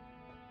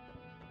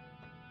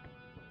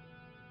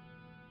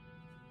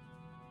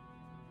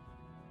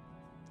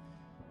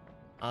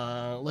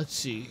 Let's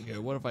see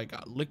here. What have I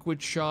got?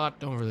 Liquid shot.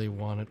 Don't really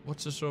want it.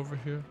 What's this over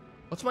here?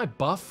 What's my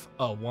buff?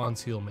 Oh,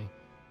 wands heal me.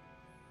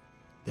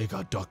 They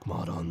got duck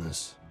mod on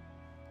this.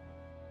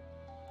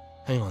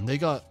 Hang on,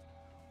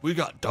 we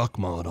got duck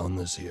mod on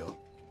this here.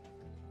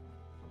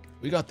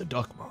 We got the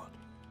duck mod.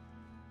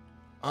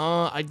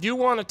 I do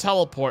want a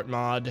teleport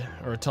mod,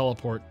 or a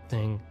teleport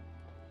thing.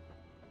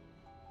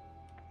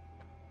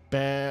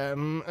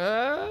 Bam,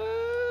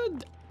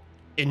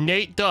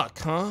 innate duck,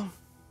 huh?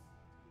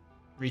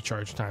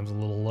 Recharge time's a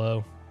little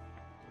low.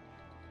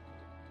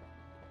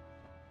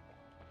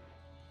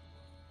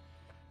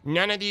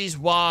 None of these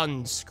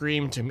wands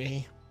scream to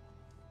me.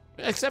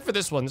 Except for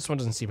this one. This one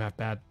doesn't seem half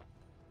bad.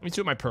 Let me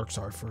see what my perks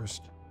are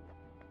first.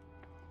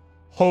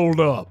 Hold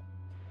up.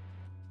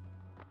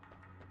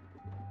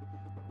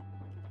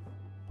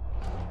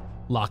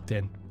 Locked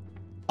in.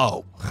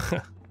 Oh.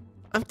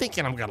 I'm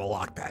thinking I'm gonna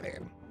lock that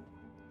in.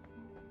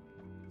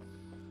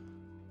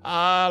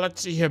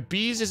 Let's see here.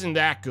 Bees isn't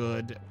that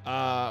good.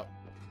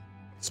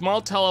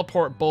 Small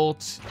teleport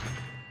bolt.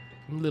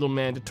 Little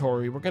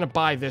mandatory. We're gonna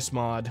buy this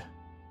mod.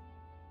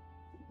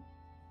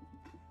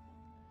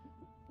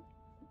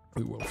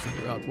 We will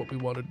figure out what we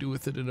want to do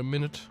with it in a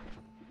minute.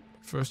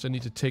 First, I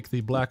need to take the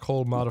black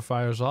hole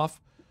modifiers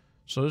off.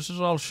 So this is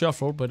all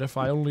shuffled, but if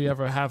I only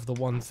ever have the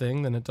one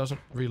thing, then it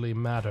doesn't really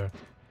matter.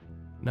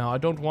 Now, I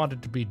don't want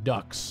it to be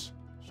ducks.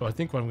 So I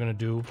think what I'm going to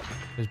do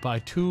is buy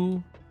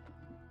 2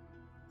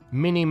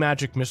 mini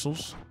magic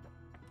missiles.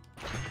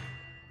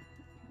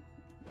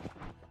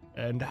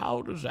 And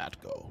how does that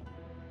go?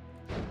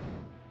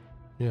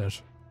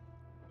 Yes.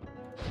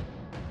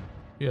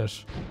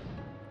 Yes.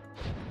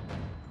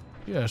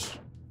 Yes.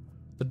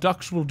 The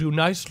ducks will do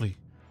nicely.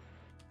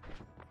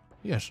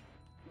 Yes.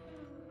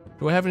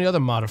 Do I have any other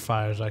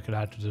modifiers I could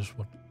add to this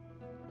one?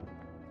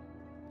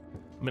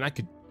 I mean, I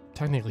could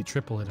technically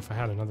triple it if I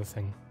had another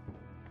thing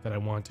that I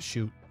wanted to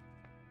shoot.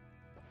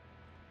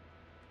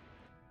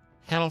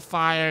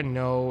 Hellfire,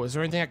 no. Is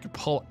there anything I could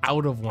pull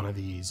out of one of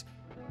these?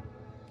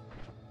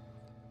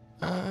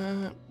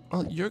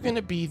 Well, you're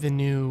gonna be the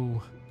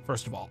new...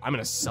 First of all, I'm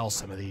gonna sell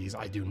some of these.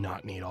 I do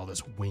not need all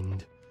this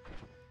wind.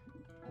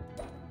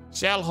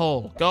 Shell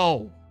hole,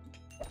 go!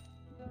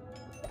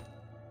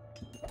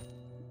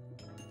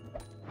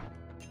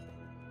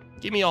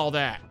 Give me all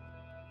that.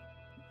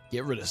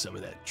 Get rid of some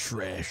of that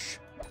trash.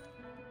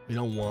 We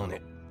don't want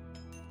it.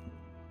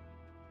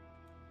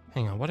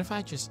 Hang on, what if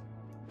I just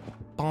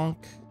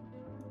bonk,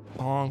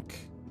 bonk,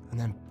 and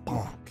then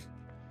bonk?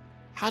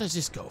 How does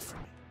this go for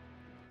me?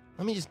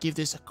 Let me just give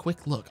this a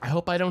quick look. I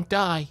hope I don't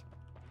die.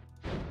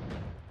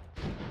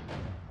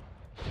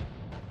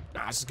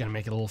 Nah, this is gonna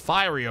make it a little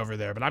fiery over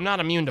there, but I'm not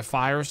immune to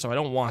fire, so I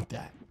don't want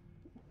that.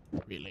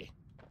 Really.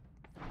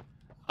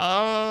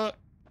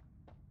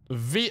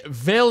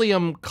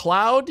 Valium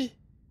cloud?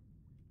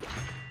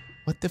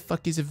 What the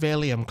fuck is a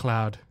Valium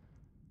cloud?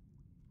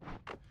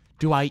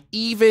 Do I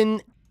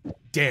even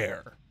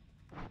dare?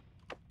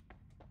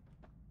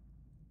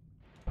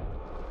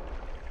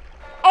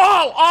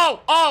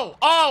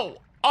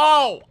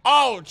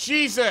 Oh,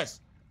 Jesus!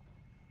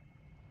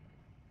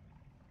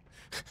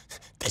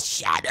 The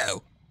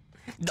shadow.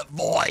 The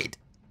void.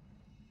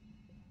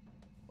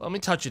 Let me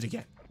touch it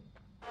again.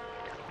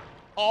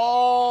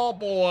 Oh,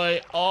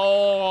 boy.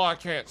 Oh, I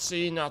can't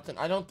see nothing.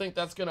 I don't think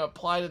that's gonna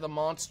apply to the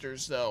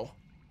monsters, though.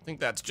 I think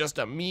that's just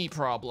a me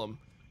problem.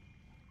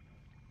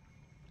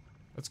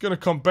 It's gonna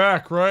come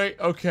back, right?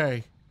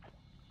 Okay.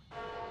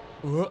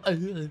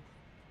 Okay,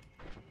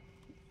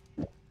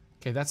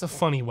 that's a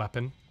funny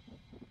weapon.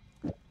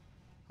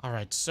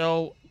 Alright,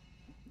 so...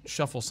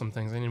 Shuffle some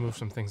things. I need to move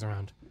some things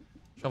around.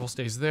 Shuffle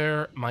stays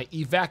there. My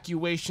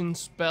evacuation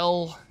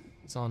spell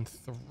is on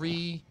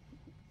 3.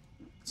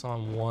 It's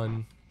on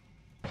 1.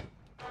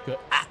 Good.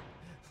 Ah!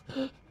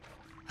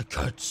 I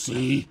can't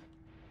see.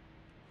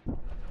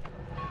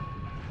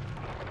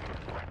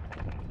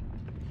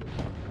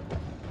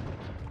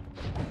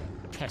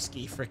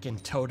 Pesky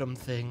frickin' totem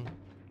thing.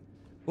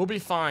 We'll be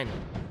fine.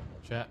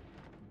 Chat.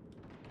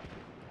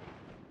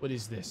 What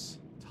is this?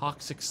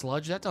 Toxic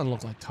sludge? That doesn't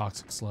look like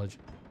toxic sludge.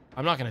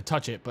 I'm not gonna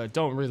touch it, but it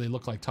don't really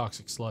look like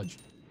toxic sludge.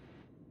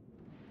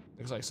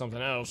 Looks like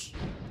something else.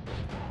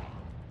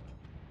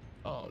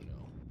 Oh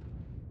no.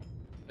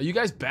 Are you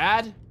guys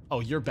bad? Oh,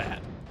 you're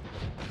bad.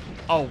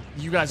 Oh,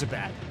 you guys are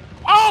bad.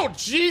 Oh,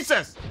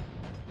 Jesus!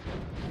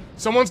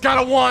 Someone's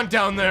got a wand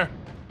down there.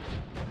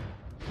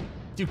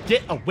 Dude,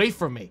 get away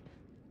from me.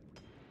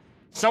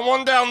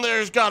 Someone down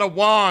there's got a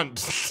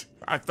wand,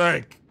 I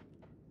think.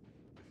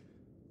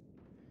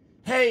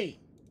 Hey,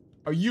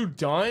 are you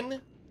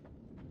done?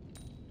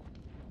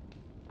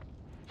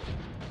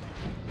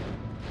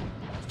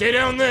 Stay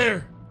down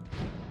there.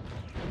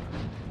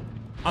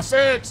 I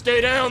said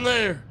stay down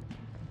there.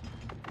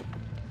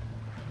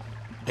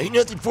 Ain't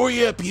nothing for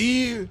you up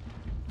here.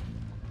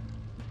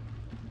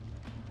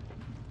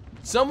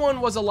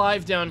 Someone was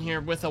alive down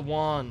here with a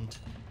wand.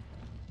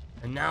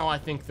 And now I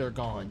think they're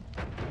gone.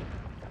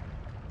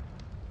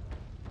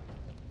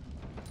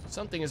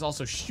 Something is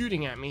also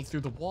shooting at me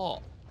through the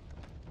wall.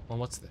 Well,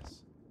 what's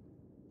this?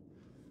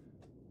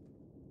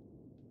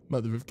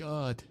 Mother of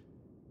God.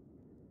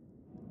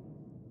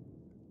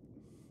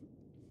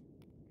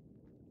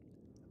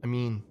 I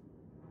mean,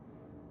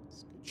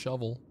 it's a good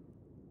shovel.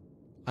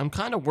 I'm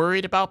kind of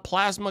worried about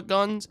plasma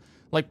guns.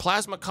 Like,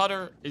 plasma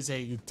cutter is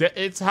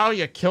it's how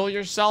you kill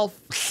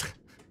yourself.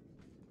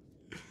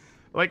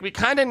 Like, we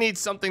kind of need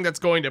something that's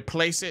going to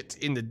place it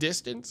in the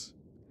distance.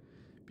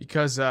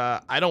 Because,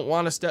 I don't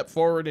want to step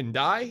forward and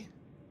die.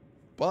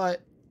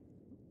 But,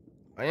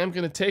 I am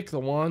going to take the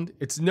wand.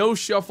 It's no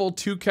shuffle,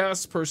 2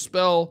 casts per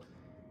spell.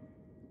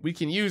 We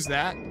can use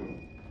that.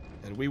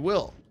 And we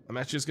will. I'm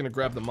actually just going to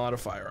grab the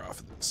modifier off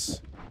of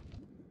this.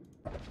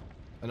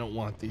 I don't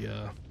want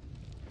the,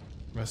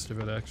 rest of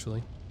it,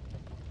 actually.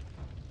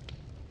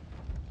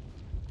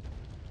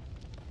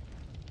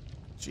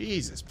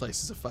 Jeez, this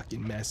place is a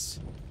fucking mess.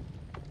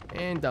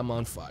 And I'm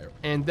on fire.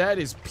 And that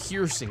is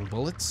piercing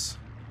bullets.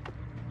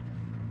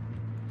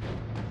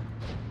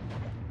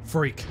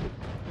 Freak.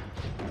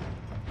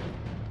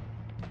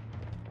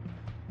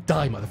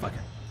 Die,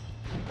 motherfucker.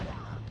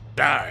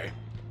 Die.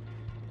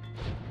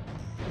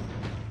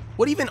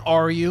 What even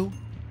are you?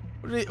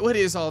 What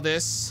is all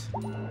this?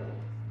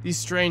 These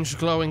strange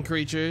glowing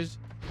creatures.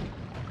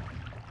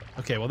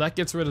 Okay, well that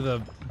gets rid of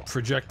the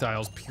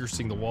projectiles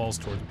piercing the walls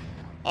towards me.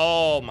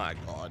 Oh my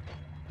god.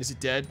 Is it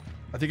dead?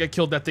 I think I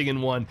killed that thing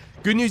in one.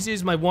 Good news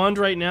is my wand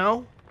right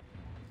now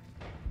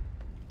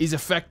is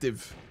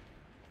effective.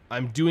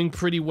 I'm doing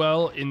pretty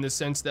well in the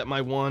sense that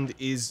my wand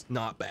is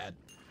not bad.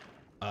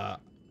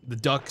 The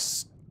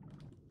ducks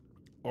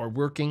are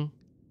working.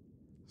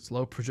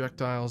 Slow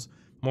projectiles.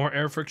 More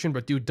air friction,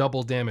 but do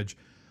double damage.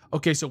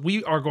 Okay, so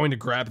we are going to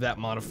grab that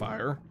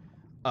modifier.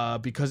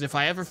 Because if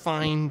I ever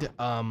find,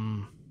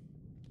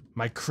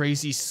 my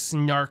crazy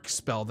snark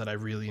spell that I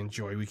really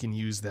enjoy, we can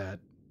use that.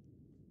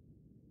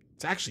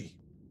 It's actually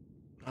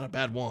not a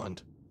bad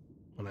wand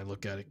when I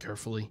look at it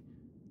carefully.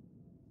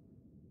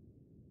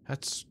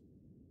 That's...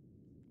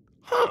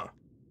 Huh.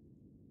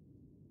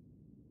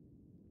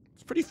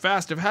 It's pretty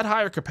fast. If it had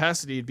higher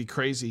capacity, it'd be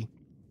crazy.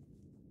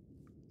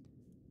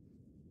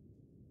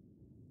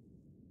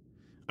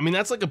 I mean,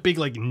 that's like a big,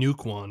 like,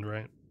 nuke wand,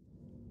 right?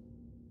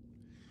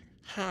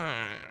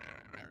 I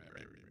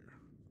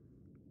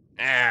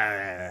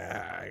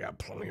got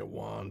plenty of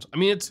wands. I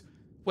mean, it's...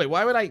 Wait,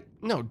 why would I...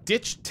 No,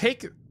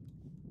 take...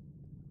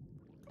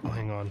 Oh,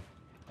 hang on.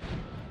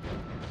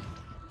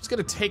 I'm just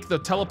gonna take the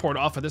teleport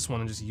off of this one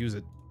and just use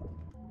it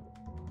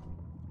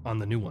on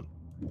the new one.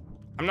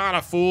 I'm not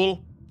a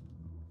fool.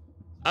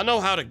 I know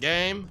how to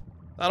game.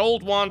 That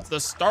old wand's the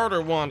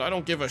starter wand. I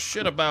don't give a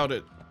shit about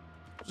it.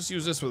 Just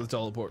use this for the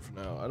teleport for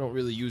now. I don't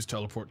really use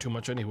teleport too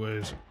much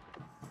anyways.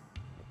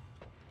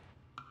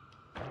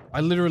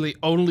 I literally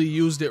only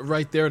used it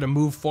right there to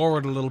move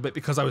forward a little bit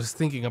because I was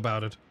thinking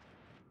about it.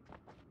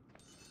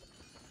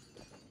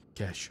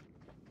 Cash.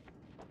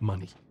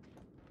 Money.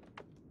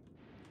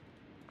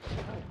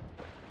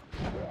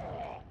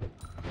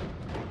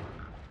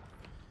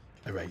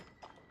 Alright.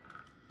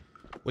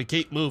 We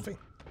keep moving.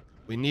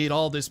 We need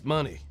all this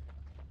money.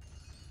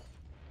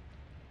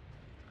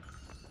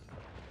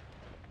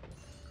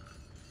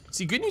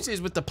 See, good news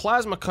is with the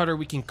plasma cutter,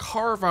 we can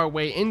carve our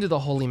way into the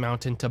Holy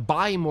Mountain to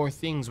buy more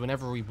things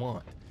whenever we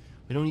want.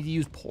 We don't need to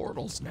use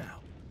portals now.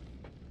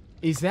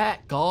 Is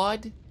that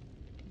God?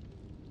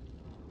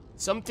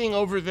 Something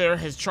over there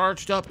has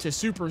charged up to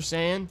Super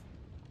Saiyan,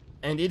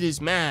 and it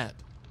is mad,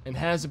 and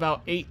has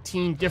about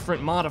 18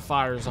 different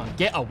modifiers on it.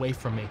 Get away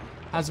from me.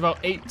 Has about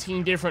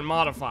 18 different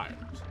modifiers.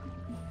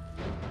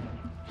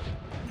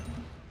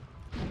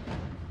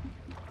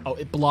 Oh,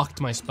 it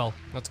blocked my spell.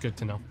 That's good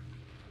to know.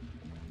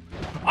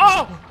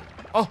 Oh!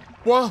 Oh,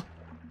 what?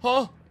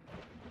 Huh?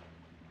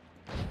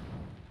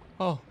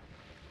 Oh.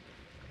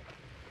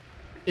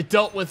 It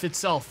dealt with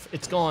itself.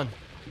 It's gone.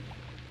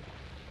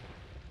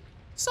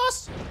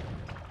 Sus!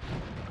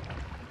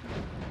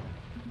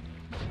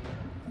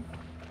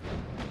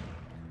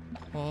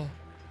 Oh.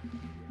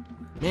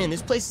 Man,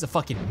 this place is a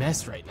fucking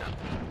mess right now.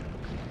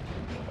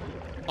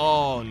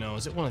 Oh no,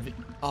 is it one of the...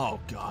 Oh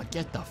god,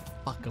 get the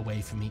fuck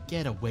away from me.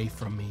 Get away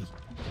from me.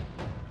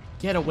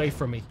 Get away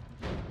from me.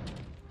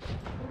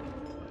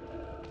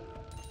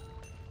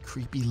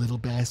 Creepy little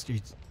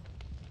bastards.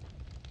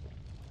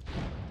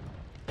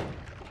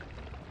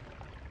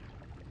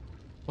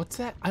 What's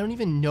that? I don't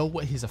even know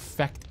what his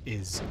effect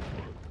is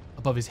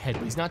above his head,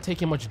 but he's not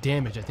taking much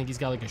damage. I think he's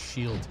got like a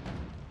shield.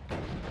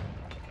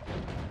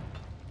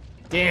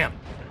 Damn.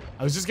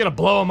 I was just gonna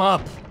blow him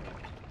up.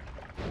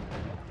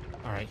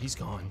 Alright, he's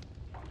gone.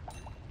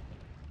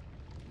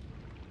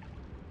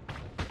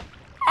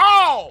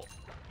 Oh!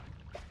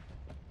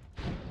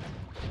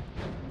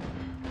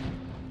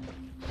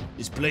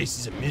 This place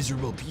is a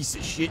miserable piece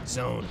of shit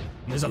zone.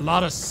 And there's a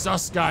lot of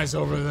sus guys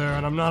over there,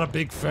 and I'm not a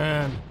big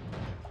fan.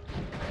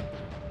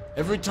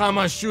 Every time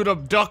I shoot a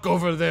duck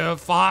over there,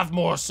 5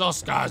 more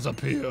sus guys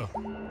appear.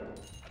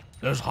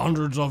 There's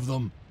hundreds of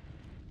them.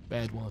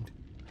 Bad wand.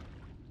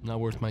 Not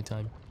worth my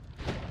time.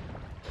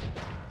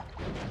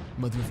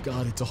 Mother of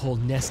God, it's a whole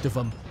nest of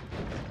them.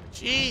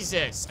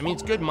 Jesus! I mean,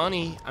 it's good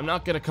money. I'm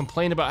not gonna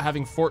complain about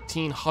having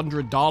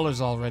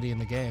 $1,400 already in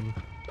the game.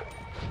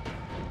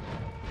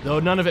 Though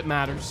none of it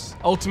matters.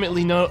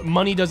 Ultimately, no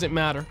money doesn't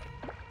matter.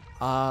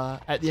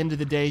 At the end of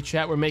the day,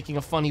 chat, we're making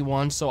a funny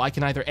one, so I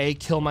can either A,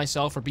 kill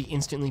myself or be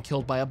instantly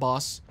killed by a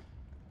boss.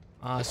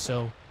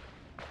 So...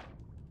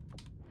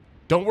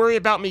 don't worry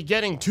about me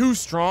getting too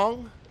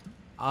strong.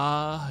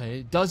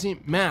 It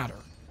doesn't matter.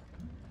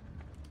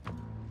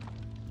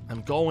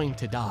 I'm going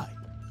to die.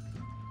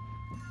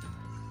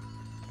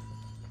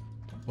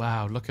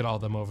 Wow, look at all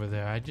them over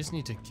there. I just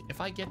need to... if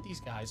I get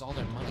these guys all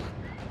their money,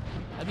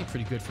 that'd be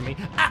pretty good for me.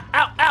 Ow,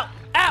 ow, ow,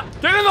 ow!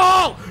 Get in the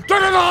hole!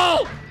 Get in the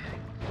hole!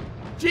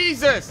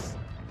 Jesus!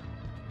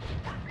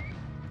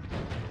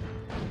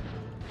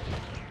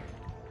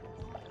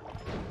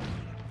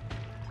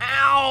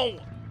 Ow!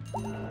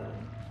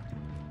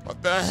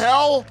 What the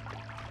hell?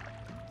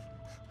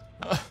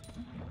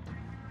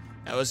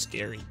 That was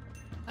scary.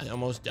 I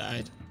almost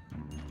died.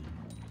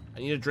 I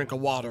need a drink of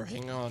water.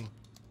 Hang on.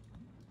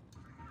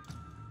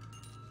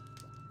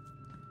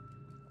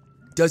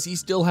 Does he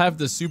still have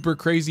the super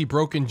crazy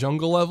broken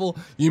jungle level?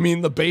 You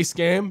mean the base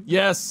game?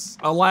 Yes,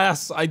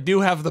 alas, I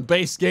do have the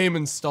base game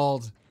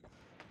installed.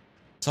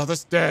 To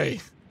this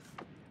day.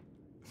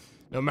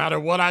 No matter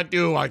what I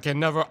do, I can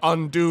never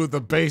undo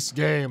the base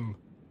game.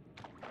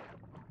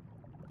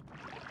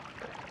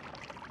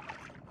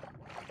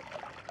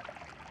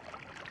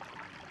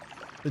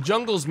 The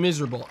jungle's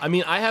miserable. I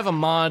mean, I have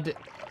mods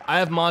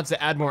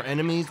that add more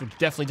enemies, which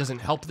definitely doesn't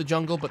help the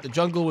jungle, but the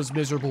jungle was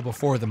miserable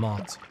before the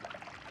mods.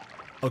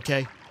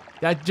 Okay?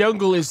 That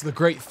jungle is the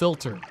great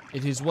filter.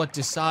 It is what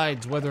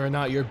decides whether or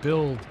not your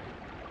build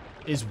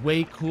is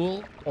way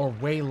cool or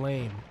way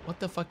lame. What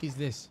the fuck is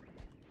this?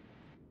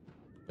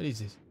 What is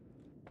this?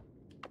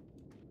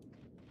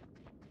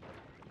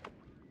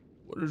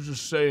 What is this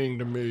saying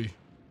to me?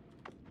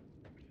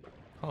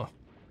 Huh.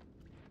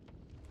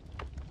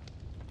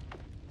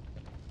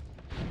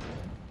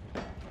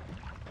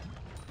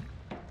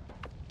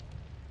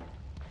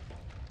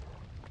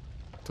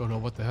 Don't know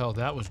what the hell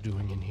that was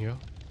doing in here.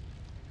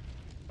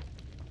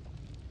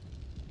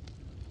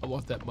 I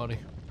want that money.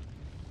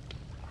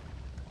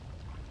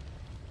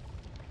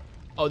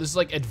 Oh, this is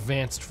like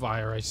advanced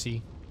fire, I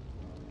see.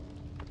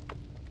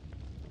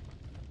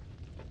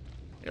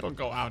 It'll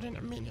go out in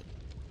a minute.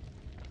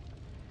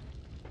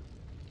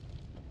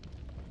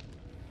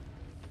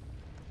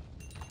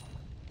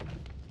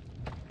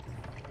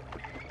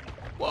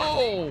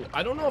 Whoa!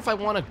 I don't know if I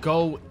want to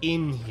go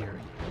in here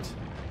yet.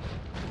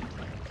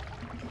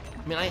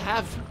 I mean,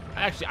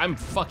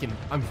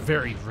 I'm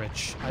very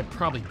rich. I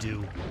probably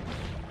do.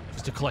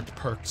 Just to collect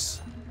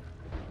perks.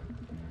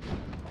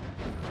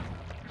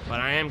 But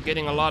I am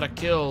getting a lot of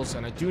kills,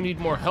 and I do need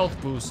more health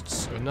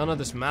boosts, or none of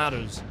this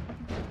matters.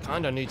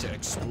 Kinda need to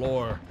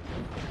explore.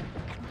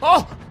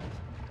 Oh!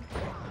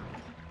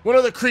 One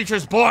of the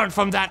creatures born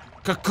from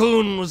that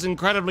cocoon was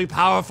incredibly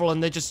powerful,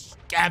 and they just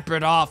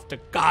scampered off to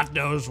God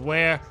knows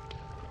where.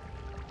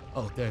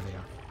 Oh, there they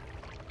are.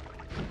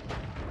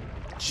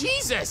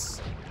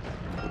 Jesus!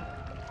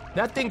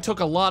 That thing took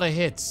a lot of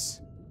hits.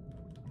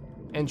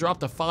 And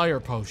dropped a fire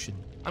potion.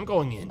 I'm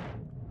going in.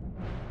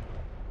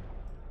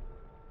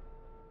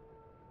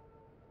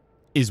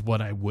 Is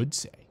what I would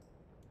say.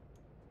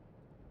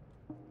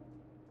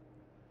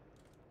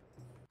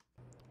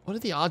 What are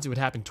the odds it would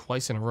happen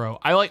twice in a row?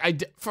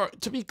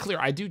 To be clear,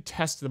 I do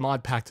test the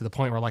mod pack to the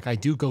point where, like, I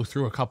do go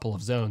through a couple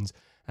of zones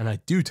and I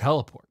do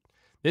teleport.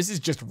 This is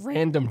just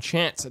random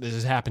chance that this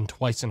has happened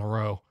twice in a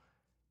row.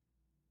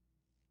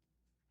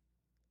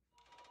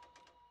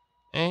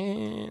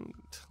 And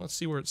let's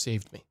see where it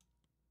saved me.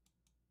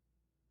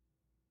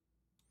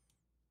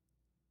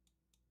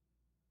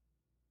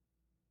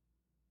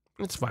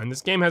 It's fine.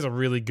 This game has a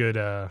really good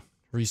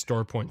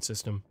restore point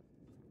system.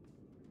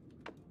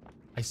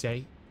 I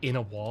say, in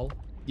a wall.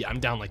 Yeah, I'm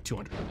down like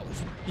 $200.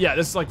 Yeah,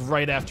 this is like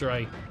right after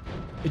it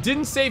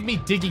didn't save me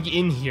digging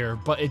in here,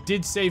 but it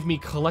did save me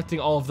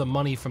collecting all of the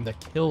money from the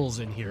kills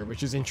in here,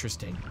 which is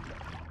interesting.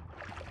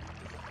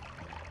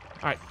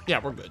 Alright, yeah,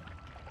 we're good.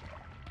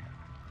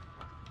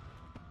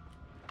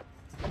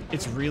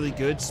 It's really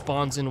good,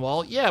 spawns in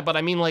wall. Yeah, but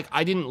I mean, like,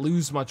 I didn't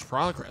lose much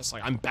progress.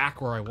 Like, I'm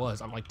back where I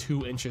was. I'm like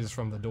 2 inches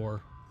from the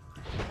door.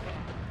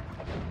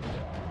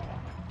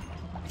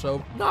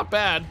 So, not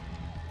bad.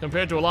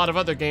 Compared to a lot of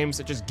other games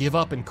that just give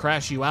up and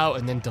crash you out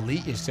and then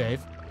delete your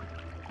save.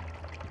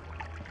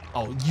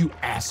 Oh, you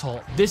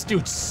asshole. This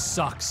dude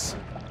sucks.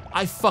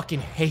 I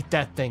fucking hate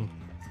that thing.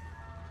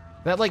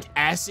 That, like,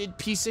 acid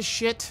piece of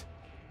shit.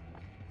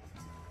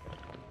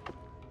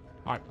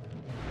 Alright.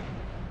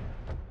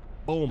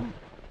 Boom.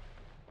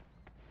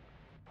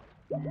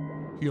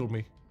 Heal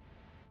me.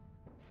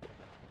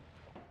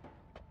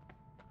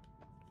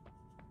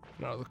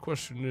 Now the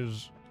question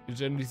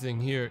is anything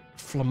here?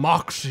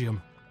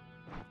 Flamoxium.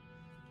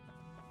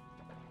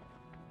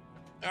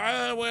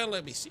 Well,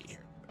 let me see here.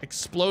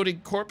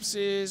 Exploding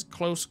corpses,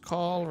 close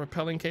call,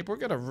 repelling cape. We're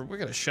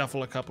gonna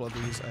shuffle a couple of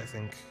these, I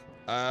think.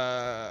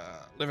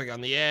 Living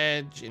on the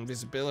edge,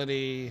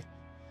 invisibility,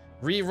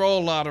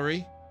 re-roll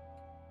lottery.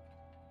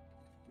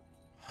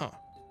 Huh.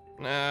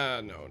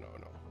 No.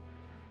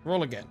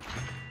 Roll again.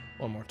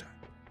 One more time.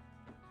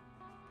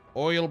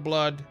 Oil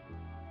blood.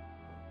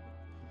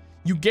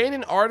 You gain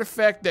an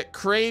artifact that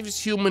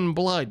craves human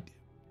blood.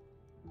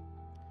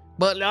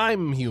 But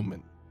I'm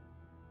human.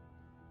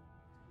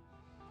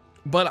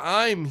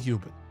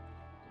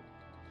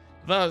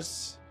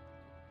 Thus,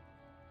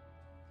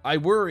 I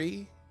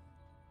worry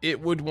it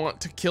would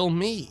want to kill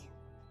me.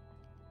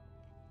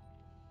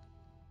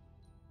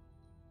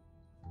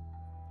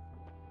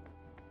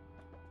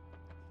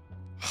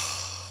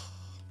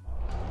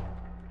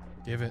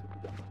 Give it.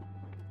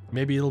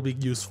 Maybe it'll be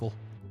useful.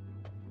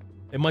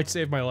 It might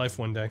save my life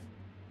one day.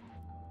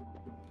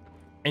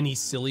 Any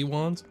silly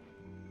wands?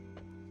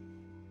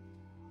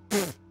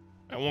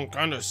 That one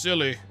kinda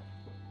silly.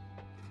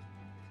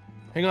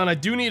 Hang on, I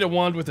do need a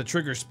wand with a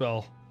trigger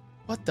spell.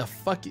 What the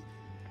fuck?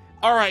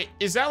 Alright,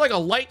 is that like a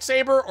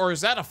lightsaber or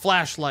is that a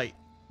flashlight?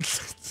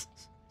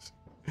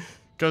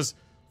 Because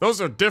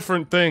those are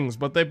different things,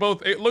 but they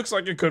both, it looks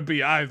like it could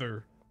be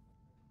either.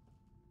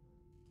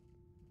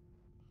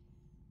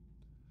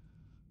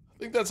 I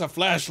think that's a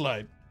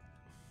flashlight.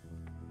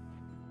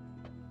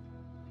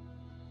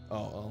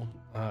 Oh,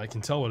 I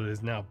can tell what it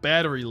is now.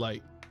 Battery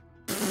light.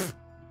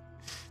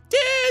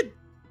 Dude!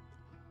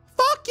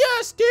 Fuck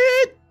yes,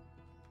 dude!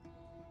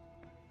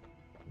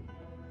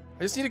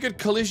 I just need a good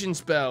collision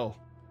spell.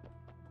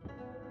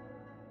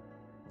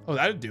 Oh,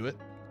 that'd do it.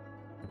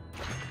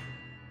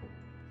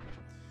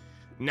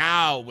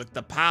 Now, with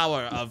the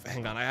power of...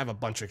 Hang on, I have a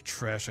bunch of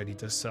trash I need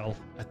to sell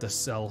at the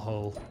sell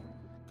hole.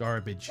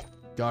 Garbage.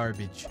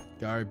 Garbage.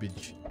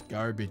 Garbage.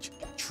 Garbage.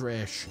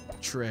 Trash.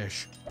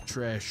 Trash.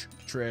 Trash.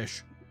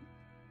 Trash.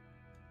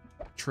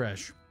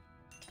 Trash.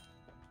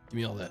 Give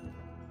me all that.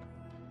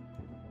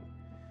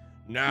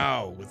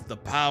 Now, with the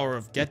power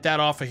of get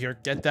that off of here,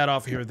 get that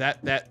off of here,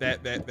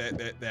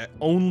 that.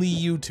 Only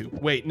you two.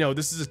 Wait, no,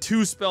 this is a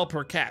 2 spell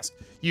per cast.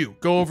 You,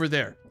 go over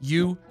there.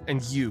 You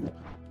and you.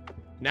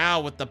 Now,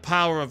 with the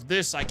power of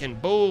this, I can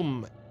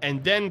boom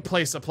and then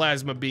place a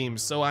plasma beam,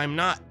 so I'm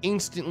not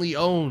instantly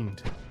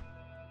owned.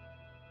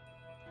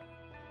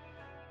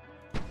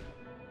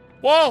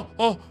 Whoa!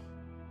 Oh!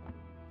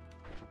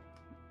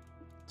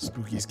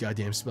 Spookiest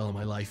goddamn spell in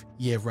my life.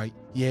 Yeah, right.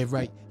 Yeah,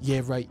 right.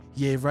 Yeah, right.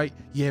 Yeah, right.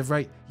 Yeah,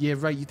 right. Yeah,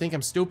 right. You think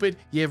I'm stupid?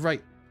 Yeah,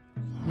 right.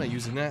 I'm not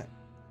using that.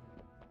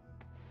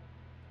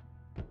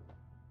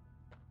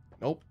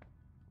 Nope.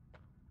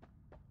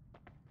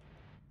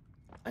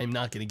 I'm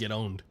not gonna get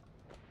owned.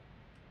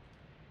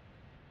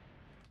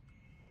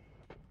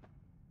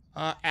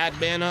 Add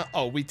mana.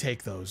 Oh, we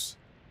take those.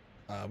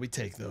 We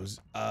take those.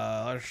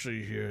 Let's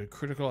see here.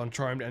 Critical on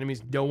charmed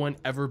enemies. No one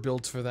ever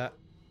builds for that.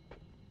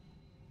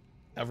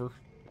 Ever.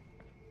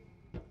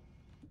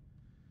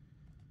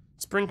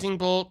 Sprinting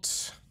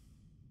bolt.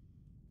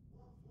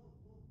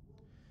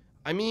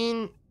 I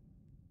mean,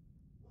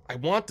 I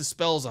want the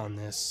spells on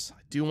this.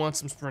 I do want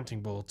some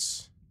sprinting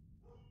bolts.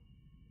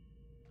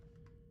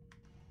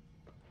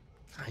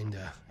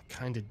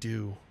 Kinda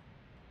do.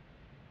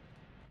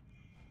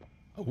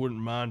 I wouldn't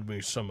mind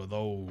me some of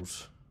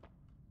those.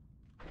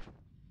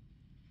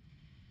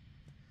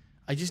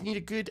 I just need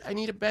a good, I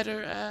need a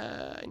better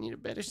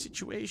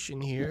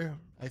situation here,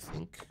 I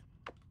think.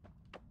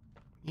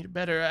 I need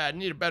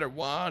a better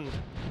wand.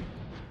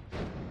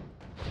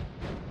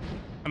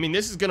 I mean,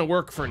 this is gonna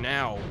work for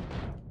now.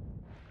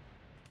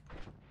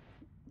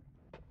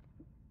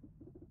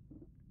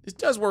 This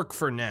does work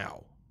for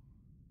now.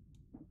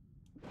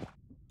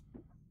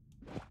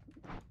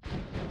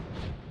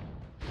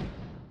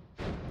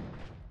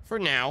 For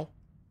now.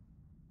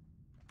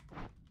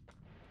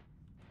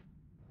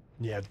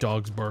 Yeah,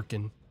 dog's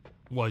barking.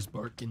 Was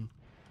barking.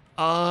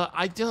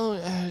 I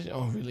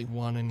don't really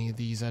want any of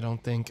these, I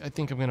don't think. I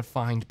think I'm gonna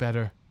find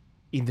better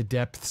in the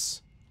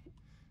depths.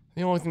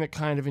 The only thing that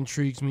kind of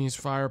intrigues me is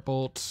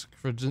Firebolt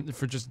for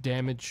just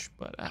damage,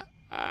 but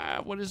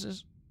what is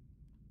this?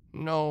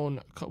 No,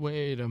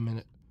 wait a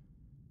minute.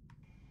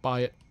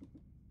 Buy it.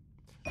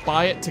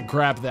 Buy it to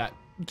grab that.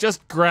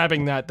 Just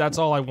grabbing that, that's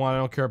all I want. I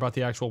don't care about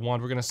the actual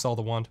wand. We're gonna sell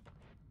the wand.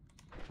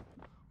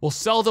 We'll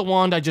sell the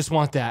wand, I just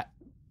want that.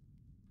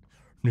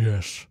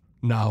 Yes,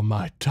 now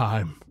my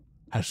time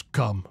has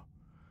come.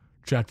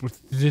 That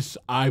with this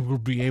I will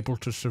be able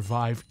to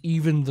survive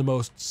even the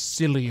most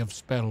silly of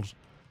spells,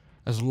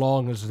 as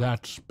long as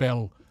that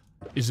spell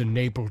is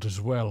enabled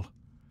as well.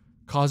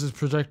 Causes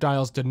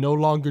projectiles to no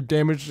longer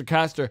damage the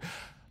caster.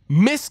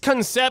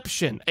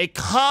 Misconception, a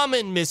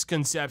common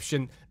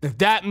misconception,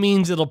 that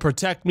means it'll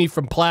protect me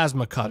from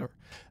plasma cutter.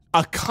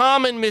 A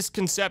common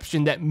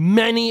misconception that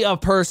many a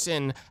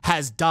person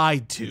has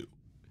died to.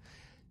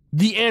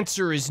 The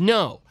answer is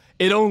no.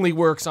 It only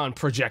works on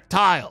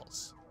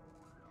projectiles.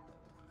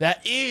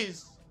 That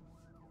is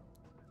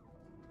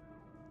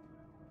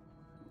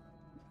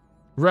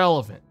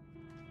relevant.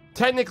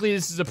 Technically,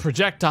 this is a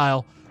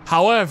projectile.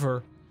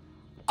 However,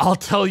 I'll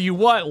tell you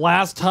what,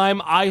 last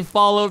time I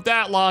followed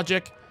that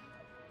logic,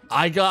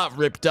 I got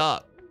ripped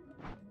up.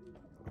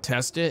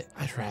 Test it?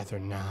 I'd rather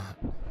not.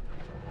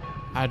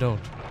 I don't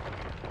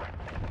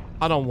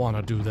want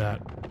to do that.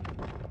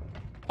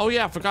 Oh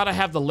yeah, I forgot I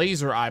have the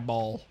laser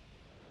eyeball.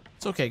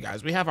 It's okay,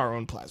 guys. We have our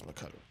own plasma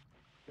cutter.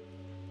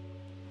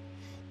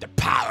 The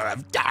power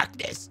of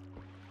darkness.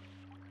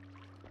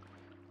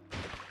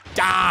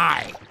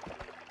 Die!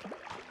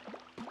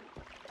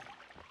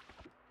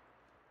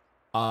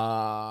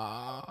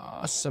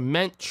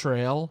 Cement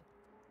trail.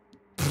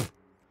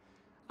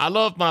 I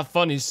love my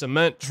funny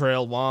cement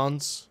trail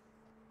wands.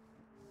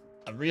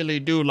 I really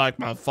do like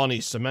my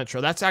funny cement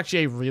trail. That's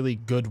actually a really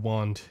good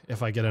wand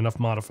if I get enough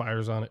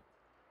modifiers on it.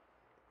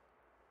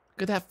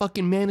 Look at that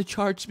fucking mana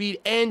charge speed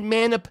and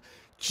mana.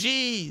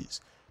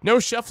 Jeez. No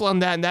shuffle on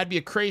that, and that'd be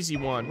a crazy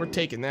one. We're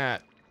taking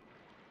that.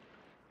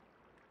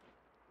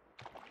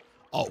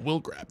 Oh, we'll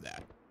grab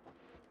that.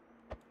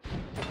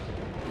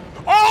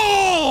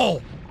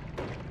 Oh!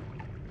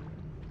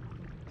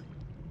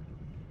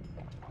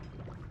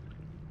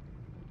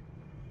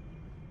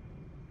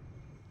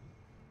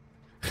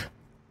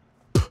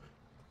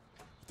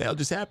 The hell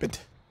just happened?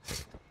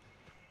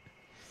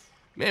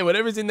 Man,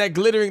 whatever's in that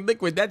glittering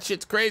liquid, that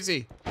shit's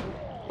crazy.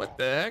 What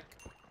the heck?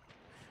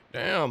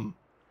 Damn.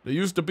 There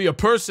used to be a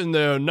person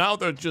there, now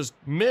they're just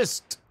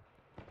mist.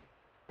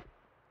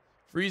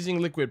 Freezing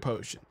liquid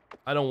potion.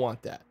 I don't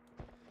want that.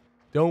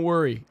 Don't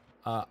worry.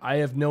 I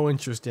have no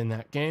interest in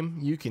that game.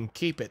 You can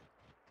keep it.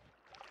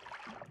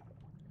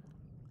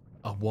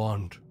 A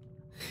wand.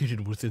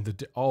 Hidden within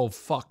the... Oh,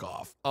 fuck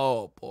off.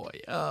 Oh, boy.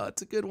 Oh,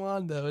 it's a good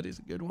wand, though. It is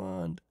a good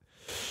wand.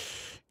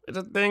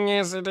 The thing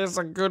is, it is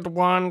a good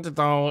wand,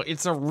 though.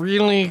 It's a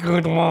really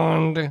good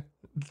wand.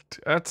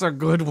 That's a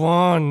good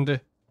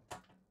wand.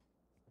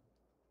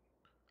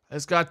 I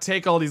just gotta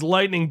take all these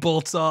lightning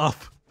bolts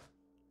off.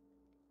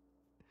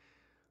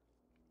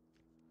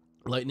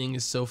 Lightning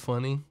is so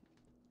funny.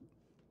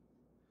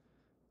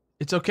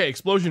 It's okay,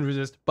 explosion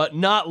resist, but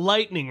not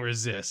lightning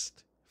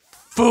resist.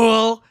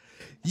 Fool!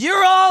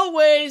 You're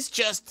always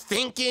just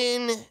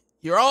thinking,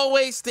 you're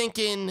always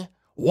thinking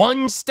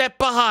one step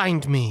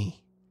behind me.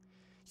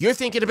 You're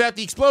thinking about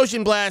the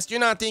explosion blast, you're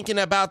not thinking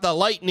about the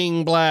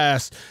lightning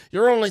blast.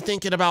 You're only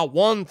thinking about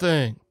one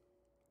thing.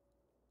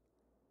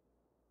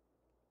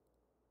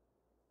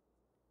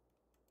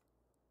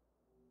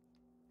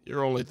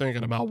 You're only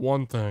thinking about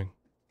one thing.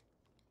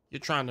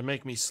 You're trying to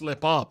make me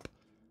slip up.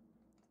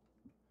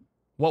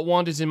 What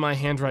wand is in my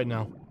hand right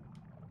now?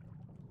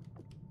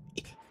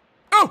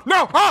 Oh,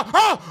 no! Ah!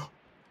 Ah!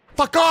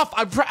 Fuck off!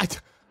 I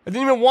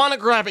didn't even want to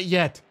grab it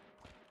yet.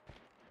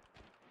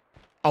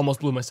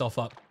 Almost blew myself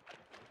up.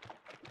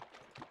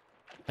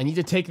 I need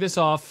to take this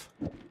off.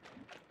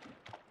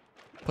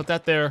 Put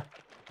that there.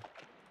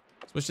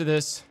 Switch to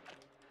this.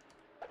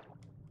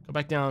 Go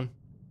back down.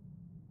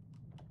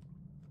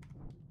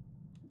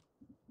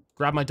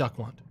 Grab my duck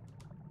wand.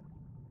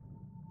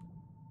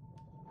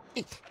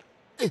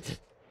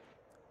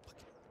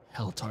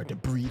 Hell, it's hard to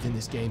breathe in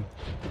this game.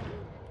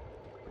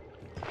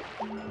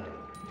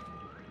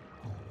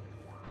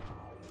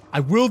 I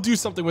will do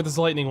something with this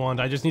lightning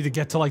wand. I just need to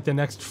get to like the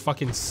next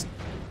fucking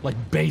like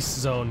base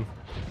zone.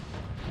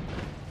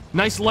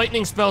 Nice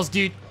lightning spells,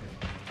 dude.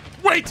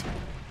 Wait!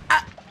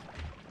 Ah!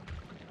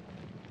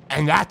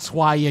 And that's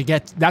why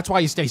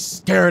you stay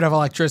scared of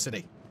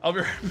electricity. I'll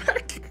be right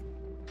back.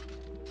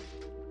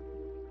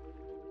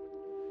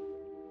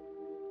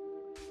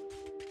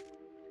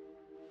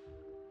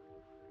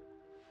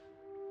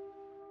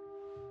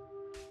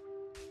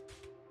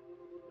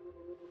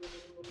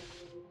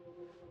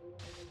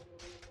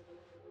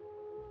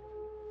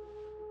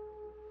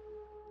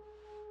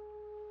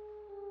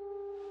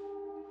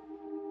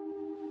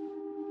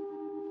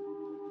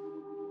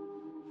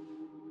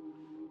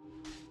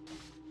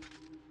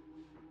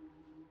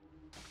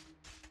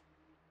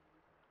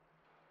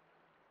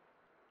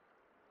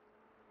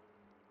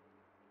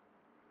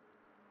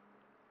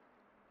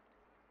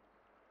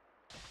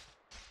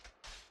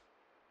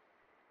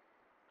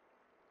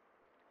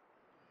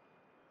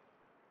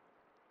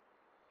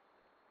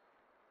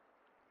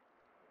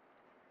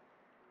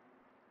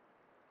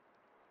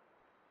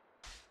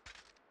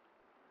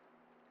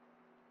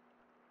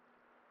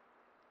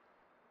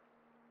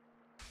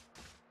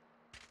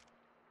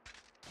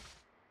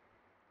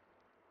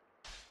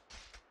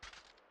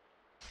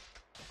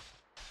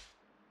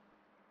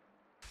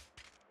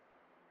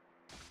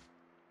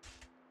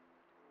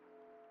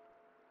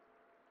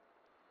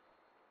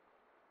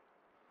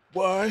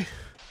 Why?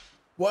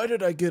 Why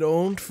did I get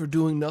owned for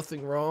doing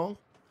nothing wrong?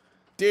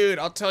 Dude,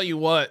 I'll tell you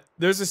what.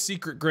 There's a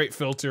secret great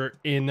filter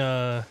in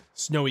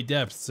Snowy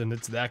Depths, and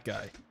it's that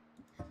guy.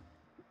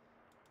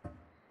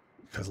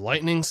 Because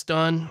lightning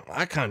stun,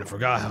 I kind of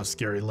forgot how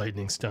scary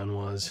lightning stun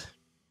was.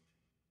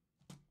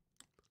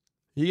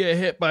 You get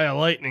hit by a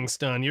lightning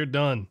stun, you're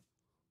done.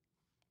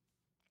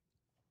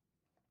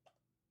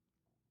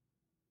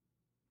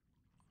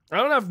 I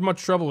don't have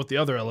much trouble with the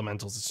other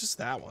elementals, it's just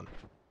that one.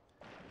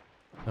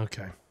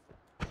 Okay.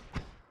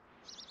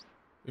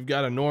 We've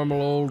got a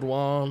normal old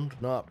wand.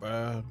 Not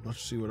bad.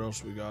 Let's see what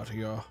else we got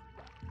here.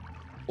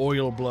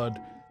 Oil blood.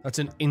 That's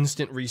an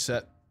instant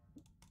reset.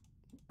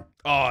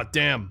 Aw,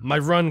 damn. My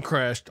run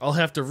crashed. I'll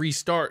have to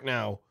restart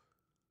now.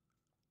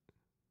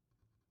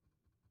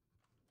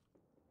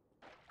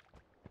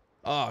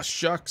 Aw,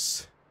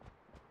 shucks.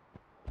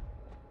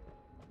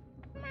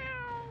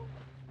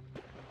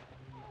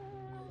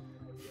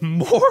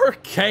 More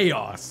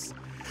chaos.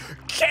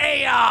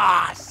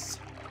 Chaos!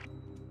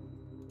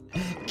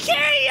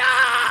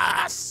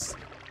 Chaos!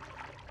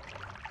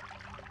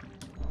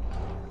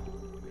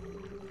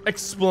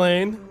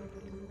 Explain.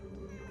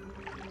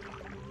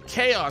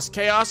 Chaos,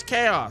 chaos,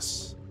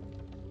 chaos.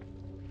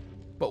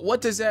 But what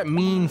does that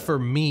mean for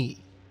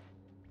me?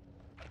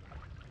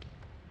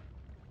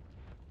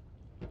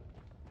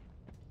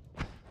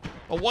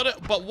 But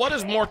what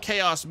does more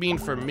chaos mean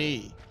for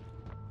me?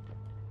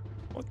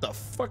 What the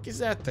fuck is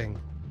that thing?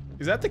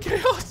 Is that the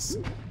chaos?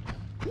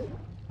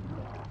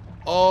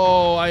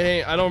 Oh,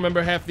 I don't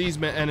remember half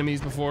these enemies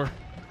before.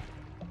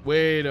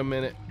 Wait a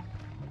minute.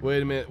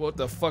 Wait a minute. What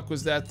the fuck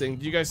was that thing?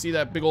 Did you guys see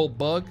that big old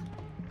bug?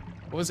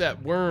 What was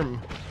that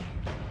worm?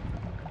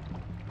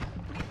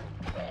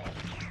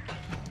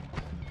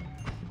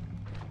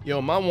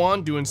 Yo, my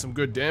wand doing some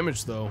good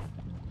damage though.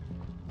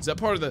 Is that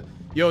part of the...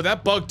 Yo,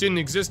 that bug didn't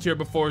exist here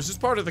before. Is this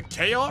part of the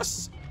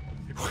chaos?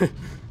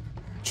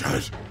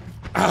 Judge.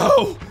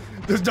 Ow!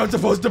 This is not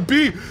supposed to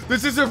be!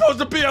 This isn't supposed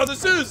to be how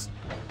this is!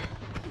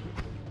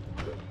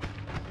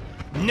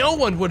 No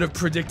one would have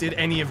predicted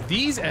any of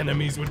these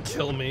enemies would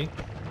kill me.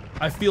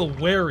 I feel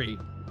wary.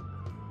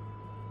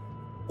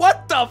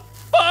 What the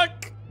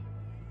fuck?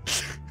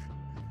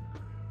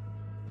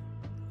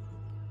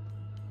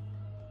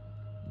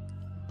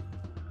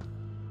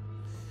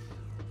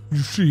 You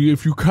see,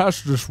 if you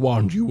cast this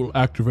wand, you will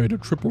activate a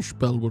triple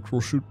spell which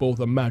will shoot both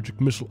a magic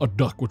missile, a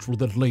duck which will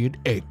then lay an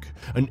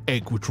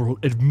egg which will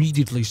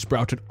immediately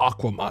sprout an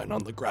aquamine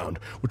on the ground,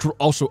 which will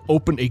also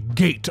open a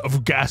gate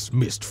of gas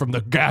mist from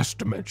the gas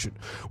dimension,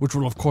 which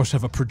will of course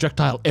have a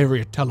projectile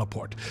area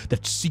teleport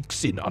that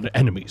seeks in on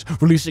enemies,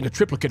 releasing a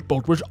triplicate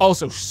bolt which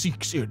also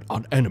seeks in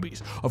on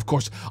enemies, of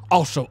course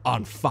also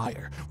on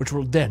fire, which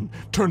will then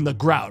turn the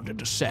ground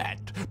into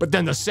sand, but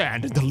then the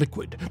sand into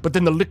liquid, but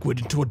then the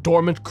liquid into a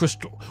dormant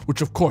crystal,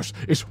 which of course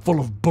is full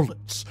of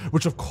bullets,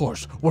 which of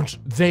course, once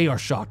they are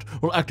shot,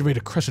 will activate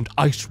a crescent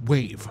ice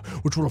wave,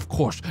 which will of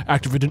course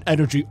activate an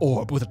energy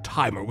orb with a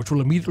timer, which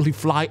will immediately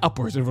fly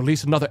upwards and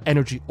release another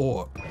energy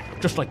orb,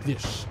 just like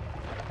this.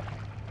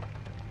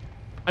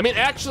 I mean,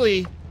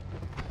 actually,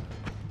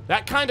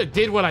 that kind of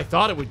did what I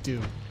thought it would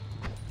do.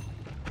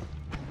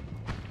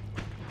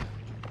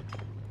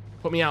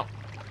 Put me out.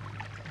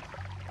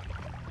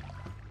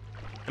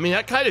 I mean,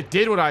 that kind of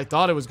did what I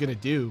thought it was gonna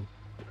do.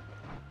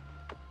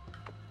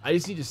 I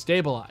just need to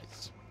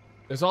stabilize.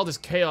 There's all this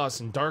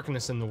chaos and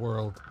darkness in the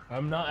world.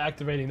 I'm not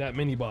activating that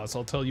mini-boss,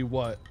 I'll tell you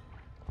what.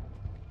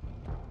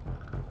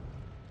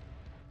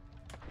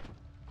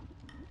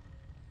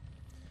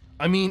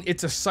 I mean,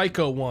 it's a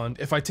psycho wand.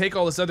 If I take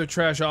all this other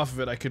trash off of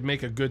it, I could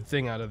make a good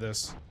thing out of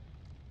this.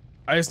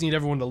 I just need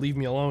everyone to leave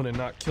me alone and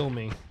not kill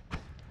me.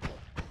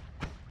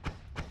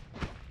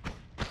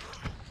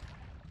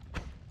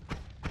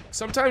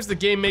 Sometimes the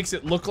game makes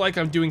it look like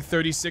I'm doing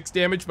 36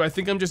 damage, but I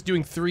think I'm just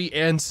doing 3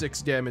 and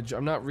 6 damage.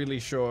 I'm not really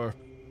sure.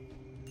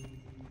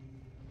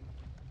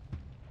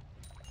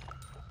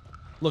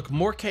 Look,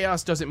 more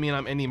chaos doesn't mean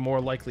I'm any more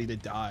likely to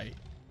die.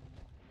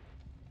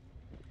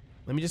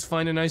 Let me just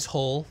find a nice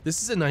hole.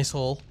 This is a nice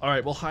hole.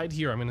 Alright, we'll hide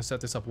here. I'm gonna set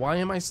this up. Why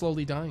am I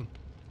slowly dying?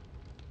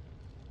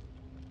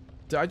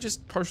 Did I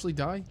just partially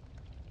die?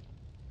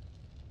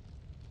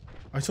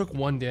 I took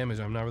 1 damage.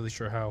 I'm not really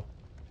sure how.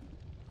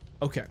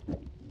 Okay.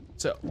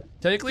 So,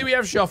 technically we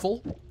have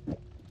shuffle,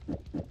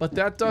 but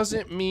that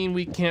doesn't mean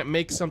we can't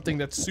make something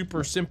that's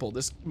super simple.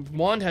 This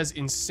wand has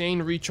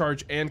insane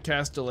recharge and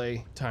cast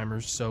delay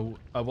timers, so,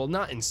 well,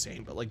 not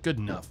insane, but like good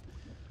enough.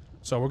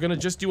 So we're gonna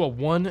just do a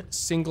one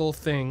single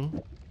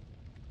thing.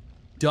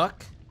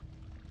 Duck.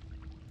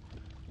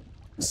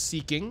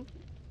 Seeking.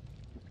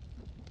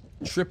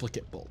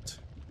 Triplicate bolt.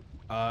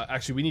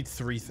 Actually, we need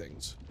 3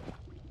 things.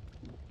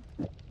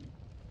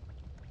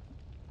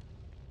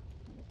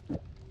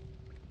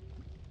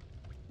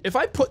 If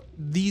I put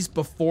these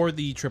before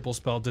the triple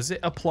spell, does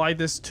it apply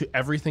this to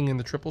everything in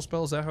the triple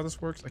spell? Is that how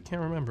this works? I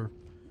can't remember.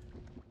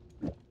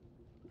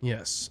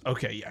 Yes.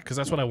 Okay, yeah, because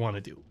that's what I want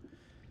to do.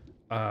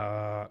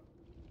 I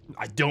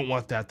don't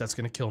want that. That's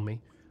going to kill me.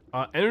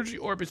 Energy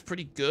orb is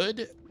pretty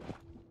good.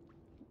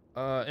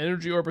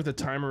 Energy orb with a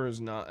timer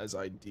is not as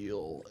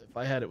ideal. If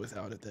I had it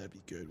without it, that'd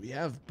be good. We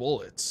have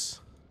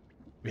bullets.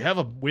 We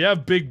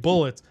have big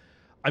bullets.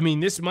 I mean,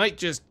 this might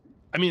just...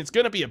 I mean, it's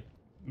going to be a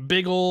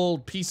big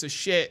old piece of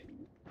shit.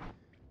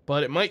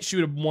 But it might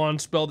shoot a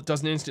wand spell that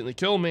doesn't instantly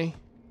kill me.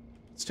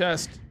 Let's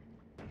test.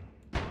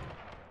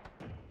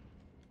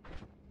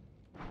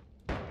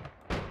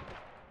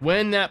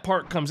 When that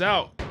part comes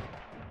out,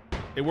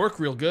 it worked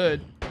real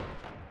good.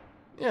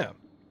 Yeah.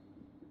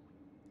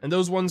 And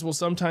those ones will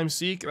sometimes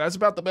seek. That's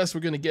about the best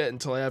we're going to get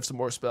until I have some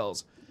more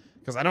spells.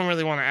 Because I don't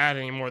really want to add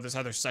any more of this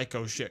other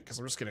psycho shit, because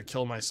I'm just going to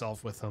kill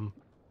myself with them.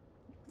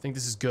 I think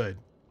this is good.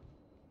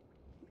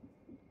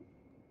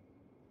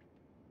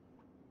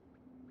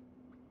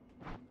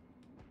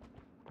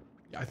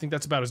 Yeah, I think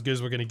that's about as good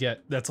as we're going to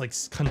get. That's, like,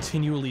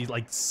 continually,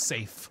 like,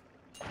 safe.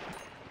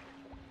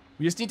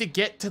 We just need to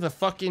get to the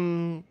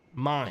fucking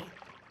mine.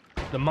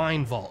 The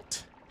mine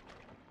vault.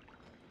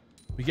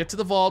 We get to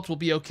the vault, we'll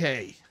be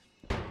okay.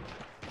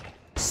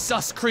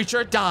 Sus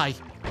creature, die.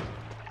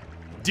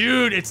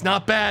 Dude, it's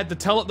not bad.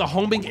 The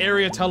homing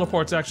area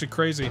teleport's actually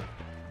crazy.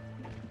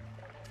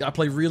 Gotta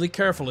play really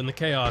careful in the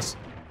chaos.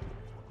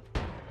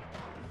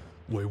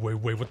 Wait,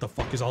 what the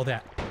fuck is all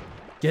that?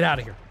 Get out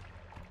of here.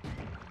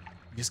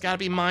 You just gotta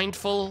be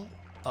mindful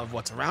of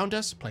what's around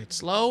us, play it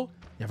slow.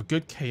 You have a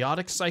good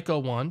chaotic psycho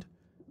wand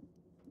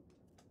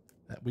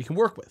that we can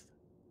work with.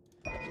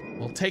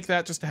 We'll take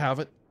that just to have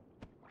it.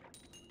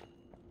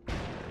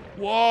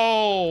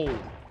 Whoa!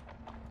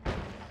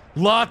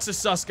 Lots of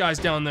sus guys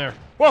down there.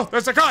 Whoa,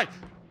 there's a guy!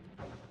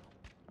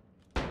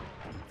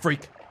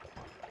 Freak.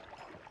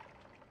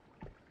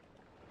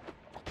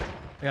 I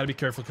gotta be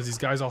careful because these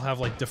guys all have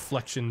like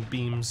deflection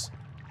beams.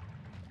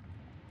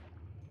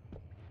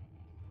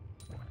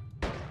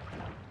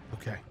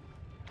 Okay.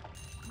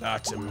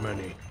 That's a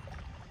money.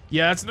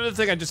 Yeah, that's another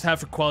thing I just have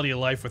for quality of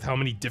life with how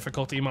many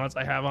difficulty mods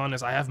I have on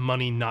is I have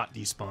money not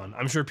despawn.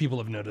 I'm sure people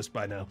have noticed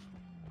by now.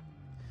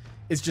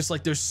 It's just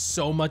like there's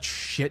so much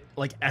shit,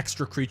 like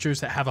extra creatures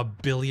that have a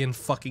billion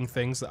fucking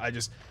things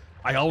that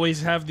I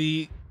always have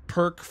the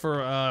perk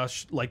for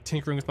like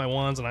tinkering with my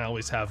wands, and I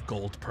always have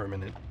gold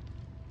permanent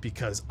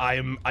because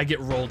I get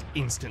rolled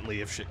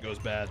instantly if shit goes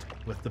bad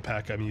with the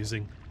pack I'm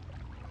using.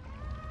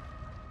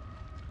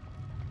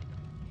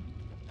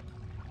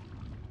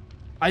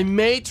 I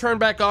may turn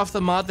back off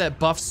the mod that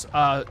buffs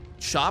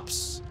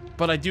shops,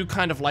 but I do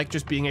kind of like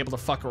just being able to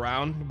fuck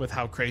around with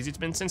how crazy it's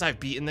been since I've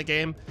beaten the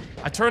game.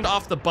 I turned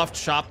off the buffed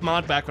shop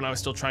mod back when I was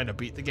still trying to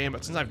beat the game,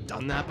 but since I've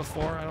done that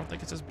before, I don't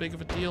think it's as big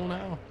of a deal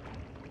now.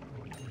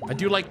 I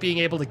do like being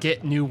able to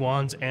get new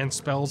wands and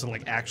spells and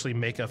like actually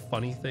make a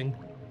funny thing.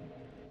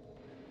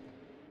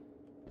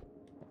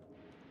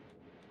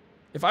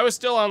 If I was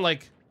still on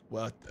like,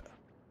 what the?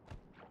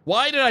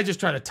 Why did I just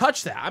try to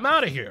touch that? I'm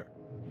out of here.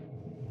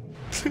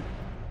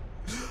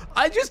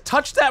 I just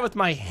touched that with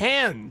my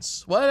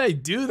hands. What did I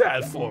do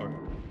that for?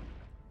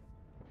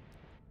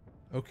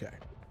 Okay.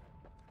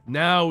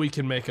 Now we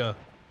can make a...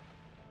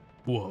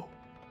 Whoa.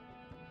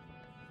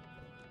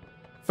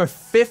 For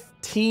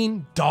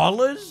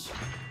 $15?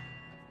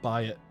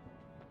 Buy it.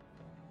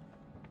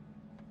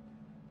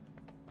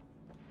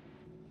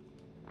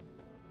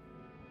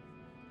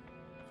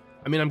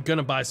 I mean, I'm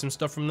gonna buy some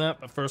stuff from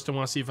that, but first I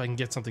want to see if I can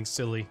get something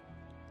silly.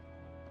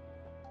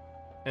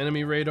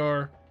 Enemy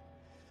radar.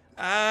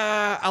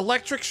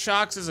 Electric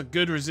shocks is a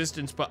good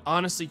resistance, but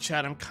honestly,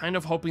 chat, I'm kind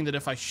of hoping that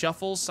if I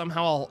shuffle,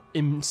 somehow I'll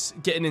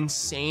get an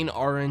insane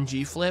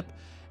RNG flip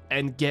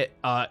and get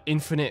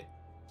infinite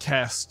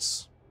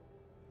casts.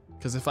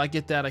 Because if I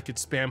get that, I could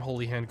spam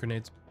holy hand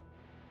grenades.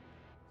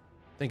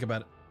 Think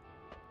about it.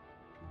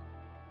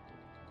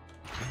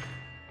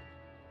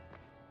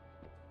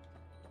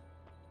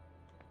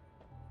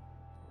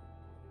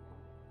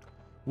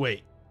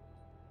 Wait.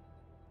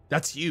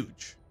 That's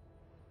huge.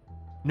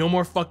 No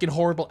more fucking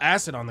horrible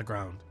acid on the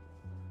ground.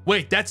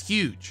 Wait, that's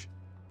huge.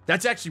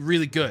 That's actually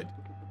really good.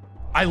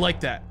 I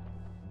like that.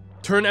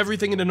 Turn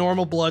everything into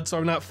normal blood so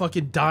I'm not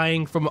fucking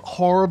dying from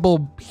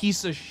horrible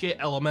piece of shit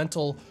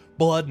elemental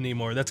blood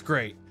anymore. That's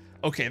great.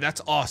 Okay,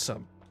 that's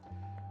awesome.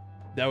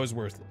 That was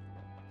worth it.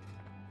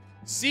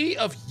 Sea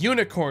of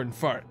unicorn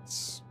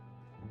farts.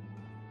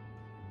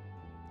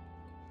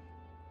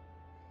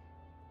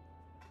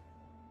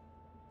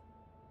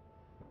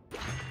 That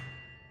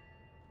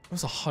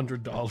was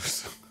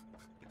 $100.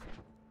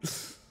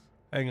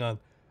 Hang on.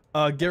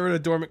 Get rid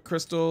of dormant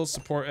crystal,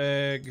 support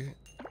egg.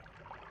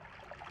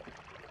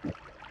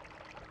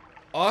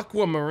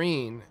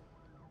 Aquamarine.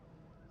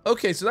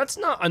 Okay, so that's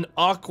not an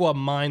aqua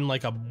mine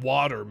like a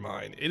water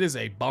mine. It is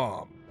a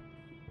bomb.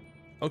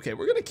 Okay,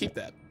 we're gonna keep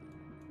that.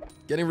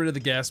 Getting rid of the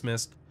gas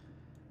mist.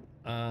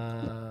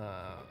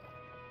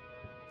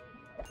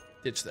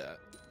 Ditch that.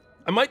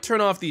 I might turn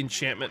off the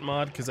enchantment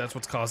mod because that's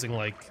what's causing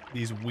like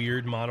these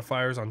weird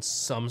modifiers on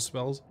some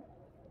spells.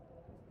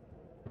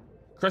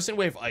 Crescent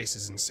Wave Ice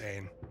is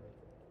insane.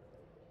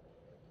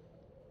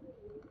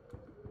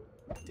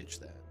 Ditch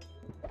that.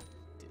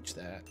 Ditch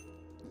that.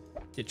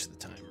 Ditch the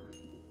timer.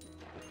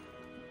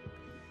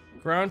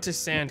 Ground to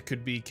sand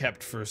could be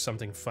kept for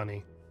something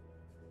funny.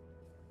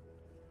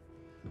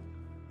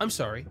 I'm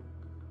sorry.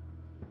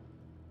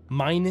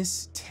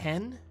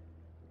 -10?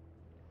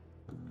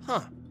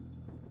 Huh.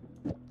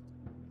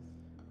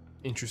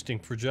 Interesting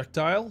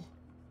projectile.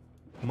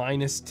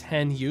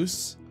 -10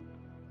 use.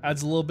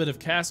 Adds a little bit of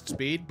cast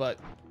speed, but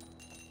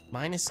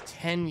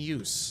 -10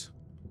 use.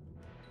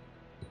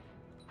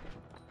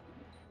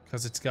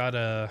 Because it's got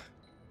a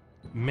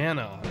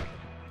mana on it.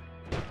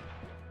 I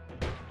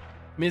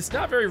mean, it's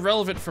not very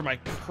relevant for my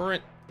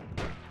current...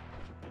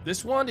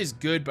 This wand is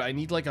good, but I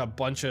need like a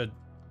bunch of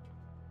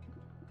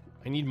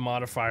I need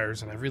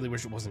modifiers, and I really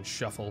wish it wasn't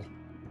shuffle.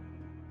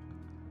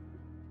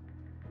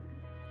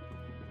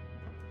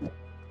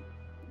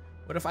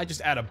 What if I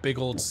just add a big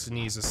old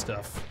sneeze of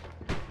stuff?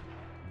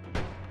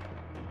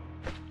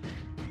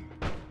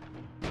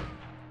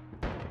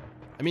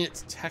 I mean,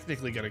 it's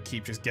technically gonna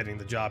keep just getting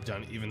the job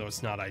done, even though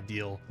it's not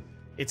ideal.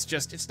 It's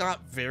just, it's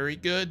not very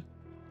good.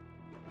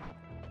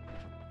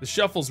 The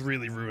shuffle's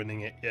really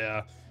ruining it,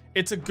 yeah.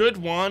 It's a good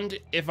wand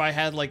if I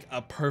had like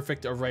a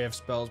perfect array of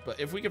spells, but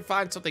if we could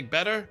find something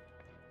better,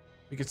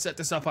 we could set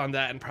this up on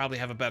that and probably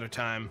have a better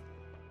time.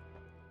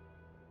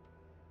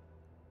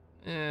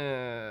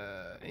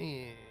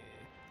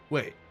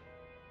 Wait.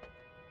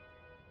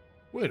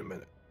 Wait a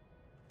minute.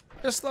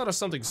 I just thought of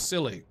something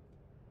silly.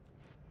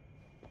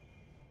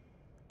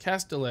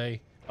 Cast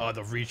delay. Oh,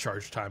 the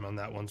recharge time on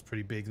that one's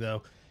pretty big,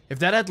 though. If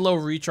that had low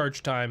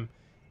recharge time,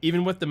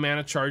 even with the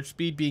mana charge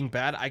speed being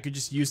bad, I could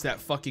just use that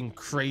fucking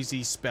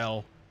crazy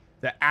spell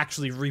that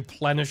actually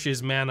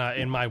replenishes mana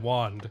in my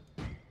wand.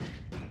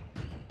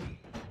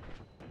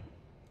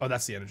 Oh,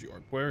 that's the energy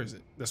orb. Where is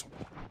it? This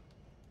one.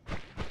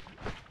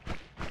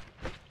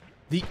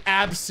 The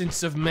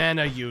absence of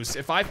mana use.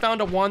 If I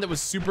found a wand that was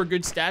super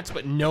good stats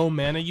but no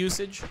mana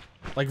usage,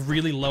 like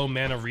really low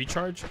mana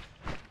recharge.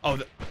 Oh,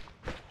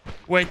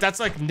 wait, that's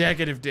like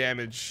negative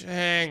damage.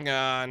 Hang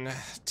on.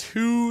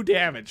 2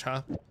 damage,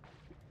 huh?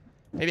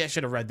 Maybe I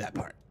should have read that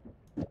part.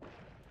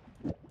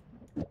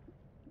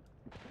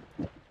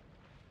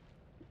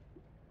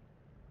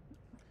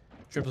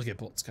 Triplicate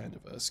bolt's kind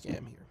of a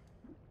scam here.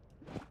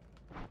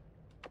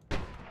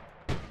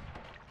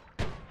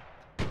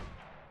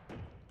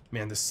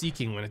 Man, the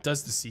seeking, when it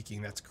does the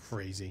seeking, that's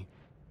crazy.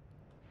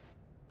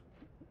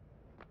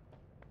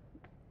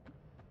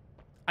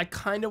 I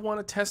kind of want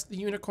to test the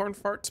unicorn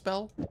fart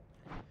spell,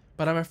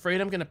 but I'm afraid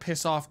I'm going to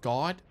piss off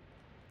God.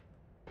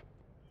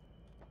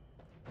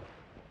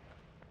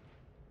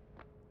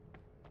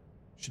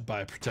 Should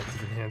buy a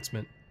protective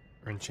enhancement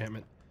or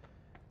enchantment.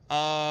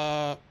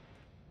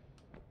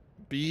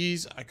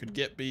 Bees. I could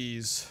get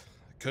bees.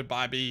 I could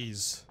buy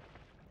bees.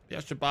 Yeah,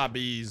 I should buy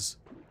bees.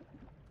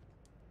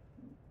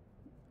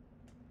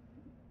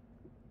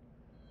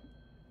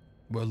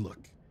 Well, look.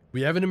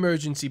 We have an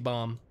emergency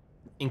bomb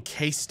in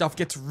case stuff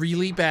gets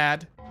really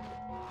bad.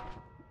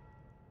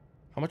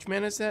 How much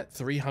mana is that?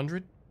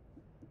 300?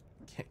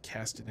 Can't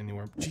cast it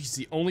anywhere. Jeez,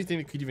 the only thing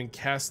that could even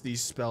cast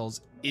these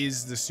spells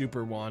is the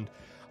super wand.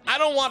 I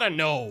don't want to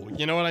know,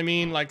 you know what I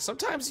mean? Like,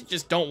 sometimes you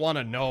just don't want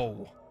to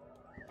know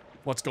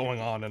what's going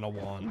on in a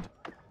wand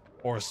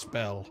or a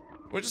spell.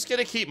 We're just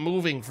gonna keep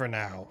moving for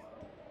now.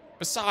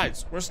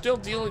 Besides, we're still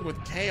dealing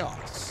with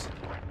chaos.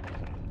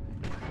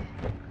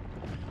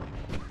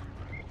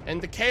 And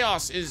the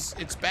chaos is,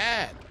 it's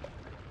bad.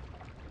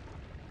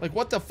 Like,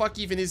 what the fuck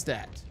even is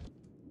that?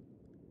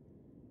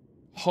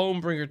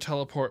 Homebringer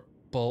teleport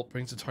bolt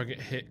brings the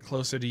target hit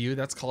closer to you.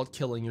 That's called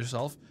killing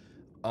yourself.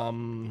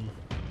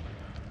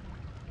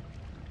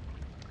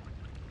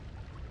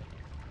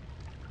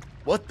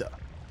 What the?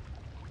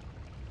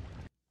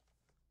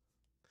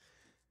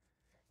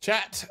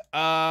 Chat,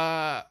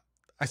 I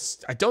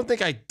don't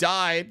think I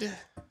died.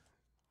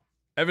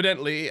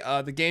 Evidently,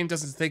 the game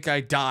doesn't think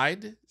I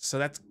died, so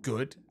that's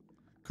good.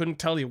 Couldn't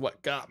tell you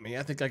what got me.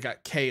 I think I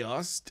got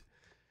chaosed.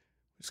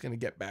 Just gonna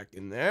get back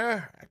in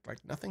there, act like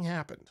nothing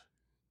happened.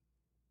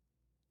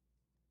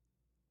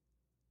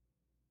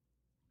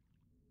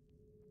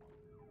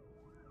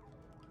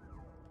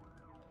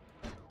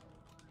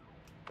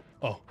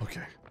 Oh,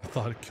 okay. I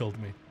thought it killed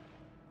me.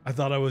 I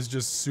thought I was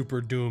just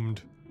super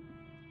doomed.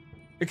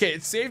 Okay,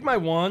 it saved my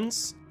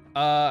wands.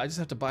 I just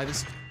have to buy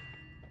this.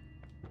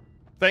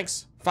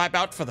 Thanks. 5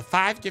 out for the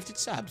 5 gifted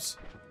subs.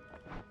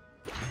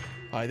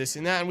 Buy this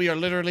and that, and we are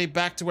literally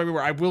back to where we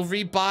were. I will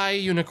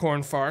rebuy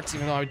unicorn farts,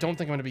 even though I don't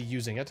think I'm going to be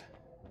using it.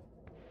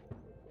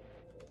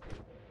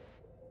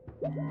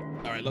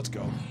 Alright, let's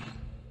go.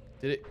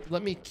 Did it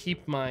let me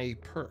keep my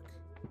perk?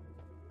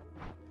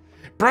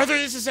 Brother,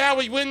 this is how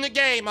we win the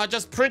game. I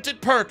just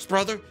printed perks,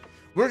 brother.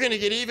 We're gonna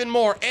get even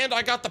more, and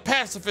I got the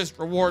pacifist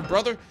reward,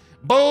 brother.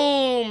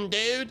 Boom,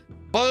 dude.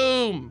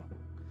 Boom.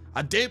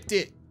 I duped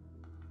it.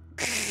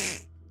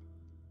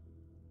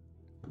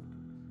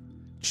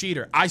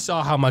 Cheater. I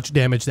saw how much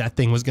damage that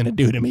thing was gonna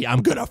do to me.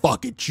 I'm gonna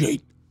fucking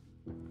cheat.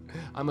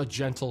 I'm a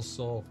gentle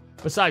soul.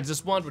 Besides,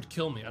 this wand would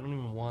kill me. I don't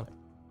even want it.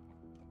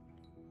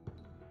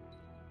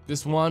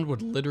 This wand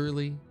would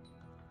literally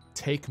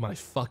take my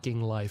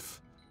fucking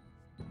life.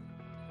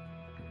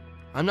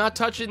 I'm not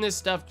touching this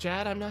stuff,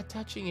 Chad. I'm not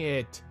touching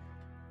it.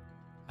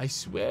 I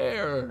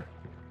swear.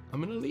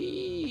 I'm gonna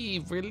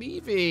leave. We're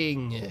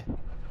leaving.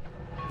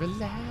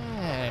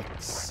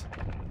 Relax.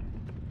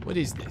 What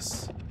is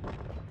this?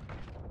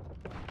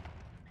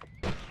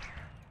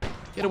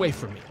 Get away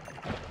from me.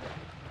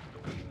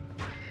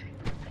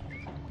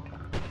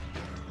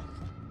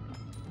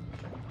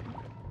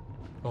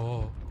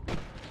 Oh.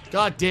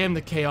 God damn,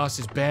 the chaos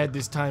is bad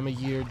this time of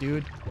year,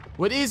 dude.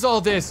 What is all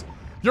this?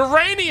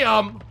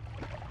 Uranium!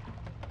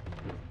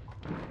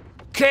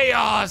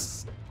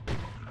 Chaos!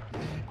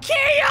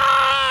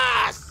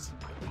 Chaos!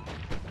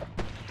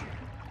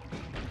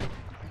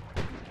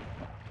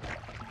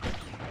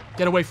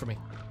 Get away from me.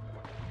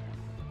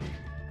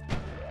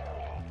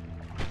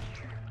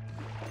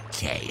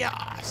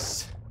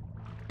 Chaos.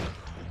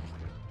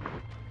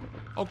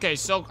 Okay,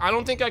 so I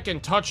don't think I can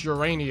touch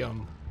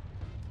uranium,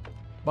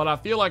 but I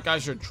feel like I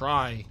should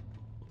try.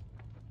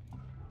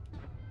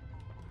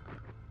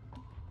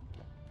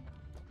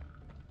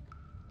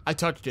 I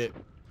touched it.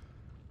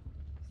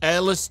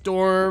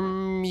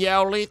 Ellistorm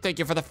Yowley, thank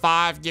you for the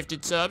 5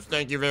 gifted subs.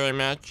 Thank you very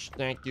much.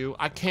 Thank you.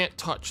 I can't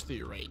touch the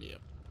uranium.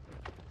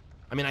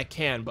 I mean, I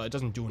can, but it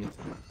doesn't do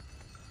anything.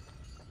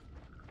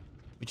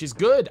 Which is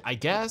good, I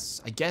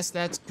guess. I guess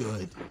that's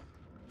good.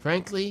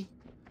 Frankly,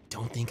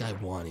 don't think I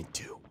wanted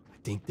to. I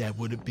think that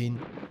would have been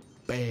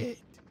bad.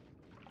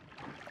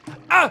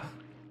 Ah!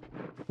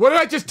 What did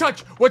I just touch?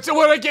 What did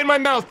I get in my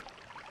mouth?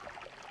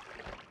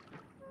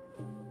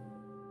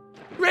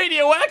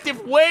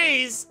 Radioactive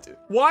waste!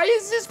 Why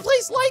is this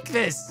place like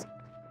this?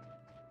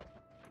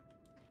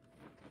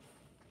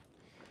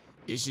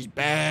 This is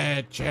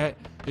bad, chat.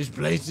 This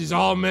place is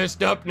all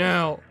messed up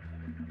now.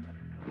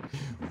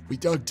 We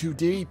dug too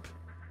deep.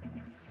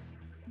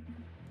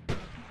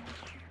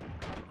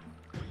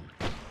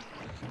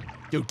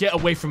 Dude, get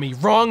away from me.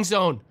 Wrong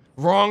zone.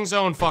 Wrong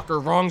zone,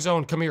 fucker. Wrong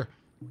zone. Come here.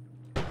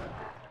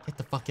 Get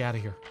the fuck out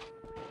of here.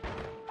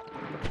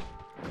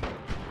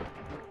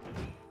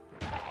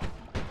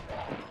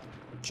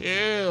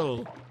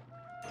 Chill.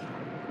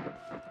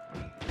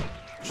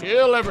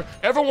 Chill,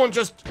 everyone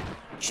just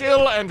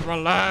chill and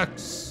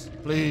relax,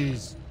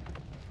 please.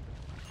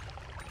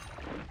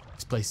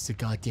 This place is a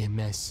goddamn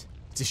mess.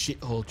 It's a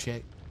shithole,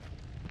 chat.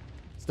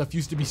 Stuff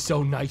used to be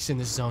so nice in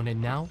this zone,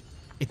 and now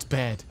it's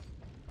bad.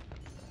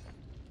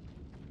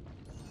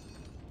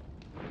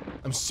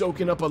 I'm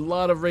soaking up a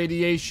lot of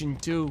radiation,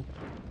 too.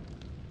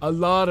 A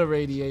lot of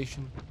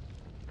radiation.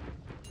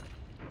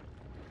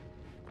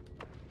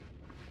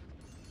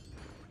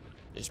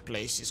 This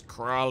place is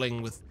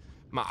crawling with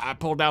I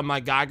pulled out my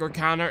Geiger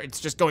counter.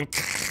 It's just going,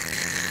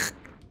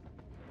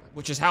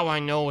 which is how I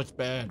know it's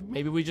bad.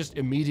 Maybe we just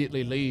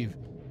immediately leave.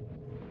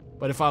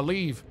 But if I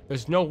leave,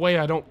 there's no way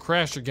I don't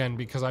crash again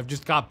because I've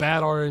just got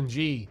bad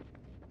RNG.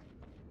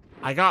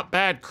 I got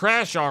bad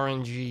crash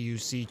RNG, you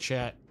see,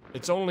 chat.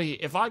 It's only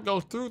if I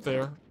go through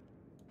there,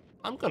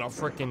 I'm gonna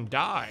frickin'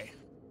 die.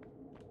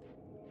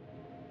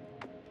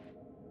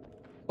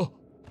 Oh.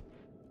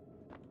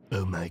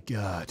 Oh my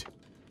god.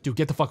 Dude,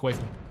 get the fuck away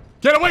from me.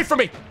 Get away from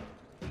me!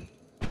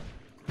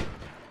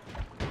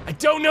 I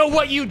don't know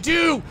what you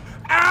do!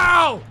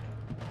 Ow!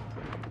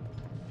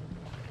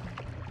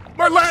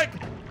 My leg!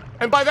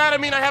 And by that I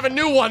mean I have a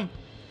new one.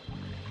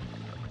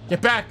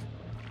 Get back.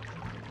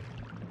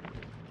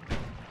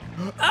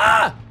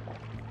 Ah!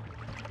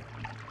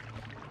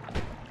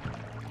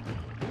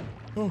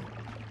 Oh.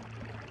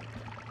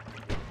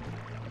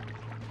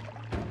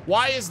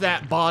 Why is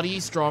that body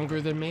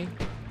stronger than me?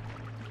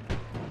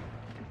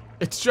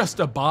 It's just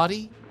a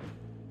body?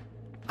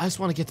 I just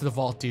want to get to the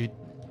vault, dude.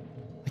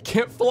 I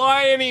can't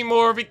fly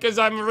anymore because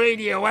I'm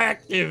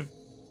radioactive.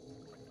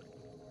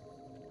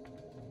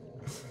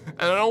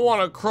 And I don't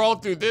want to crawl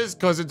through this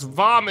because it's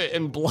vomit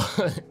and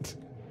blood.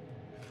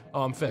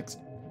 Oh, I'm fixed.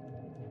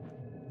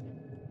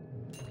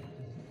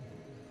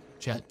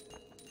 Chat.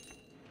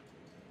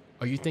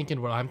 Are you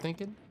thinking what I'm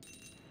thinking?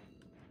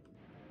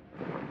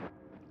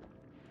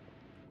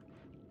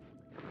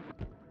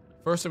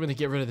 First, I'm gonna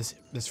get rid of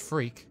this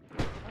freak.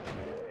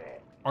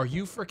 Are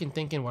you freaking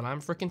thinking what I'm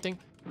freaking thinking?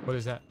 What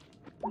is that?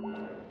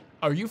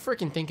 Are you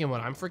freaking thinking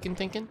what I'm freaking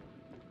thinking?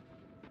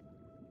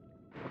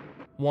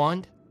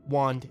 Wand,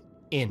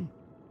 in.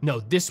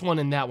 No, this one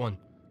and that one.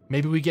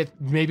 Maybe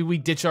we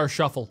ditch our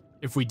shuffle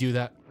if we do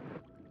that.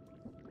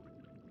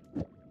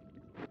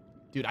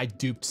 Dude, I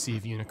duped Sea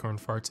of Unicorn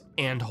Farts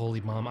and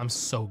Holy Mom. I'm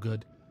so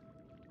good.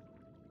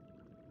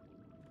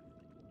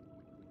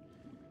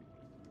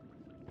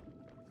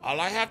 All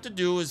I have to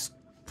do is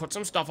put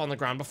some stuff on the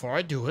ground before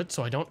I do it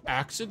so I don't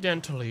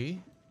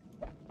accidentally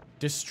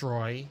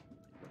destroy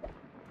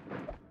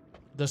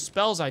the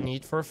spells I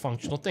need for a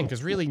functional thing.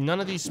 Because really, none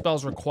of these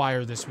spells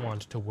require this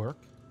wand to work.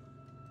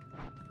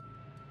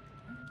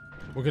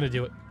 We're gonna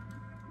do it.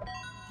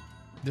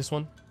 This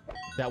one,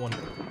 that one.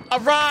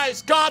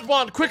 Arise, God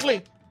wand,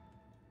 quickly!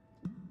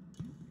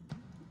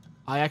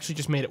 I actually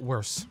just made it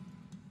worse.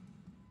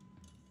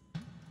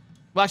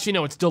 Well, actually,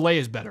 no, its delay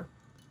is better.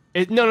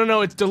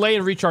 No, its delay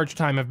and recharge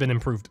time have been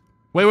improved.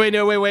 Wait,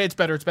 it's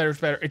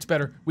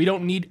better. We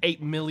don't need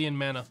 8 million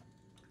mana.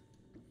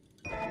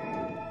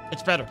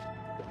 It's better.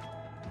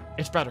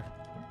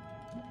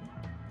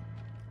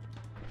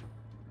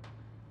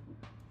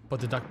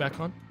 Put the duck back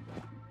on.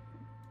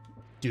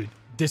 Dude,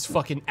 this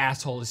fucking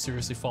asshole is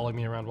seriously following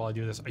me around while I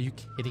do this. Are you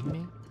kidding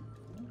me?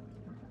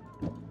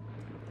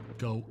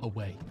 Go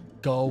away.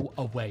 Go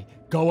away.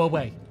 Go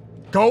away.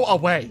 Go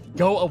away.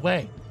 Go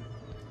away.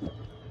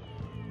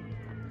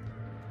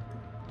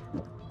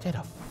 Get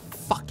a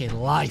fucking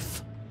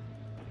life.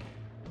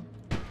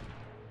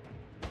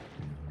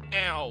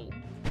 Ow.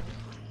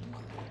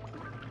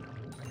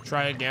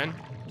 Try again.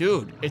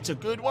 Dude, it's a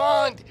good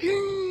wand.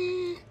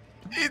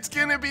 It's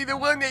gonna be the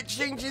one that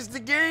changes the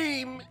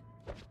game.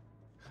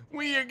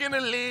 We are gonna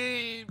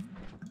leave.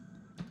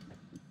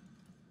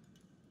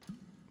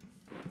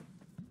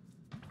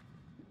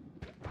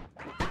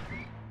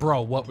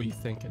 Bro, what were you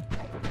thinking?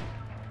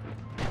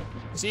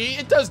 See,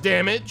 it does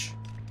damage.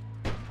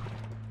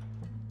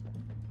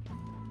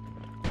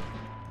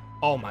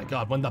 Oh my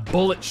god, when the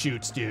bullet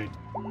shoots, dude.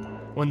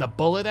 When the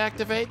bullet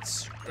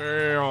activates.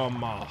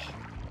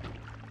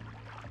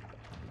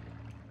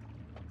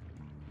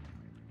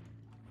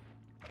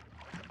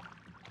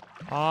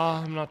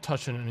 I'm not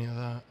touching any of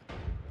that.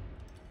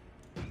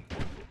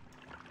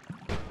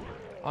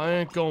 I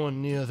ain't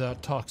going near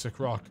that toxic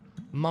rock.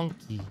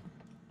 Monkey.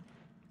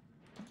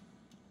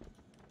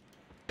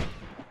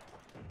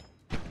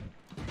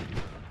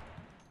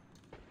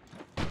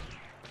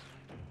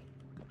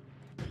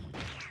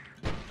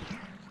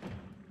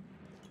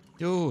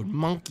 Dude,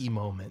 monkey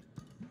moment.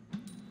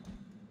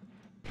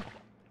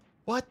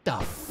 What the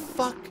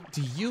fuck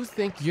do you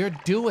think you're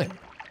doing?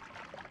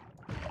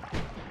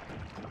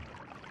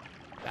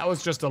 That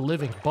was just a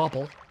living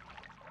bubble.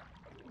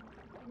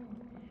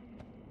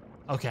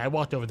 Okay, I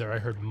walked over there. I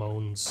heard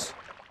moans.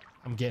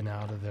 I'm getting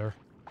out of there.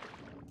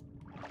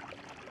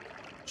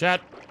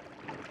 Chat,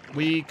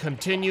 we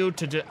continue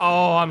to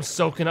oh, I'm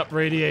soaking up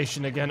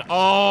radiation again.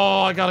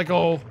 Oh, I gotta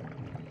go.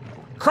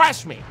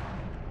 Crash me.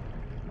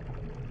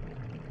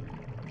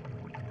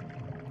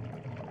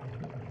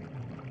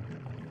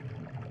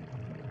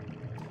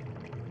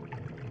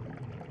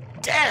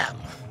 Damn,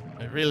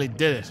 I really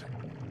did it.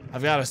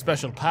 I've got a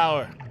special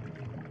power.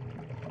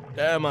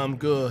 Damn, I'm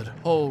good.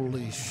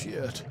 Holy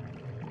shit.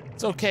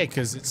 It's okay,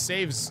 because it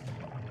saves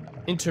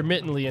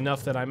intermittently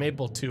enough that I'm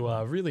able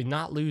to really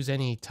not lose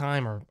any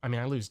time, or, I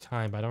mean, I lose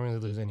time, but I don't really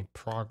lose any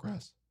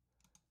progress.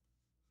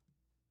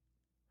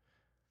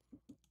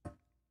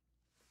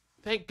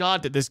 Thank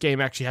God that this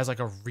game actually has, like,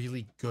 a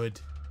really good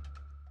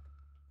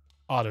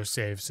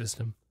autosave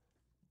system.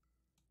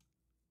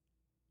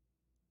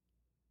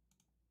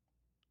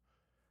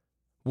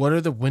 What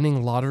are the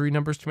winning lottery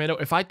numbers, Tomato?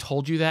 If I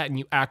told you that and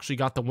you actually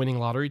got the winning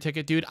lottery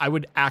ticket, dude, I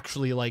would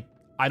actually, like,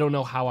 I don't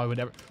know how I would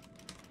ever...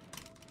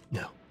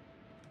 No.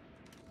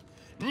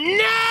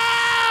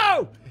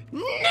 No!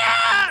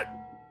 No!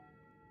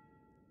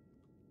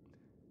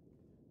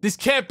 This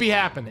can't be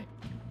happening.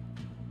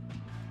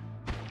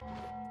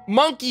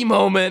 Monkey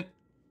moment.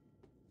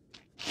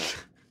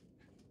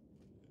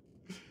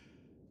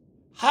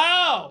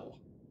 How?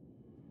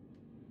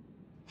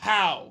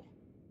 How?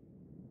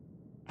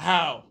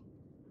 How?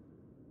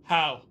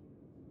 How?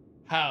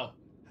 How?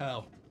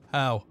 How?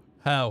 How?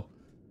 How?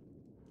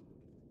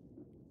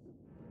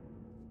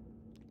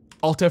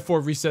 Alt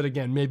F4 reset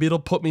again. Maybe it'll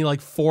put me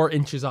like 4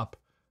 inches up.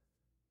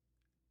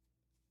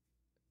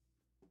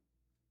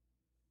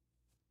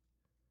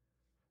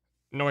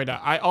 Noita,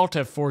 I Alt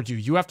F4'd you.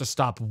 You have to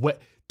stop.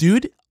 What?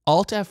 Dude,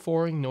 Alt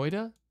F4ing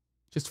Noita?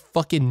 Just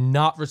fucking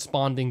not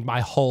responding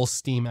my whole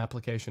Steam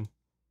application.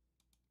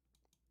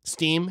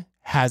 Steam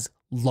has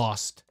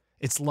lost.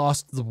 It's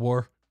lost the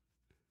war.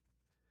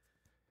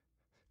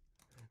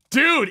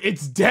 Dude,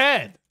 it's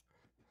dead.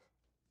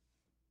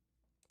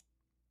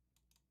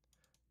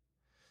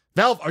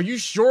 Valve, are you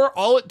sure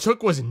all it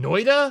took was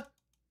Noita?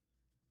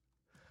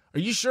 Are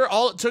you sure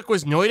all it took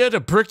was Noita to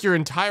brick your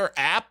entire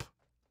app?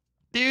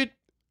 Dude?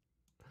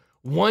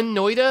 One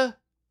Noita?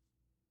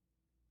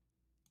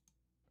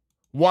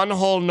 One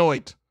whole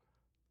Noit.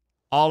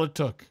 All it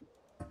took.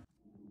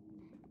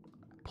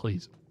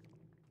 Please.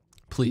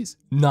 Please.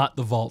 Not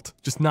the vault.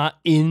 Just not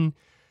in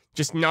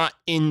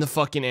the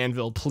fucking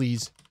anvil,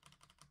 please.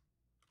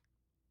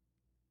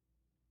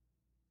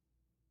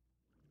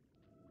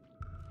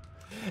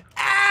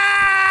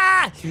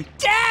 Ah!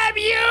 Damn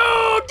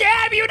you!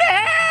 Damn you to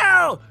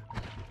hell!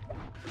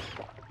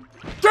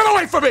 Get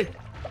away from me!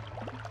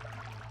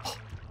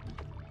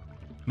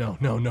 No,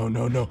 no, no,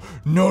 no, no.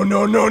 No,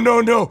 no, no,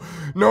 no, no.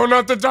 No,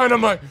 not the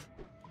dynamite.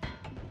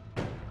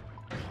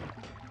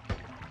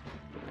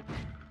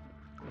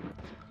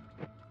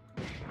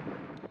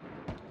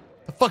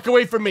 The fuck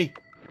away from me.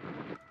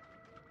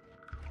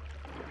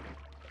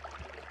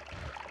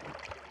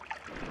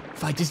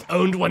 If I just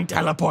owned one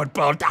teleport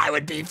bolt, I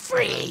would be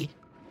free.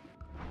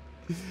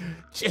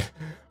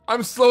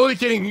 I'm slowly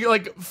getting,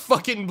 like,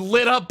 fucking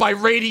lit up by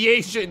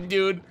radiation,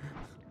 dude.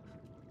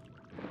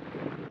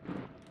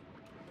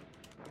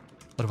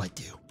 What do I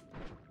do?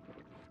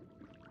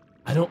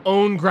 I don't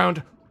own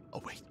ground.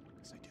 Oh, wait.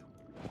 Yes, I do.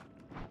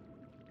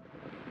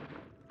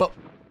 But,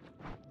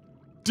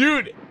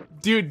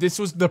 dude, this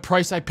was the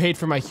price I paid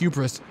for my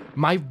hubris.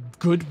 My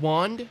good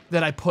wand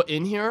that I put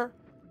in here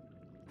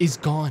is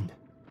gone.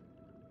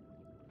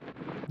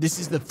 This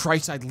is the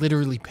price I'd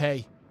literally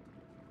pay.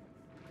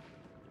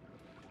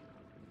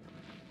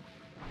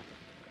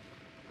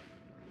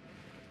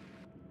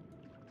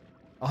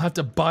 I'll have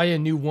to buy a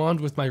new wand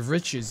with my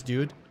riches,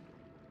 dude.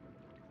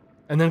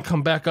 And then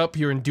come back up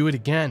here and do it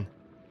again.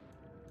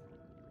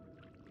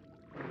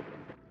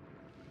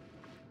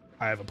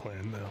 I have a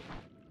plan, though.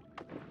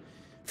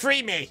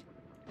 Free me!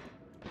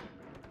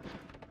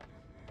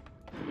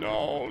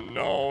 No,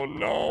 no,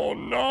 no,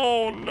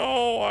 no,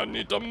 no. I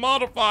need to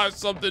modify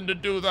something to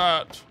do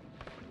that.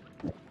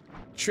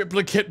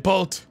 Triplicate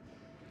bolt.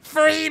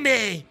 Free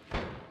me!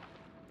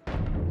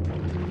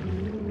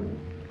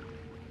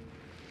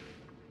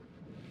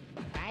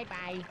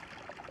 Bye-bye.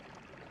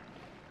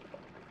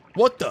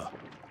 What the?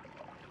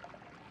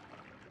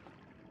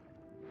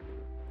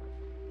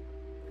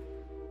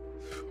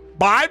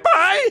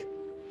 Bye-bye?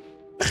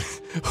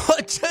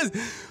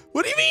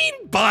 What do you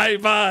mean,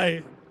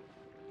 bye-bye?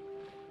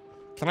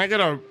 Can I get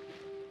a...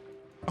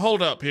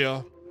 Hold up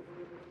here.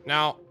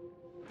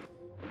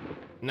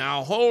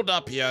 Now, hold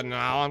up here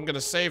now. I'm gonna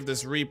save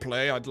this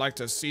replay. I'd like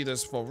to see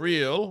this for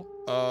real.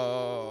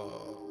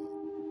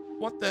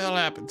 What the hell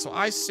happened? So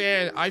I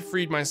said I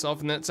freed myself,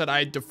 and then it said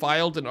I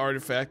defiled an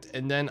artifact,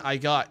 and then I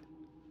got...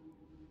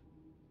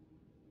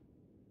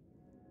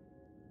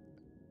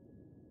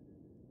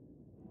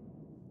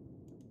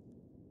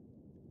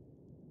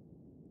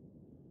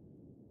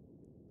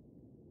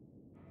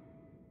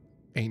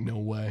 Ain't no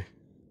way.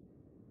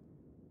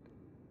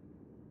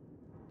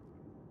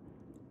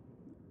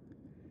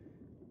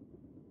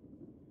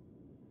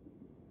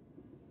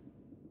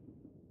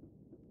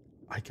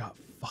 I got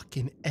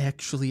fucking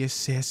actually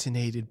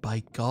assassinated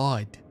by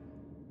God.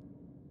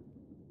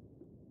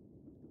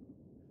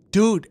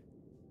 Dude,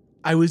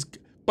 I was...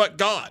 But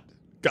God.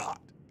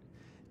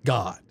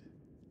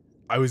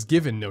 I was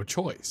given no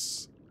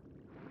choice.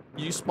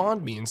 You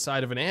spawned me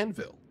inside of an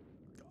anvil.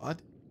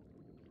 God.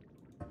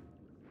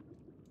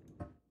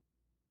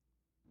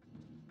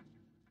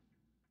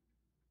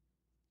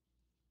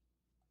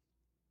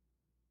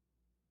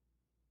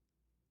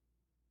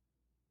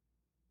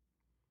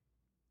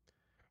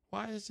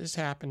 Why is this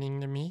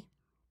happening to me?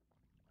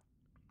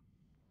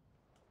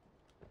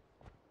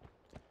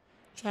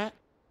 Chat.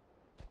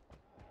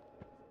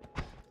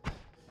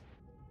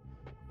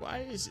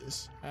 Why is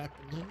this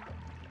happening?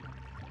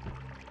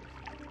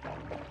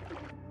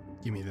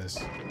 Give me this.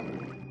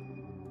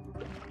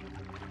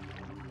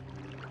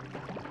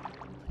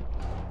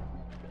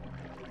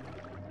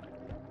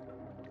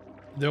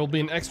 There will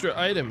be an extra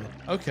item.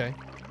 Okay.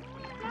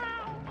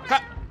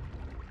 Ha!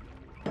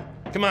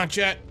 Come on,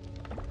 chat.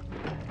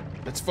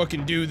 Let's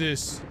fucking do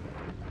this.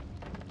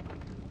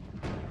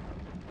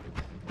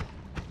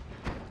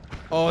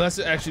 Oh, that's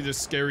actually the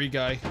scary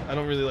guy. I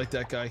don't really like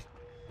that guy.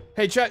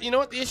 Hey, chat, you know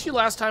what? The issue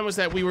last time was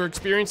that we were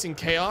experiencing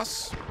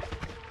chaos.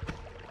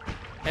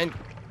 And,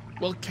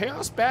 well,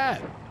 chaos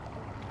bad.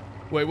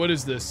 Wait, what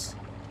is this?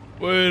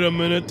 Wait a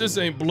minute, this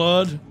ain't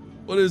blood.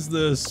 What is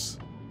this?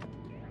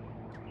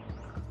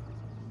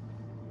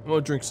 I'm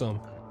gonna drink some.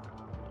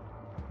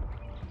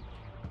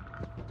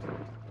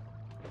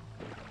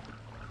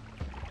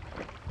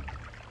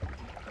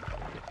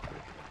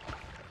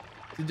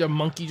 Did the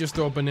monkey just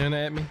throw a banana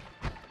at me?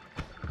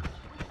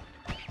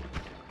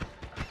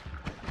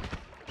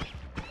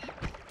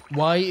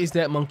 Why is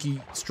that monkey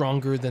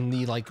stronger than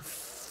the, like,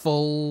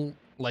 full,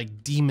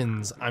 like,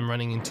 demons I'm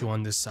running into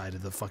on this side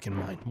of the fucking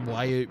mine?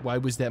 Why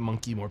was that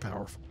monkey more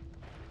powerful?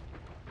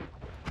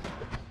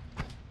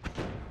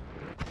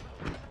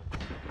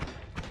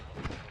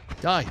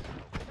 Die.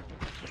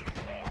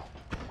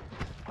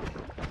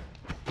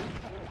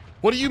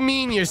 What do you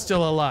mean you're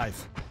still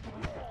alive?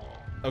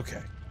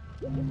 Okay.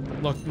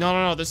 Look,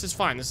 no, this is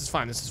fine, this is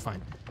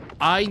fine.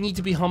 I need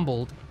to be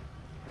humbled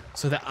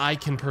so that I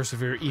can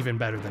persevere even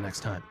better the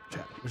next time,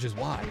 chat. Which is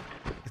why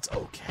it's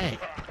okay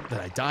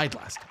that I died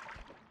last time.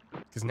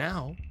 Because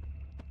now,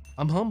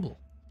 I'm humble.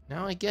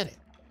 Now I get it.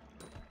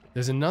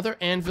 There's another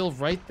anvil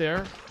right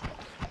there.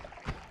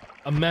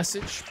 A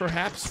message,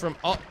 perhaps, from...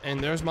 Oh, and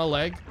there's my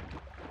leg.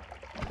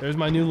 There's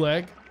my new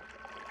leg.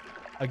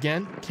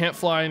 Again, can't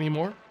fly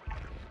anymore.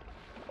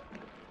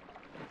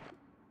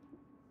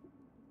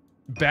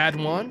 Bad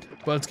wand,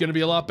 but it's gonna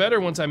be a lot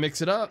better once I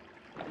mix it up.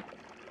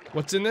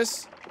 What's in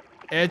this?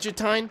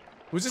 Agitine?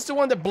 Was this the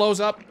one that blows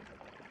up?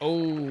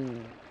 Oh.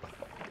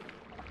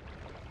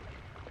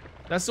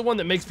 That's the one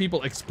that makes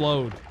people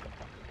explode.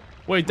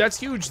 Wait, that's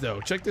huge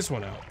though. Check this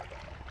one out.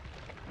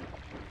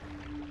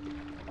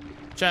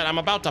 Chat, I'm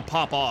about to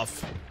pop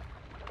off.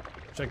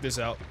 Check this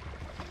out.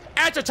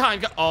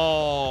 Agitine!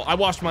 Oh, I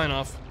washed mine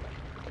off.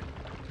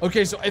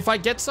 Okay, so if I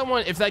get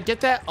someone, if I get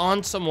that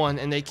on someone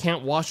and they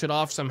can't wash it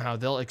off somehow,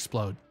 they'll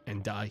explode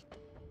and die.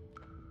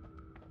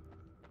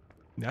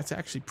 That's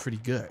actually pretty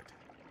good.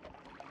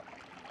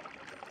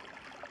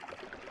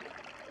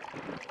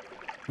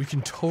 We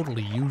can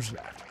totally use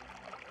that.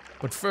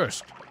 But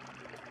first,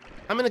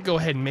 I'm gonna go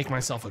ahead and make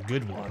myself a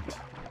good wand.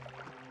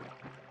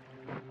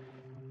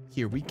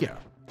 Here we go.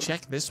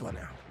 Check this one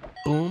out.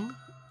 Boom.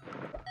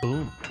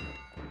 Boom.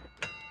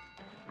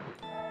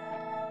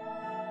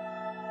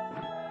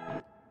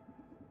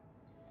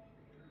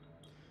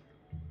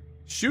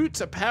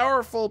 Shoots a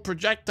powerful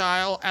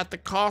projectile at the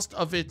cost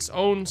of its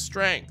own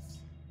strength.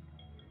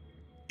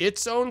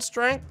 Its own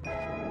strength?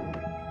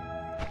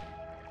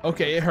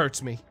 Okay, it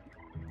hurts me.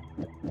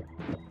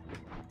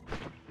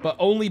 But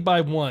only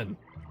by 1.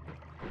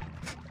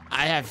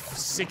 I have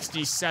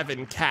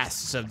 67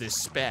 casts of this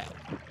spell.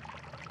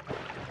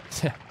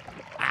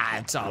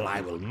 That's all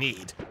I will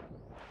need.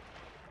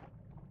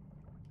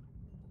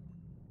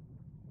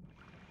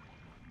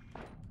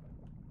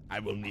 I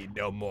will need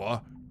no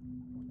more.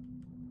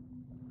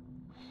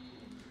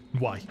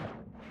 Why?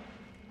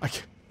 I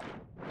can't.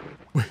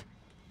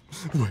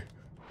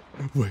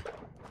 Wait,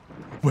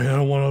 I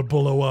don't want to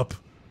blow up.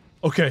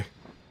 Okay.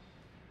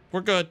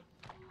 We're good.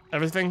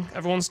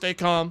 Everyone stay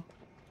calm.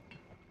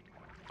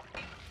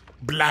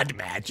 Blood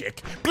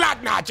magic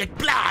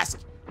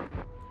blast!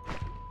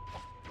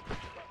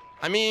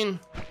 I mean,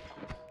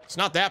 it's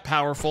not that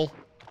powerful.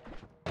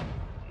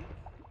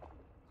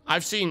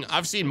 I've seen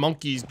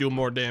monkeys do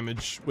more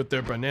damage with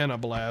their banana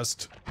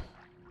blast.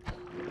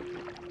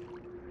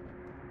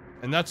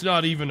 And that's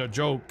not even a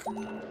joke.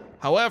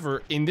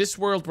 However, in this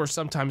world where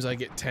sometimes I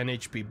get 10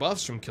 HP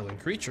buffs from killing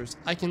creatures,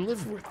 I can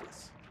live with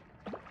this.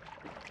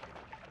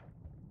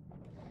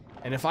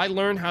 And if I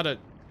learn how to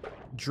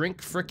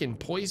drink frickin'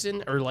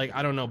 poison or like,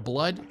 I don't know,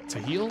 blood to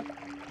heal,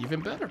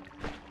 even better.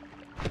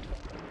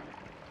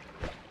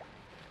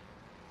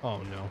 Oh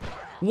no.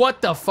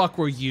 What the fuck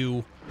were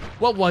you?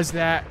 What was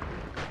that?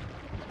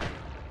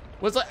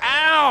 Was it?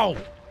 Ow!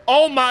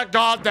 Oh my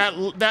god,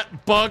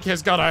 that bug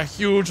has got a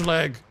huge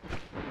leg.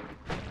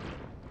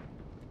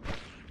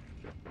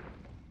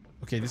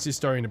 Okay, this is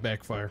starting to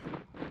backfire.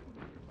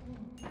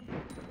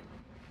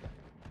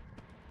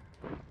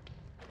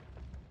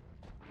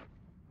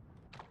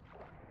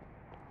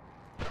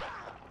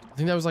 I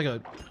think that was like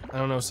a, I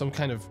don't know, some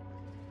kind of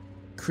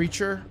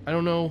creature. I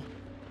don't know.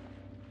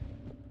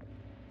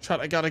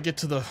 I gotta get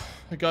to the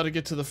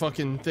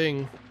fucking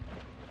thing.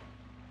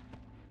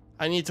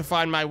 I need to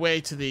find my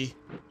way to the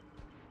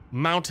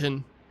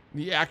mountain,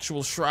 the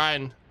actual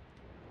shrine.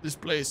 This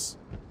place.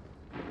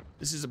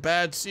 This is a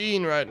bad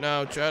scene right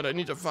now, Chad. I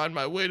need to find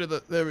my way to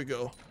the, there we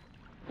go.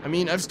 I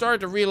mean, I've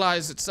started to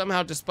realize that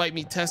somehow, despite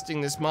me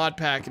testing this mod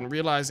pack and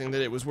realizing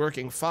that it was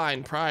working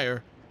fine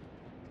prior,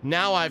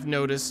 now I've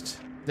noticed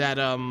that,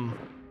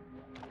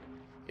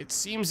 it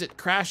seems it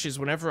crashes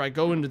whenever I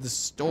go into the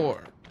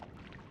store.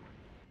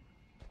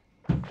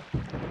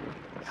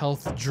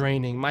 Health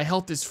draining. My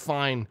health is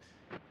fine.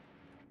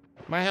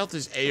 My health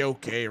is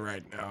a-okay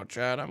right now,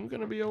 Chad. I'm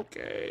gonna be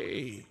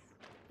okay.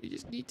 You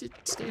just need to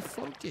stay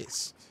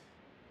focused.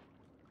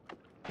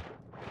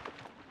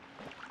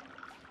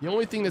 The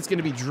only thing that's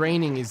gonna be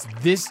draining is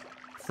this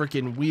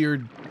freaking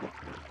weird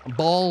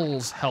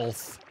balls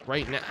health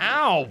right now.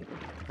 Ow!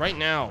 Right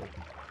now.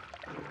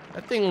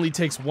 That thing only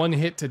takes one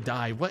hit to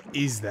die. What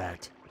is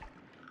that?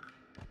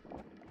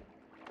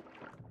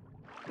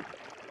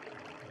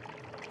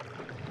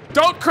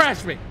 Don't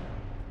crash me!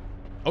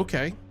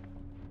 Okay.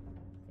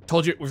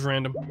 Told you it was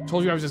random.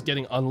 Told you I was just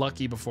getting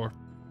unlucky before.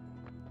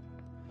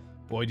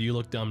 Boy, do you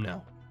look dumb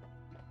now.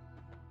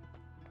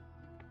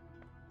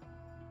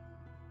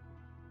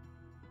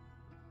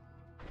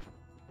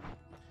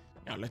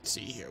 Now let's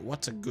see here.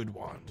 What's a good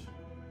wand?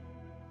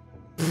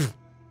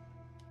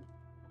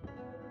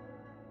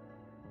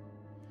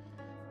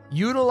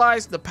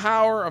 Utilize the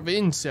power of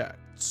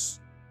insects.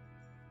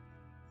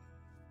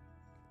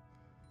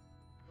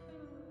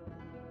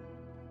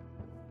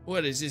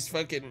 What is this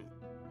fucking...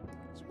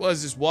 What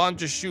is this wand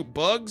just shoot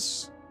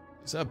bugs?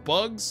 Is that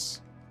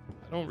bugs?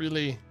 I don't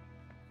really...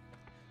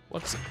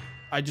 What's it?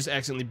 I just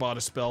accidentally bought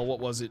a spell. What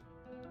was it?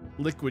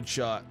 Liquid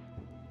shot.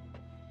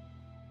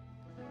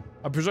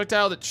 A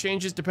projectile that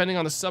changes depending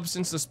on the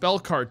substance the spell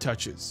card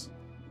touches.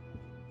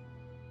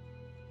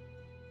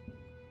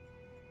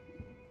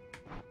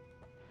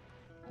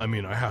 I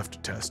mean, I have to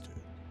test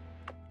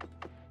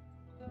it.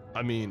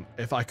 I mean,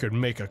 if I could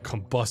make a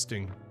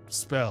combusting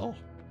spell.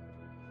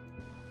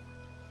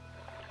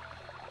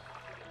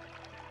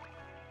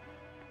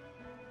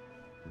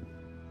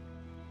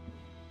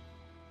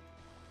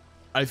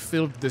 I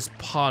filled this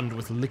pond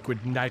with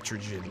liquid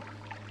nitrogen.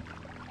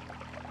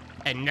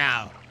 And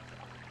now...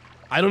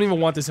 I don't even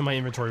want this in my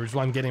inventory, which is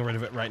why I'm getting rid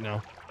of it right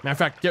now. Matter of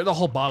fact, get the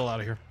whole bottle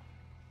out of here.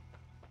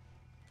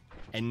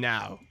 And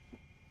now...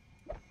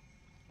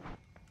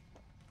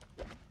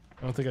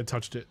 I don't think I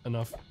touched it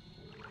enough.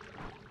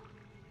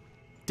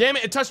 Damn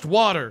it, it touched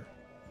water!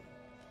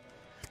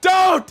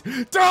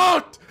 Don't!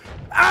 Don't!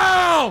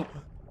 Ow!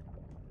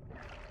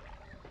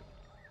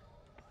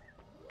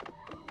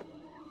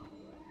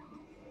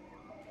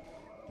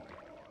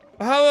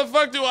 How the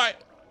fuck do I...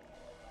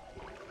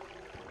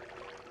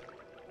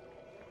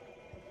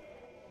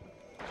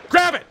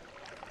 Grab it!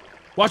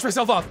 Watch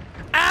myself off.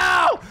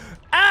 Ow!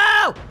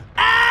 Ow!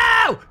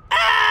 Ow!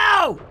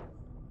 Ow!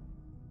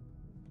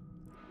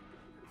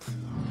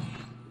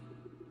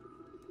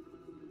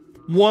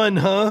 One,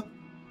 huh?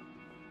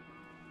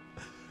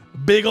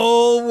 Big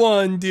ol'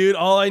 one, dude.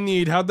 All I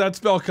need. How'd that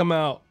spell come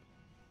out?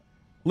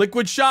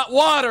 Liquid shot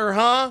water,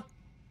 huh?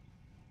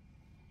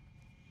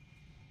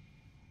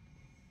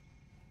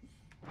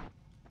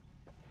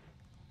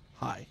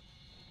 Hi.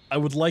 I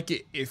would like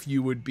it if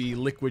you would be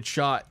liquid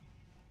shot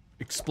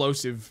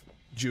explosive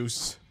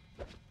juice.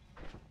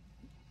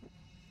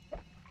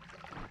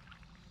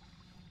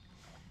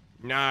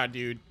 Nah,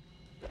 dude.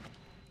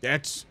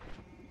 That's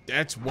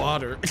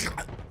water.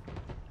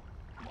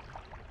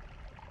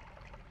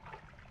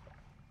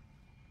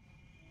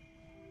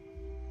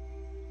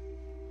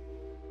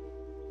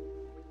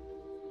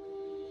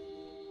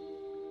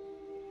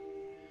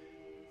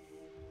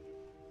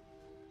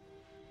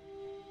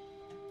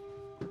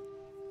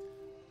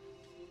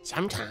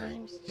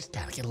 Sometimes you just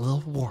gotta get a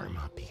little warm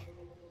up here.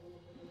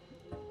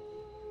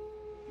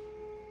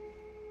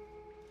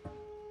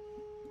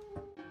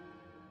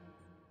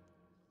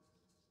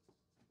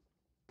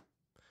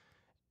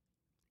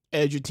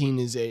 Edgerine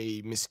is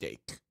a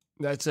mistake.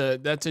 That's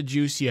a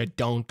juice you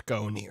don't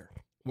go near.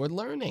 We're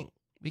learning.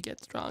 We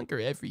get stronger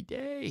every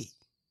day.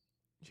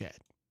 Chad.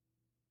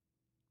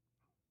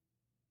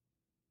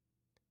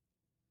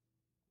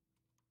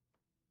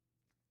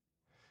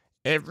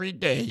 Every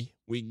day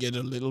we get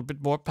a little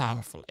bit more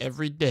powerful.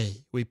 Every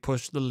day we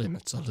push the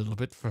limits a little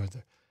bit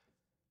further.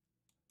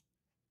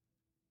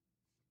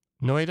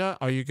 Noita,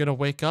 are you gonna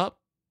wake up?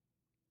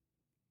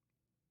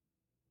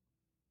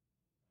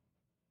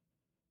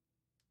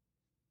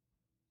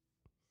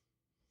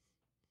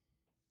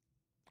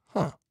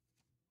 Huh.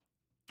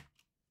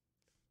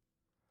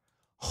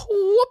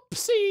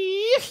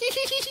 Whoopsie.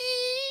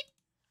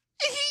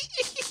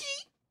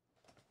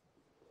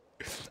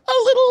 A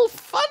little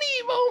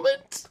funny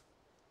moment.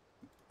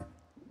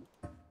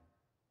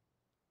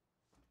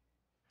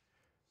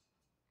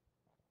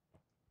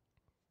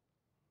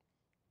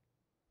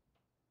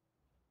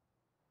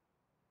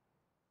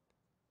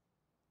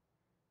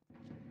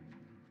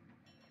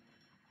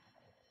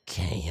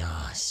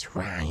 Chaos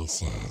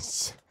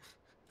rises.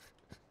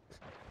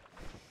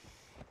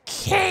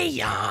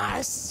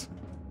 Chaos!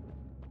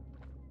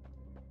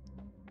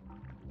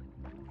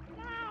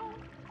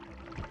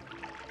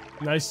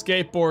 Nice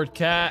skateboard,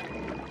 cat.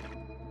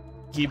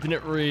 Keeping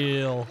it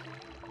real.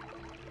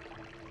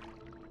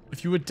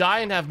 If you would die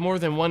and have more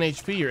than 1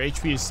 HP, your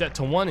HP is set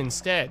to 1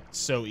 instead.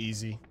 So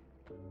easy.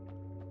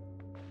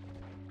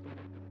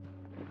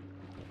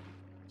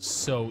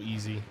 So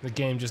easy. The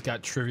game just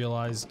got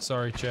trivialized.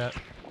 Sorry, chat.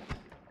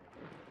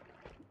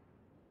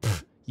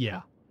 Pfft,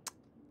 yeah.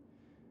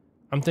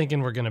 I'm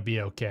thinking we're gonna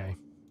be okay.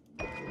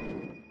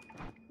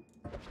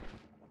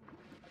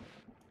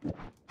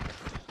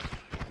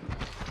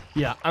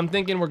 Yeah, I'm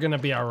thinking we're gonna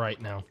be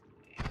alright now.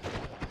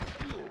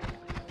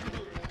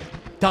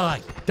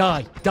 Die!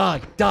 Die!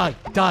 Die! Die!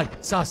 Die!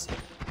 Sus!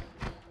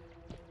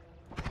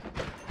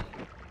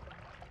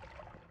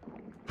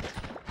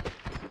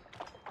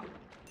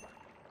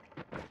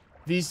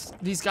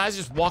 These guys are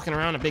just walking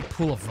around a big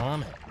pool of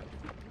vomit.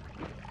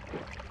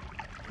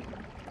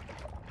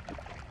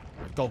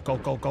 Go, go,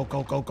 go, go,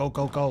 go, go, go,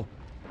 go, go.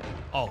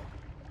 Oh.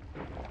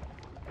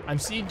 I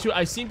seem to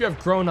have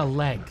grown a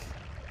leg.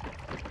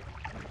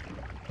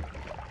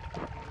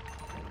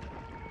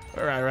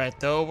 We're alright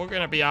though, we're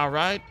gonna be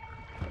alright.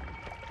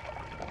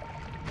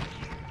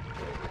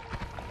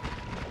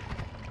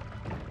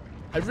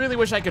 I really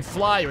wish I could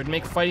fly. It would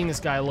make fighting this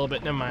guy a little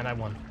bit. Never mind, I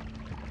won.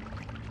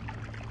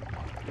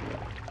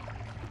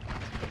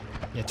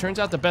 Yeah, turns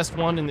out the best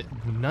one in the...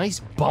 Nice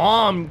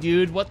bomb,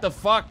 dude. What the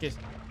fuck is...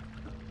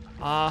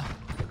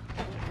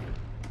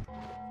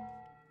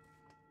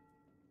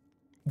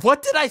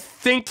 What did I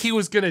think he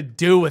was gonna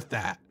do with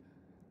that?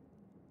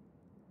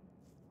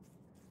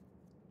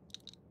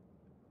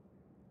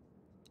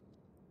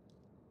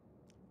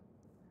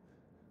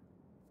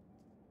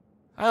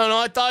 I don't know,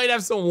 I thought he'd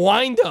have some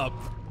wind up,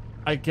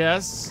 I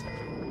guess.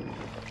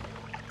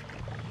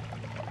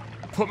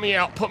 Put me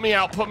out, put me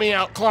out, put me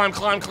out. Climb,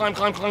 climb, climb,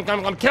 climb, climb,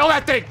 climb, climb. Kill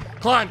that thing!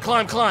 Climb,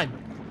 climb, climb.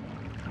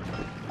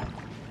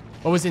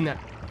 What was in that?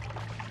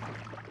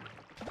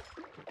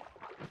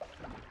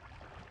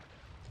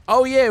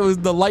 Oh yeah, it was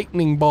the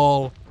lightning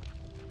ball.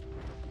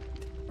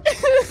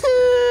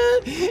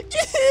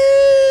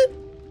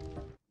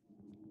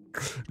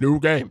 New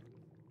game.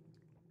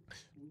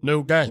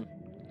 New game.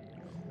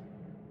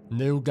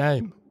 New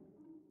game.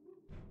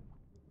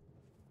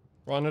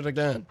 Run it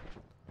again.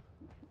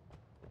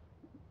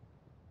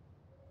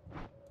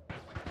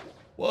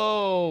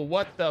 Whoa,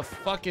 what the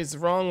fuck is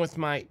wrong with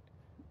my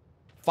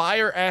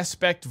fire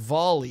aspect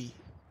volley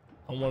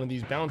on one of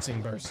these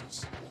bouncing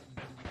bursts?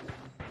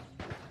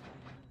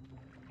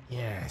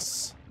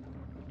 Yes.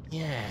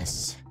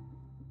 Yes.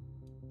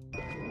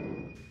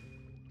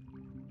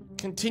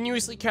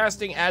 Continuously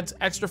casting adds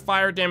extra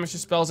fire damage to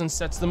spells and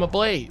sets them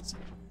ablaze.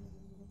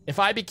 If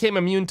I became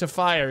immune to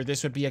fire,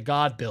 this would be a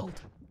god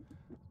build.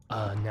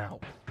 No.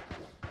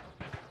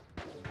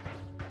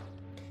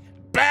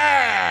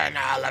 Burn,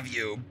 all of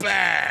you,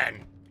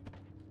 burn!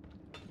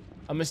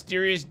 A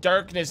mysterious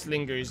darkness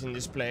lingers in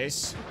this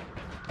place.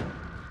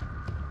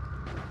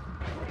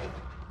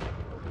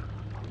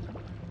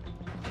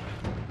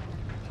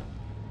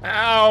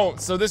 Ow!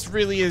 So this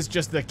really is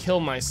just the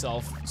kill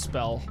myself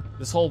spell.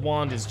 This whole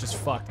wand is just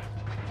fucked.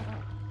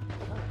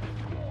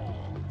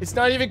 It's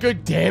not even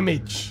good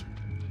damage.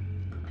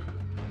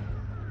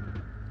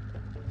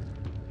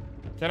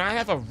 Can I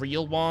have a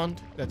real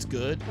wand that's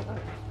good?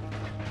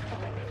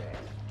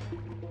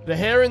 The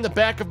hair in the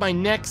back of my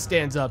neck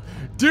stands up.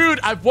 Dude,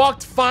 I've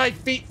walked 5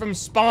 feet from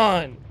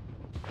spawn.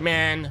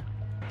 Man.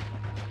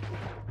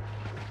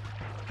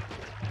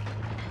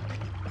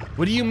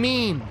 What do you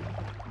mean?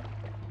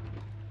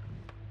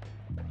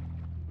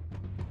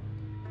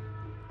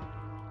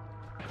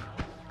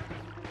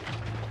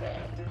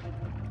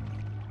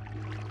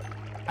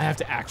 I have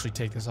to actually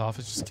take this off.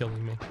 It's just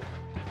killing me.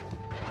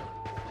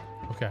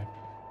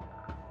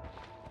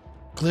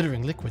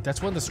 glittering liquid.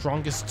 That's one of the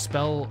strongest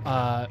spell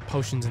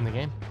potions in the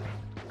game.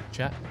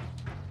 Chat.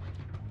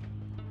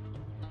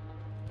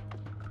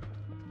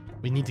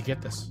 We need to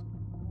get this.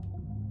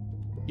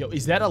 Yo,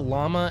 is that a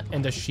llama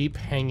and a sheep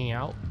hanging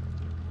out?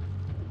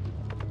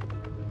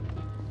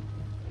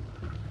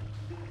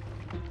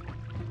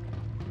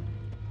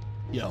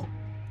 Yo.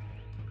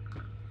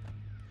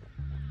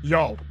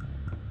 Yo.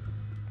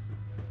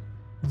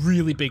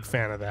 Really big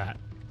fan of that.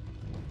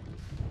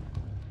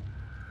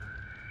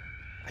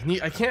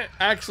 I can't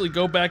actually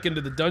go back into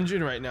the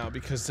dungeon right now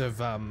because of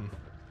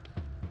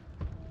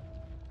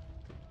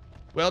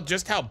well,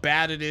 just how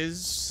bad it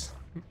is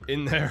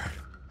in there.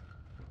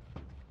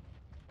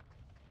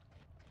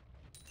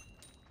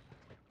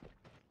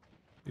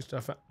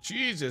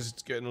 Jesus,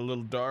 it's getting a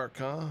little dark,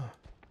 huh?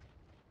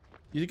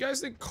 You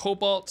guys think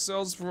cobalt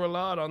sells for a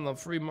lot on the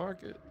free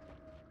market?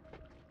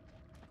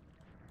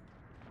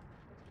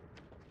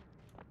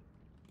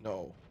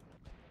 No.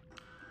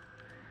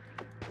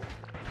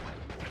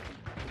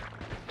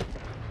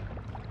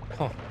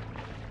 Huh.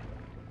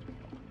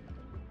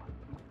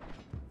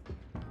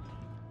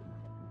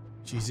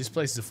 Jeez, this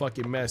place is a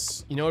fucking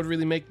mess. You know what would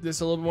really make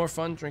this a little more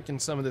fun? Drinking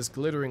some of this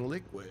glittering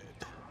liquid.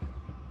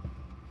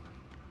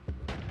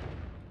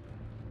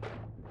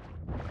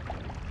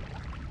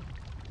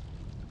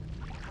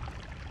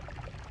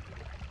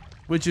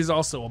 Which is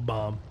also a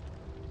bomb.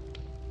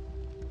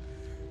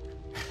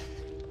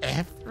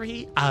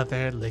 Every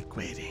other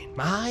liquid in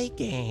my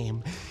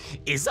game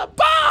is a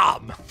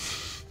bomb!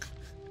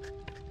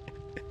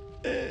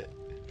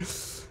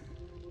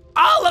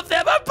 All of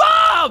them are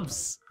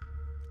bombs!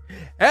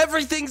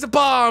 Everything's a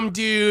bomb,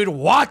 dude.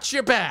 Watch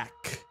your back.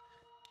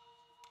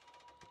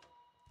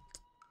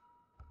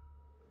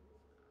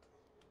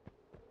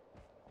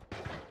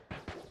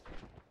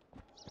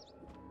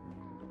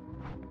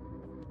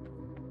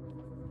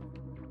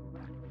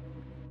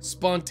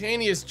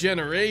 Spontaneous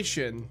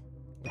generation.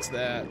 What's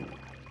that?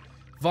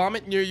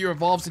 Vomit near you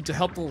evolves into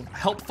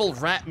helpful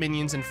rat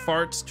minions and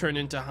farts turn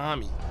into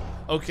Hami.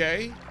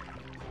 Okay.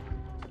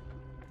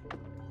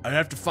 I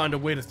have to find a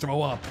way to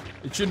throw up.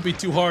 It shouldn't be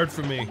too hard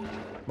for me.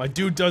 My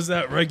dude does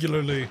that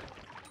regularly.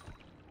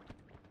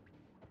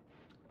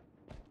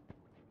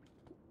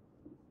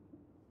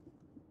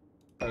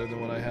 Better than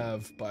what I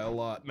have by a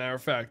lot. Matter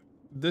of fact,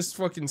 this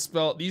fucking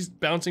spell, these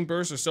bouncing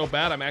bursts are so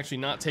bad, I'm actually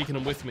not taking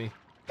them with me.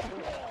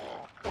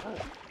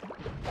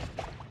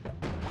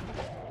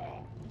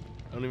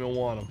 I don't even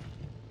want them.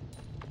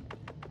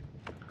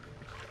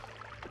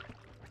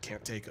 I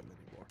can't take them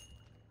anymore.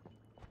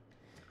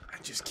 I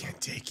just can't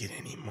take it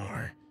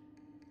anymore.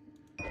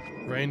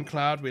 Rain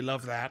cloud, we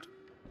love that.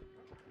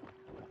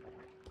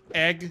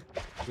 Egg,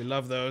 we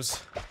love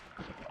those.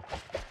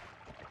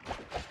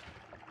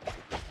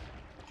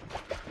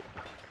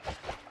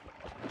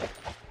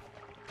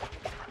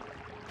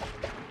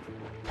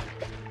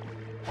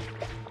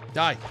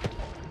 Die.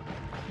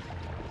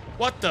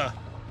 What the?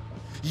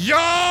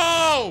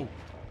 Yo!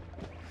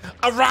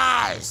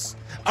 Arise!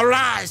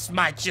 Arise,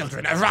 my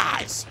children,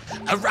 arise!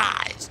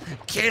 Arise!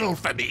 Kill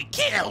for me!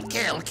 Kill,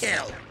 kill,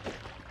 kill!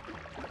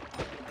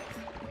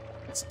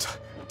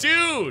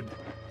 Dude!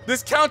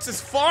 This counts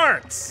as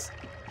farts!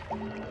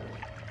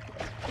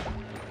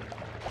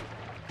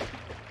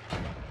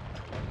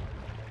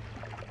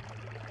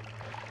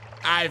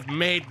 I've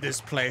made this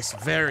place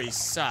very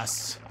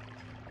sus.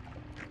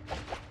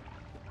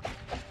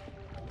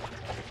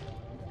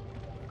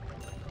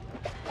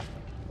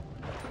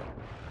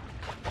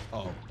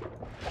 Oh.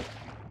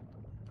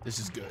 This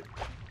is good.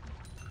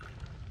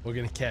 We're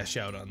gonna cash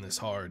out on this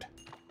hard.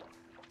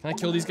 Can I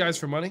kill these guys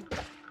for money?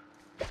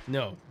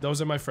 No,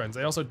 those are my friends.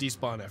 They also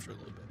despawn after a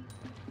little bit.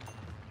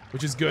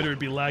 Which is good, or it'd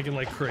be lagging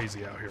like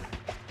crazy out here.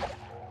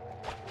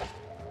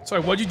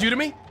 Sorry, what'd you do to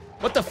me?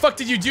 What the fuck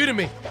did you do to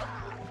me?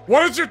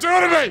 What did you do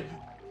to me?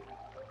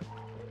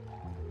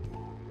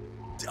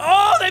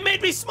 Oh, they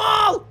made me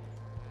small!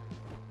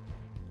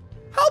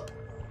 Help!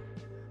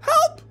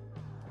 Help!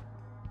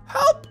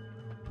 Help!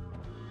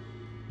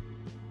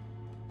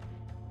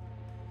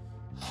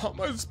 How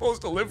am I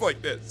supposed to live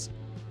like this?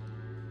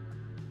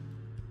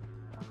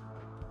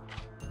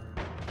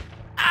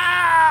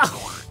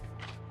 Ow!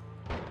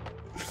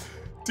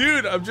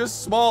 Dude, I'm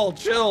just small,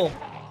 chill.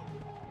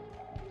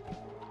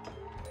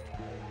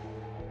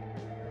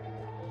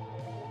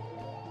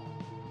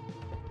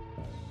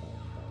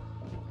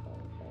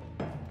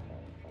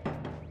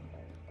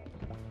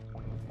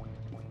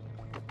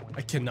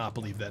 I cannot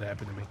believe that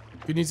happened to me.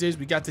 Good news is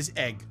we got this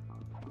egg.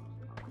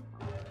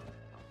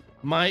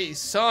 My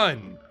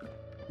son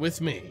with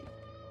me.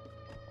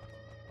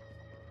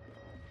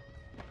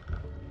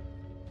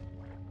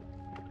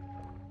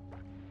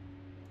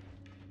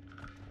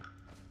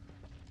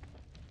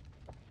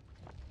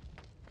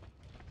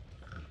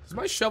 Does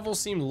my shovel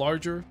seem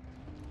larger?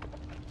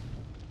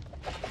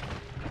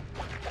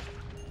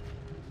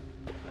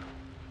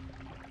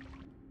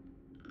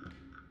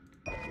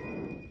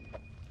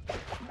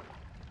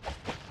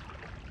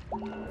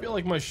 I feel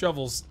like my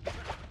shovel's...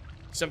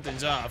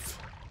 something's off.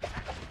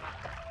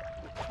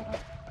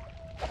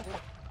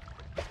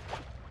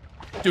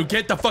 Dude,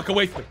 get the fuck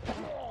away from me.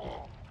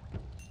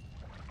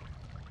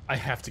 I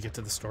have to get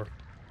to the store.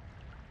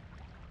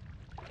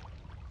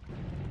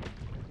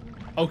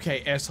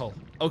 Okay, asshole.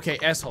 Okay,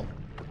 asshole.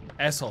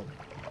 Asshole.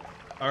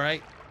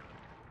 Alright.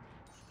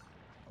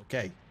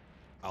 Okay.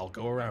 I'll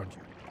go around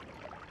you.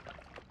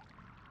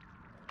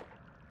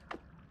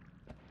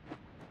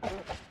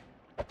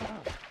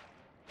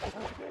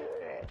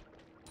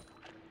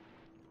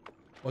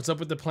 What's up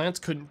with the plants?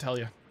 Couldn't tell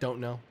you. Don't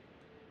know.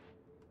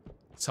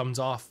 Something's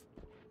off.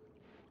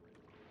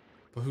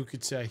 But who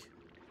could say?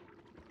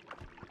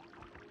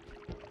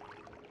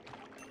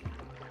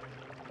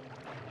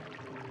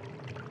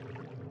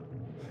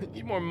 I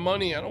need more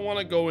money. I don't want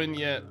to go in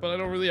yet, but I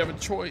don't really have a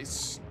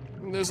choice.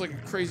 There's like a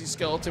crazy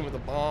skeleton with a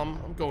bomb.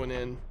 I'm going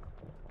in.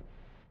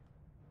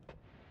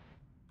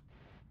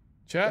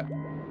 Chat?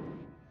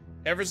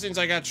 Ever since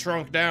I got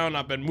shrunk down,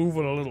 I've been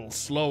moving a little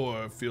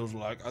slower, it feels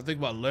like. I think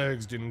my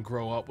legs didn't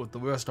grow up with the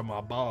rest of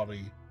my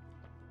body.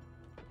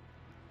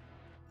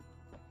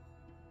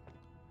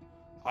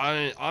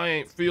 I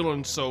ain't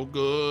feeling so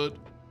good.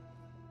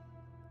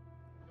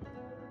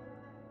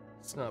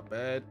 It's not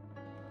bad.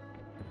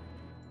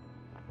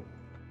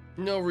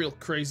 No real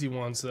crazy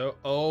ones though.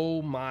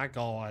 Oh my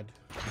god.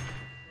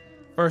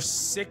 For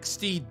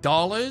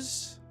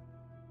 $60?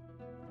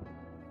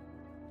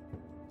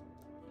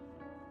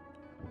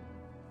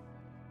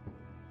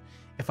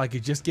 If I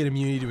could just get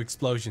immunity to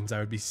explosions, I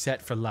would be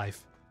set for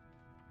life.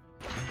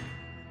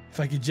 If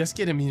I could just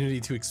get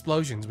immunity to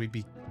explosions, we'd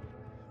be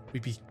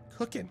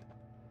cooking.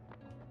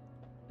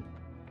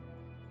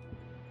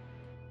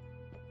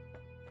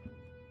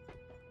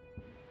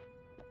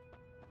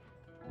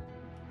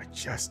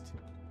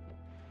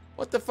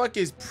 What the fuck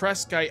is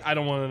Prescott? I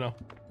don't want to know.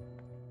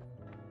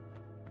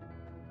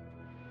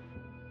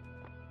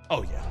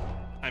 Oh yeah.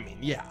 I mean,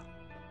 yeah.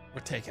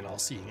 We're taking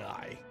all-seeing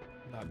eye.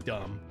 Not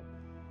dumb.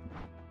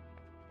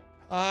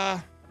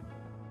 I've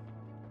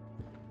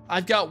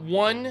got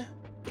one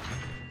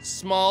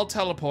small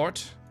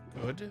teleport.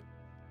 Good.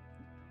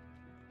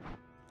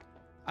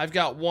 I've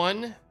got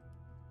one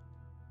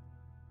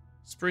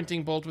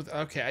sprinting bolt with.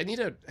 Okay, I need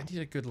a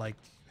good like.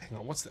 Hang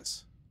on, what's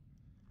this?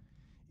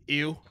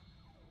 Ew.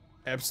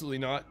 Absolutely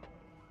not.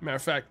 Matter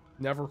of fact,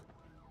 never.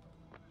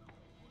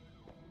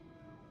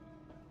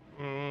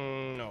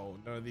 No,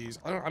 none of these.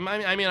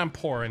 I mean, I'm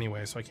poor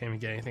anyway, so I can't even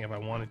get anything if I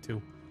wanted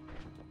to.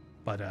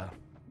 But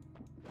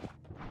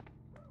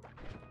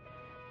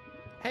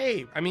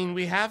hey, I mean,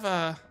 we have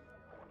a.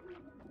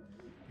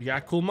 We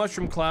got cool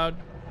mushroom cloud.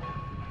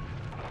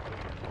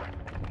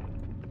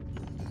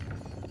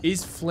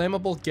 Is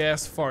flammable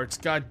gas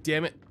farts? God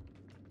damn it!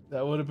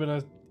 That would have been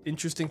an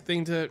interesting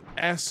thing to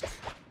ask.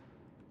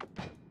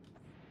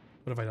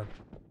 What have I done?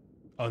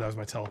 Oh, that was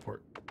my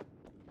teleport.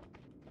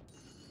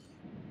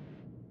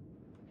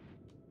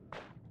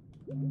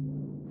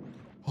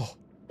 Oh,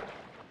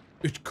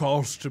 it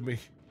calls to me.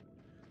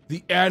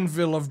 The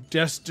anvil of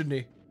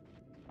destiny.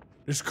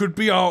 This could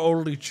be our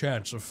only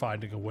chance of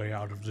finding a way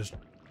out of this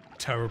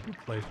terrible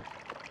place.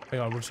 Hang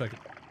on 1 second.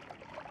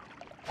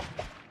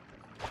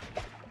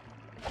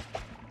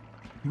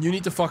 You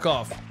need to fuck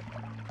off.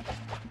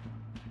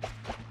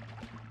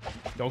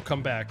 Don't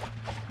come back.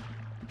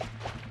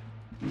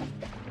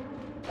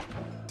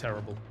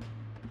 Terrible.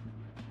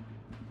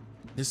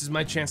 This is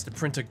my chance to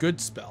print a good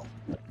spell.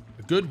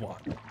 A good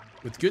one.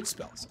 With good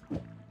spells.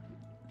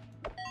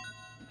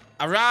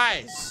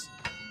 Arise!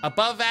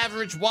 Above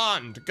average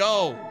wand.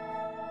 Go!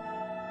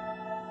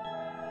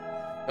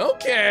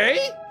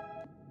 Okay!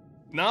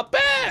 Not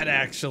bad,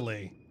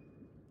 actually.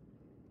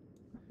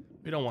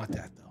 We don't want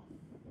that,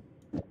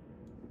 though.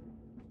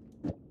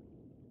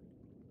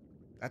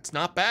 That's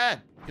not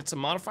bad. Get some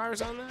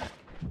modifiers on that.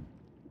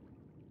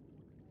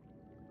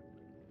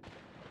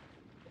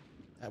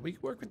 We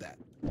can work with that.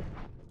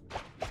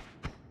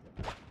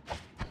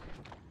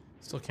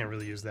 Still can't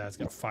really use that. It's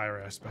got a fire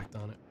aspect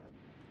on it.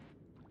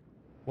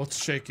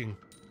 What's shaking?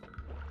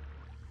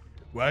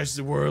 Why is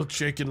the world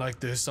shaking like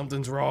this?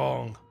 Something's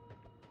wrong.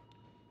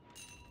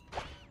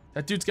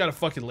 That dude's got a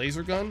fucking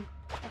laser gun?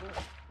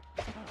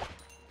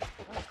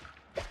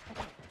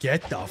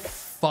 Get the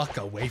fuck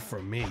away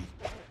from me.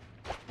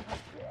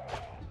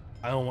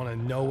 I don't want to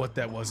know what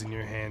that was in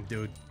your hand,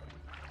 dude.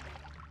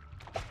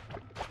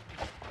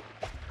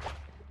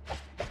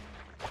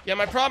 Yeah,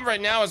 my problem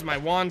right now is my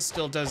wand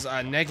still does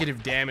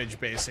negative damage,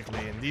 basically,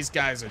 and these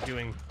guys are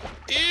doing...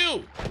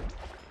 Ew!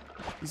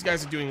 These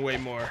guys are doing way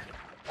more.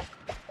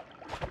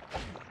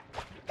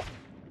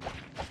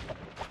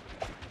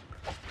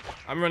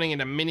 I'm running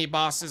into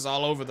mini-bosses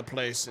all over the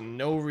place and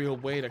no real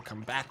way to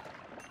combat them.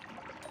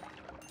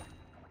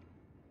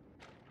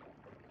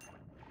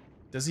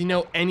 Does he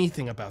know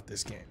anything about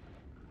this game?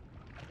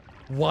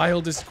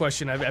 Wildest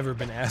question I've ever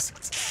been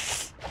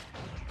asked.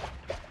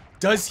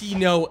 Does he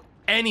know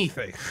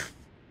anything?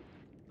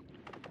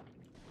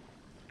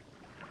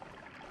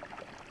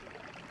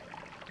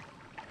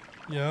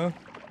 Yeah.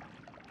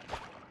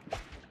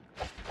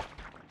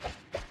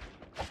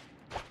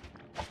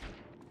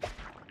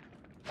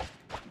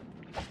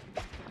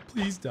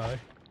 Please die.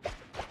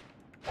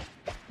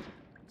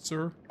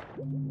 sir.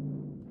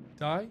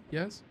 Die?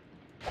 Yes?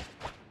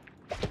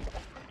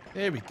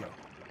 There we go.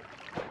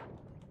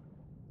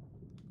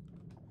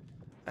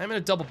 I'm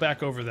gonna double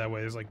back over that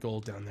way. There's like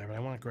gold down there, but I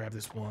want to grab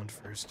this wand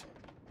first.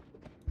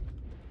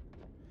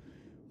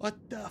 What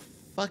the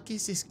fuck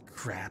is this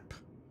crap?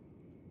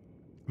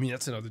 I mean,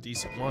 that's another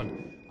decent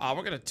one.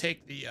 We're gonna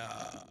take the,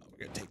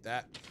 we're gonna take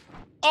that.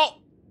 Oh!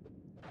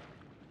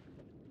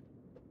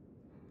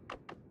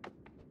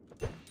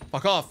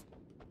 Fuck off.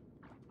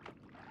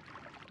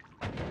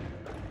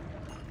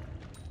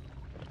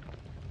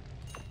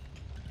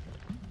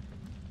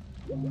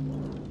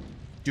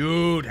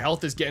 Dude,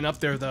 health is getting up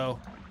there, though.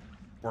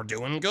 We're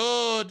doing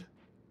good.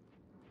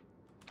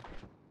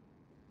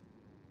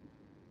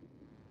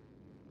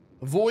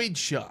 Void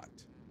shot.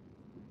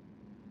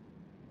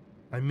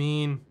 I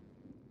mean,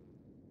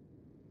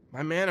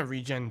 my mana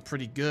regen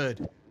pretty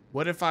good.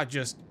 What if I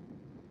just...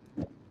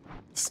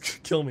 This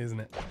could kill me, isn't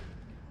it?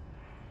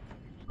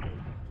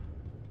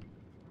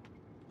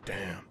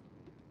 Damn.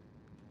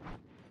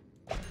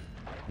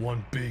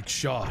 One big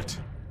shot.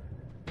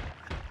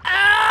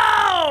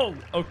 Ow!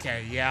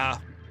 Okay, yeah.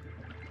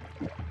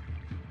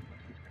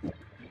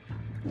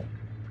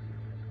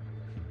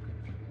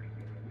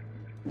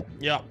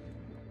 Yep.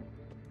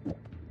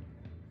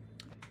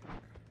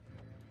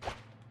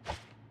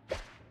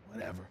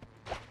 Whatever.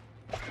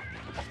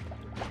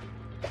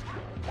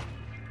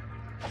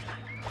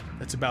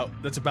 That's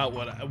about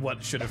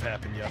what should have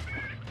happened, yeah.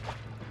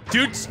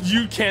 Dude,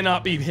 you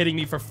cannot be hitting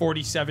me for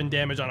 47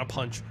 damage on a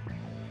punch.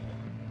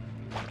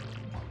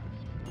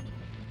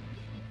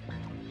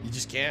 You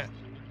just can't.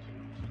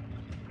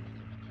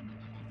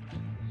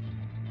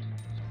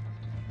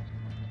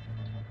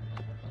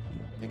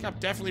 I think I'm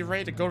definitely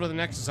ready to go to the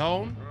next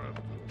zone.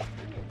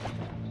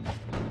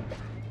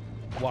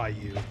 Why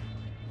you?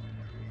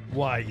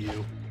 Why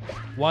you?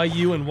 Why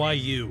you and why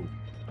you?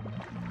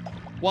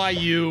 Why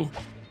you?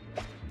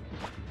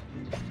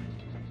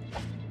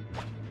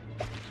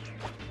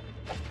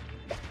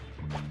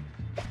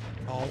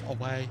 All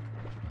away.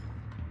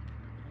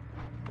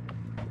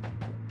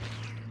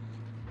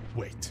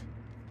 Wait.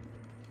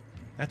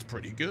 That's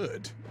pretty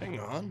good. Hang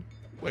on.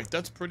 Wait,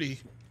 that's pretty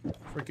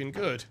freaking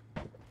good.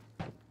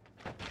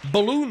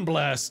 Balloon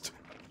blast.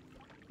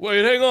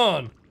 Wait, hang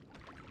on.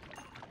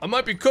 I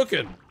might be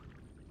cooking.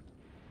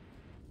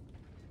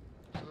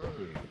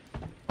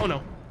 Oh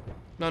no.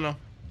 No, no.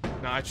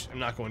 No, I'm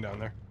not going down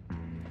there.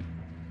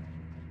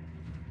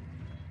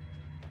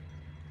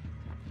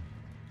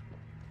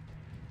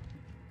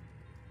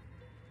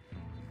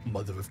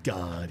 Mother of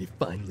God, it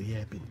finally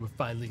happened. We're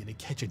finally gonna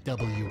catch a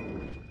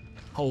W.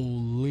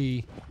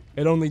 Holy.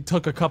 It only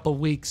took a couple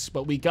weeks,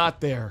 but we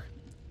got there.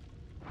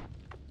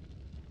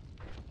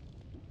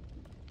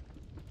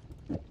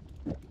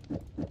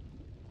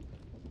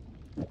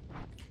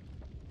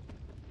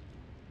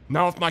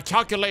 Now, if my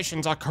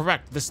calculations are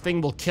correct, this thing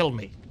will kill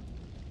me.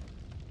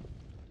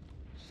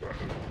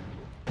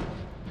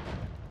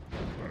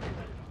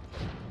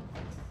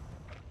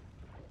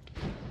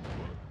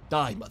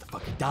 Die,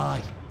 motherfucker,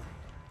 die.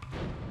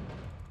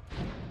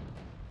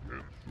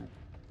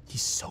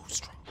 He's so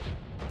strong.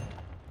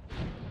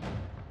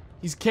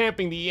 He's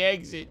camping the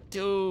exit,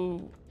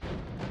 too.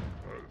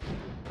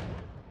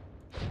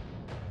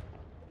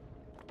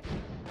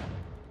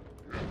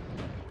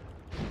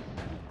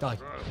 Die.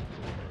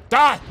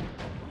 Die!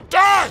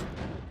 Die!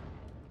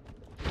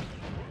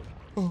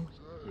 Oh.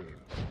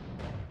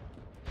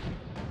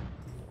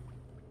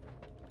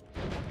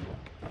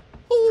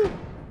 Ooh.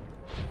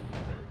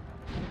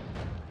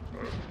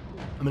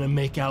 I'm gonna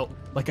make out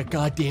like a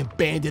goddamn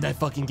bandit. I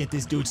fucking get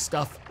this dude's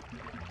stuff.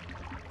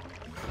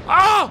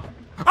 Oh!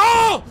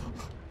 Oh!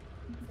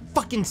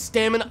 Fucking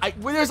stamina.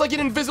 There's like an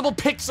invisible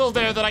pixel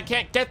there that I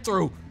can't get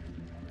through.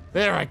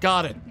 There, I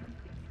got it.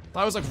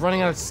 I was like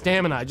running out of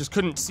stamina. I just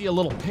couldn't see a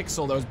little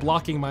pixel that was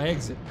blocking my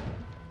exit.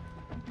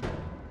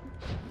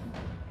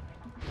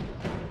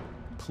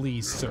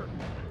 Please, sir.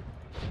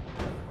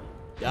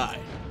 Die.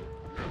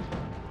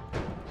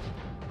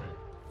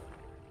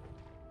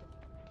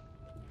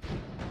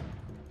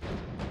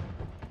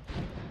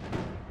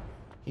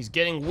 He's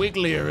getting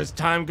wigglier as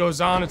time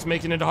goes on. It's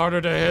making it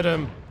harder to hit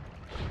him.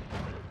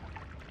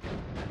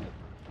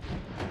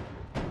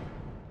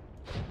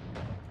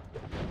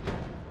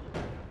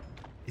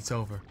 It's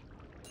over.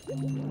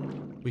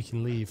 We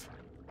can leave.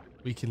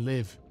 We can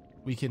live.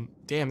 We can...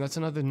 Damn, that's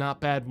another not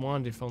bad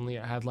wand if only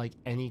it had, like,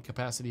 any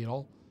capacity at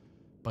all.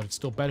 But it's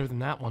still better than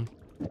that one.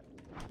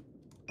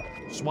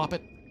 Swap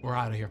it. We're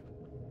out of here.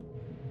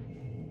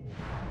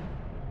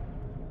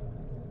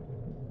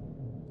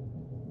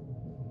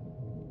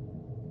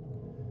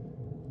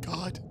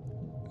 God,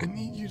 I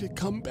need you to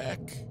come back.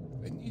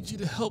 I need you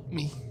to help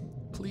me.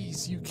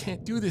 Please, you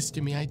can't do this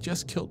to me. I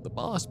just killed the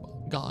boss.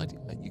 God,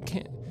 you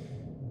can't.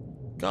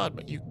 God,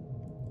 but you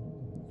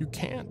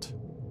can't.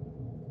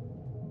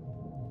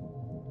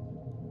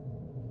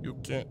 You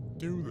can't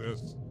do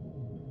this.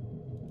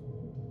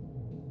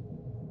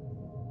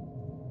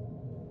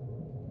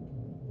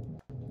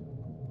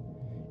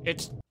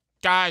 It's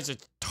Guys,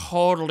 it's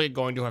totally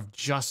going to have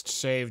just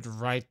saved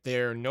right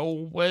there. No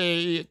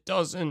way it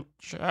doesn't,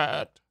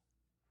 chat.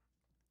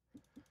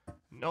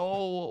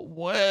 No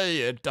way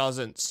it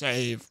doesn't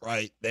save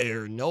right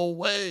there. No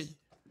way.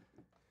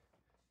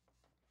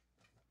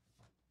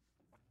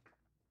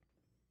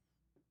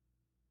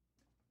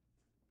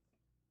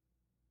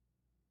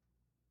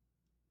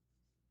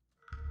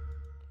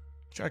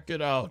 Check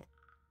it out.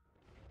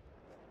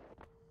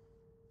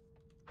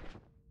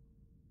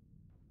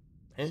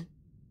 Eh?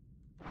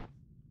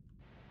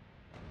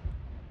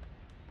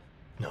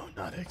 No,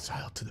 not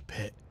exile to the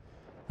pit.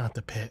 Not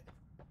the pit.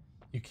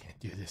 You can't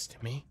do this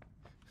to me.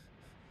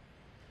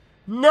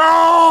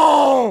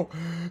 No!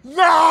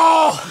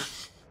 No!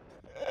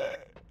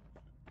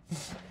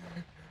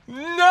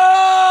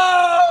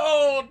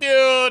 No,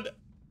 dude!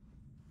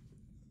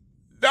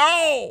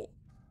 No!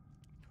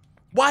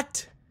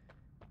 What?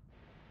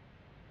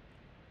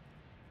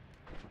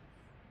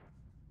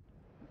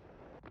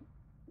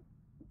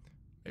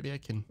 Maybe I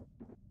can...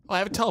 Oh, I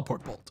have a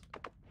teleport bolt.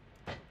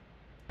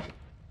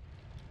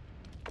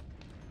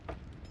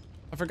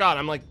 I forgot,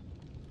 I'm like...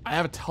 I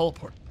have a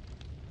teleport.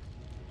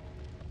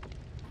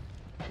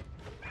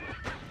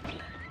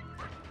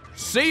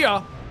 See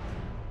ya!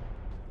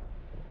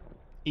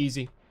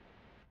 Easy.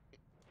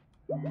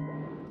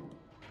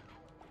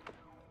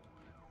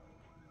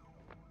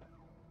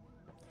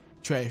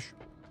 Trash.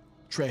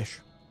 Trash.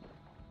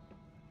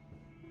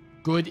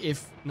 Good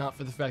if not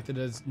for the fact that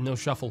there's no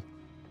shuffle.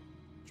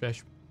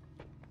 Trash.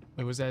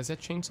 Wait, was that? Is that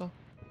chainsaw? What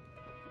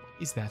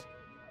is that?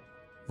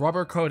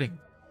 Rubber coating.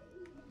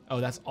 Oh,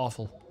 that's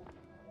awful.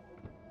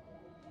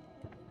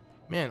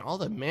 Man, all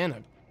the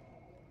mana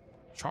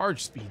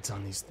charge speeds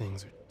on these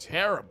things are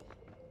terrible.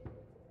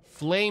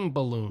 Flame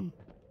balloon.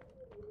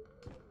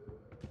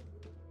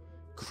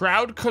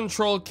 Crowd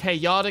control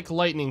chaotic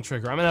lightning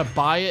trigger. I'm gonna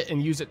buy it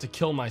and use it to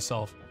kill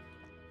myself.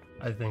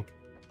 I think.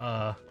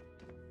 I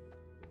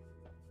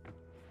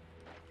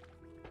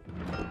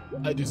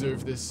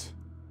deserve this.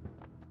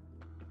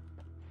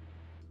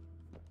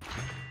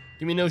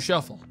 Give me no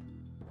shuffle.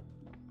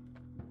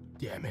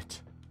 Damn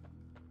it.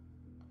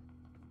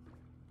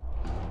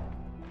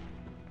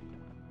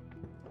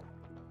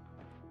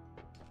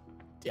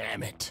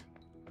 Damn it.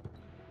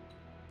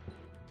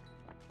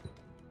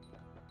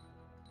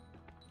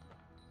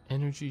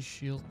 Energy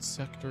shield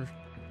sector.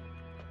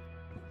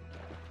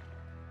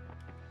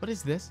 What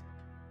is this?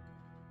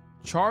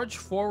 Charge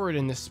forward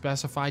in the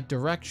specified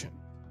direction.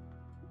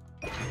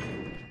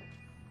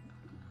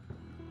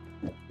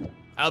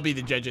 I'll be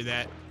the judge of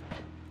that.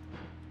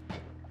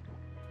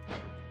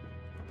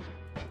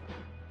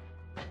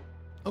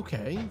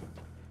 Okay.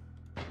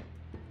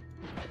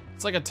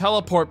 It's like a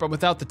teleport, but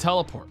without the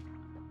teleport.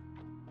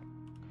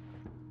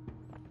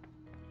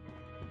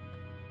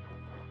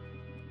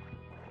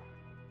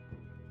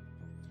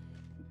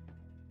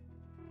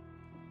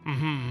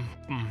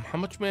 How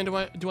much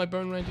mana do I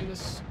burn when I do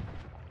this?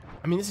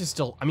 I mean, this is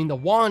still, I mean, the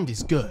wand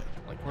is good.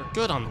 Like, we're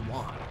good on the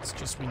wand. It's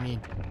just we need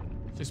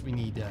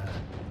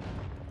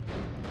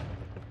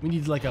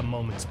like a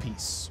moment's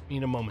peace. We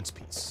need a moment's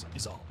peace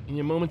is all. We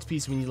need a moment's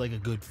peace. We need like a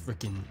good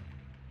freaking,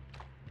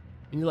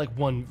 we need like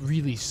one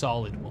really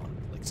solid one.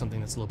 Like something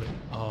that's a little bit,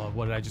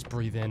 what did I just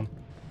breathe in?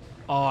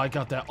 Oh, I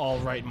got that all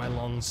right in my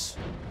lungs.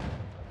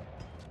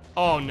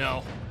 Oh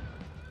no.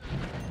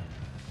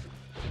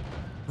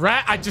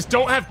 Rat, I just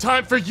don't have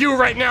time for you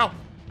right now.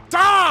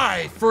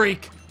 Die,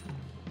 freak!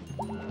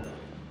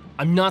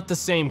 I'm not the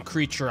same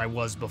creature I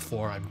was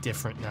before. I'm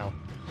different now.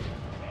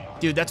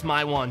 Dude, that's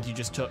my wand you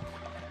just took.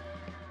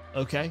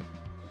 Okay.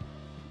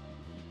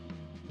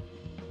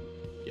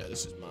 Yeah,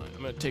 this is mine.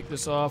 I'm gonna take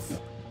this off.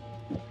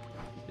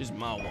 This is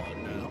my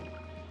wand now.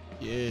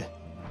 Yeah.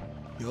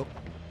 Yup.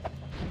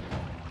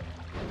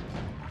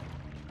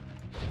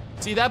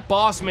 See, that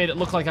boss made it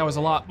look like I was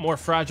a lot more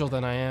fragile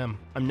than I am.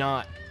 I'm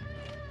not.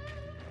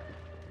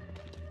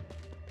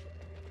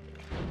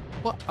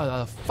 What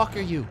the fuck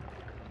are you?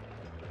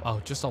 Oh,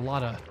 just a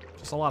lot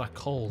of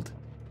cold.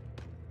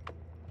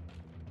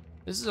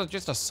 This is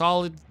just a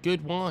solid,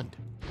 good wand.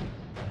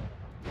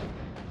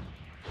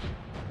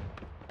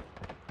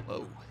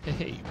 Whoa,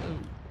 hey, whoa.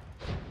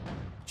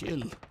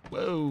 Chill,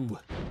 whoa.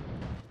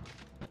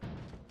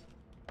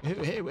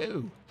 Hey,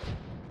 whoa.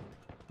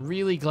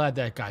 Really glad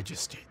that guy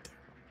just stayed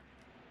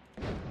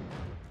there.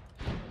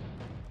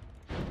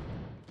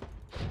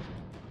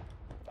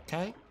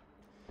 Okay.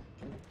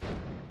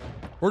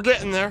 We're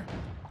getting there.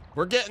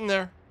 We're getting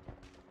there.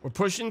 We're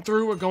pushing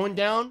through. We're going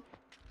down.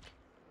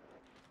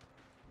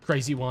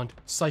 Crazy wand.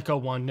 Psycho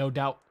wand, no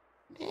doubt.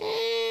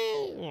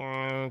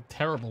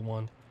 Terrible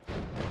wand.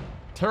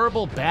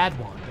 Terrible bad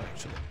wand,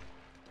 actually.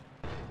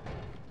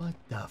 What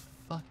the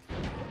fuck?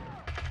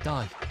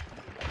 Die.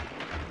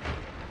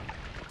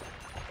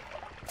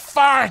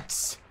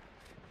 Farts!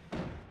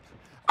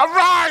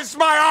 Arise,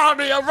 my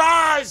army!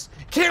 Arise!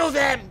 Kill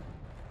them!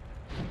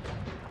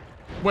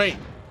 Wait.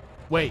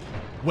 Wait,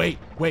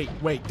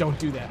 don't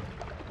do that.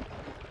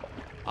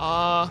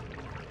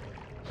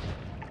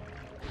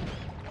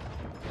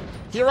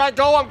 Here I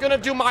go, I'm gonna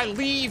do my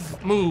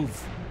leave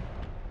move.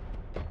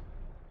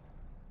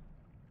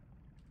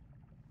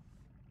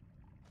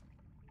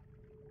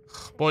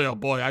 Boy, oh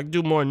boy, I can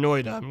do more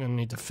Noita. I'm gonna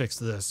need to fix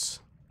this.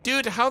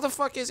 Dude, how the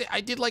fuck is it?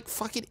 I did like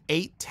fucking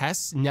 8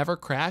 tests, never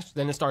crashed,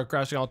 then it started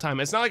crashing all the time.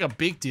 It's not like a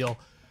big deal,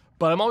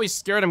 but I'm always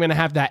scared I'm gonna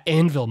have that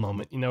anvil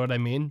moment, you know what I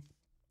mean?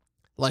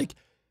 Like,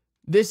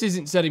 this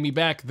isn't setting me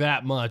back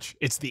that much.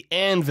 It's the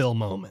anvil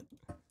moment.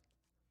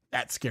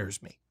 That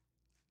scares me.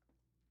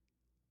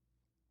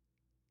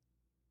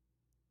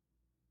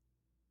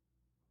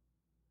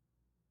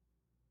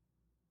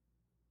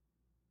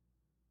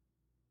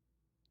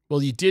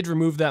 Well, you did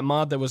remove that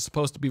mod that was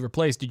supposed to be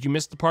replaced. Did you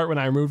miss the part when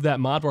I removed that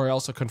mod where I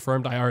also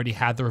confirmed I already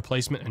had the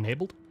replacement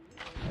enabled?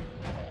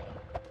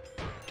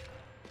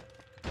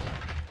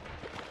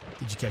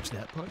 Did you catch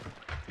that part?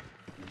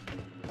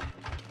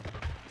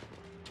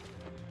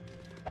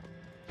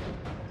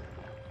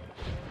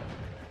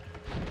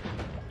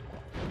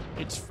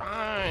 It's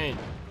fine.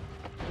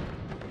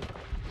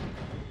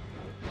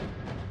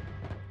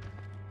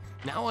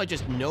 Now I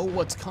just know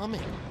what's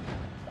coming.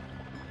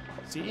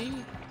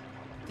 See?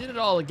 Did it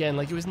all again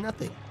like it was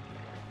nothing.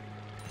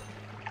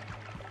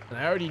 And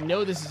I already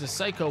know this is a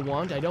psycho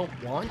wand I don't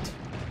want.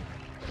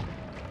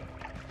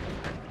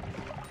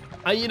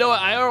 You know what?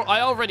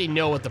 I already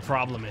know what the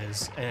problem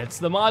is. And it's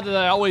the mod that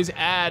I always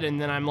add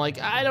and then I'm like,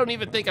 I don't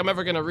even think I'm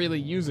ever gonna really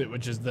use it,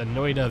 which is the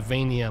Noita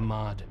Vania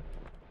mod.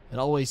 It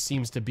always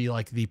seems to be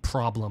like the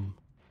problem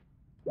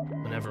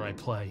whenever I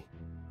play.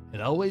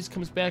 It always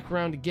comes back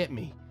around to get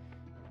me.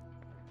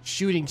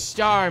 Shooting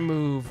star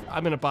move.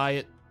 I'm gonna buy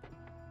it.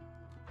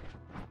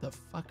 The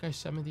fuck are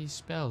some of these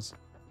spells?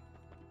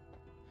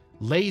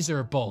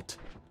 Laser bolt.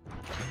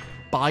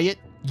 Buy it,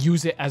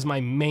 use it as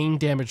my main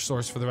damage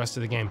source for the rest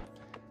of the game.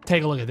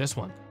 Take a look at this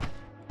one.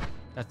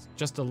 That's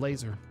just a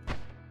laser.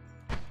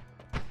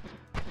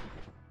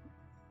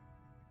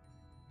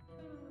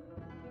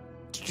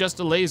 It's just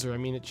a laser. I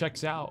mean, it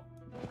checks out.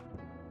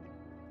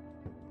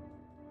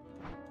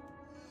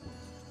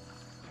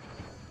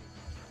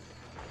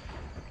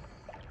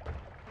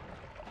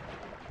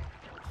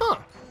 Huh.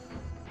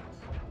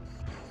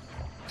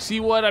 See,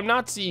 what I'm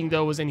not seeing,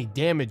 though, is any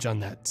damage on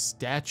that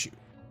statue,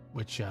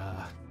 which,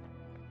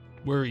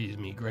 worries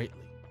me greatly.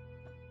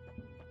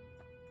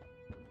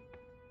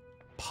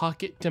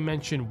 Pocket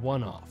Dimension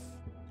 1 off.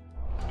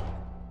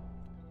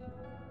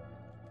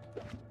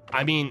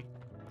 I mean,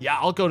 yeah,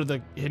 I'll go to the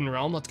Hidden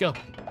Realm. Let's go.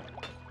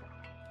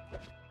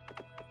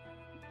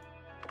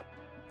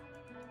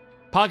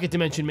 Pocket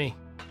Dimension me.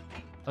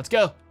 Let's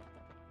go.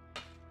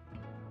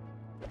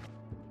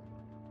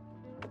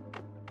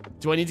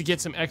 Do I need to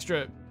get some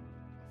extra...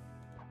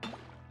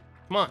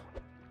 Come on.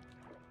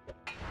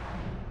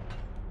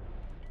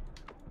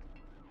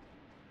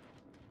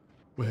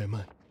 Where am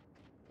I?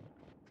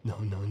 No.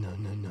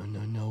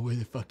 Where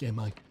the fuck am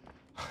I?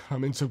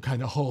 I'm in some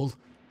kind of hole.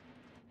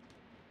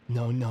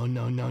 No. No,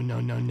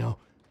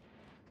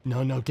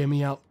 get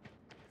me out.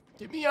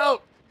 Get me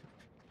out.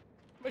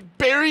 I'm like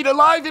buried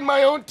alive in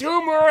my own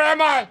tomb. Where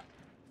am I?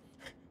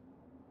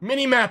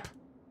 Minimap.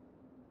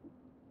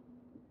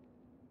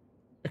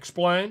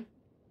 Explain.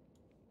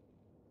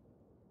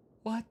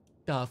 What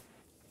the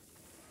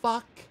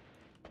fuck?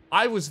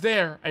 I was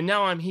there, and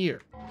now I'm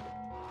here.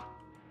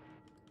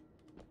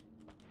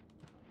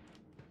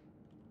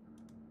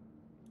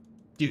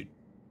 Dude,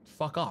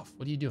 fuck off.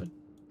 What are you doing?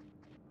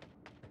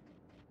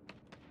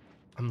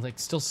 I'm like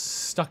still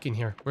stuck in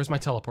here. Where's my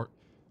teleport?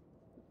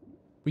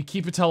 We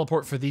keep a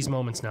teleport for these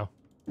moments now.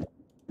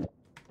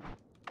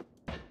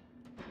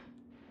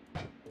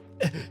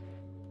 The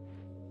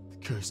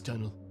cursed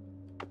tunnel.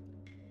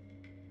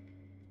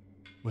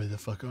 Where the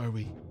fuck are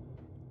we?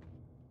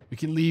 We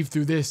can leave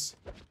through this.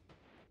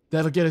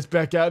 That'll get us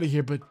back out of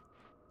here, but...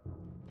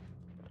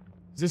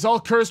 Is this all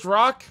cursed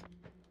rock?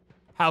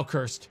 How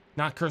cursed?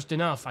 Not cursed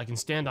enough. I can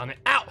stand on it.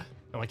 Ow!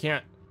 No, I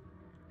can't.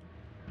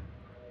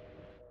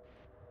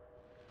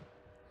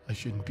 I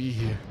shouldn't be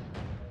here.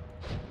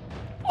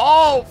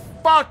 Oh,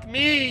 fuck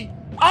me!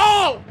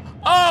 Oh!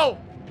 Oh!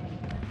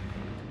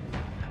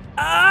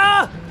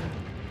 Ah!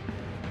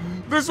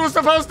 This was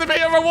supposed to be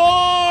a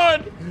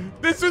reward!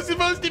 This was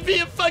supposed to be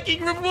a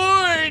fucking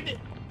reward!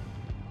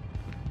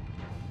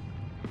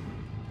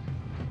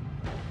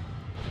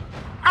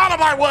 Out of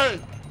my way!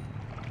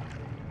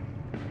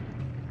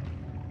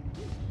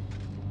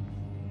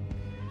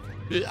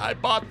 I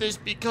bought this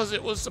because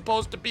it was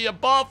supposed to be a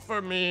buff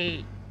for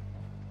me.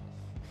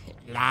 It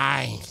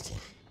lied.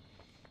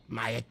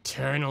 My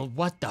eternal...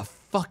 What the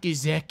fuck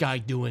is that guy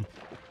doing?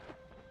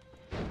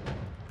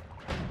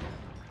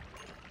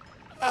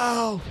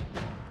 Oh.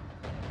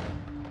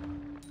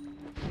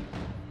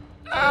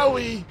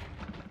 Owie.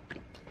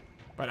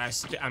 But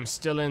I'm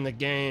still in the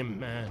game,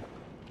 man.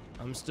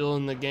 I'm still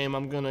in the game.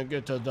 I'm gonna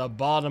get to the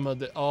bottom of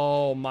the...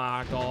 Oh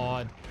my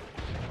god.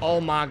 Oh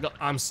my god.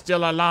 I'm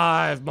still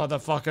alive,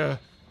 motherfucker.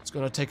 It's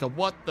gonna take a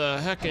what the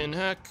heckin'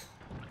 heck.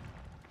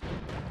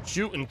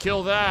 Shoot and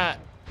kill that.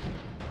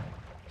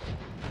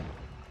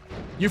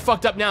 You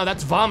fucked up now.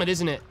 That's vomit,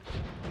 isn't it?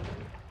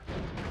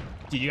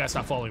 Dude, you gotta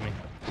stop following me.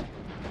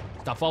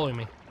 Stop following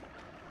me.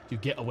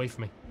 Dude, get away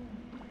from me.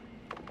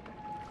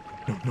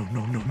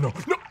 No.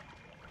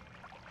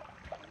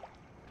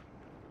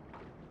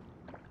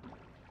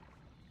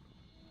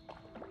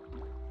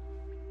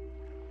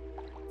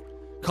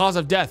 Cause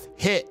of death,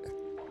 hit.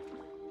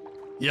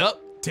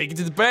 Yep, take it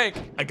to the bank.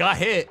 I got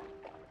hit.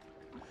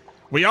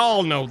 We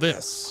all know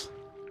this.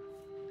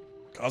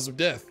 Cause of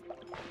death,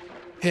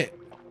 hit.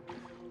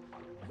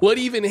 What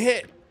even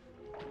hit?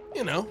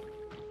 You know,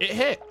 it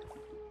hit.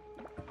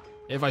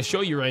 If I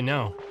show you right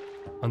now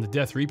on the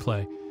death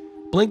replay,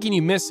 blink and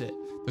you miss it.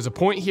 There's a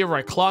point here where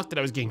I clocked that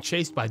I was getting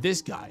chased by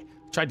this guy.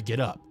 Tried to get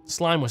up.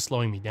 Slime was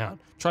slowing me down.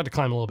 Tried to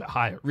climb a little bit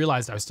higher.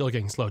 Realized I was still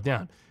getting slowed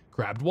down.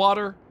 Grabbed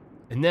water,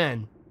 and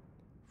then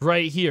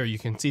right here you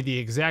can see the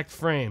exact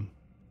frame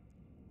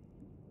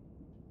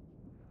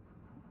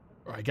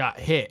where I got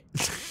hit.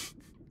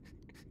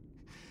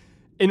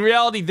 In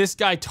reality, this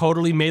guy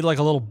totally made like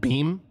a little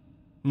beam.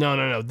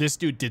 No. This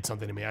dude did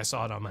something to me. I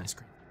saw it on my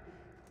screen.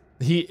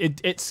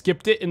 It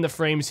skipped it in the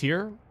frames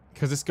here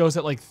because this goes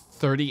at like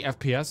 30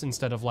 FPS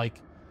instead of like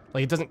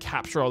it doesn't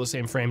capture all the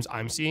same frames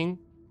I'm seeing.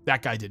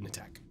 That guy didn't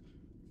attack.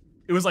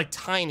 It was like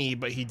tiny,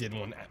 but he did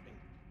one at me.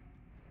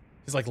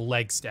 His like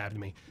leg stabbed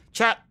me.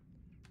 Chat,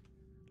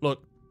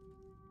 look,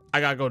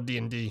 I gotta go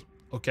D&D,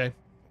 okay?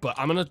 But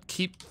I'm gonna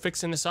keep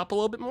fixing this up a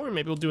little bit more.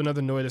 Maybe we'll do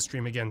another Noita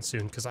stream again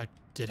soon because I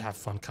did have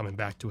fun coming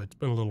back to it. It's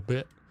been a little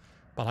bit.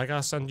 But I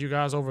gotta send you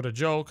guys over to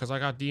Joe because I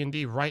got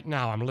D&D right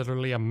now. I'm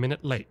literally a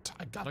minute late.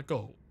 I gotta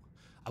go.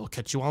 I will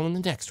catch you all in the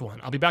next one.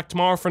 I'll be back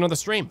tomorrow for another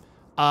stream.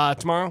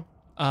 Tomorrow,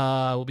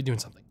 we'll be doing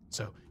something.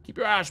 So keep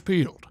your eyes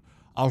peeled.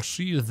 I'll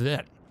see you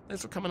then.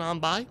 Thanks for coming on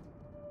by.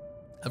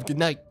 Have a good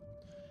night.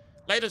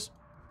 Laters.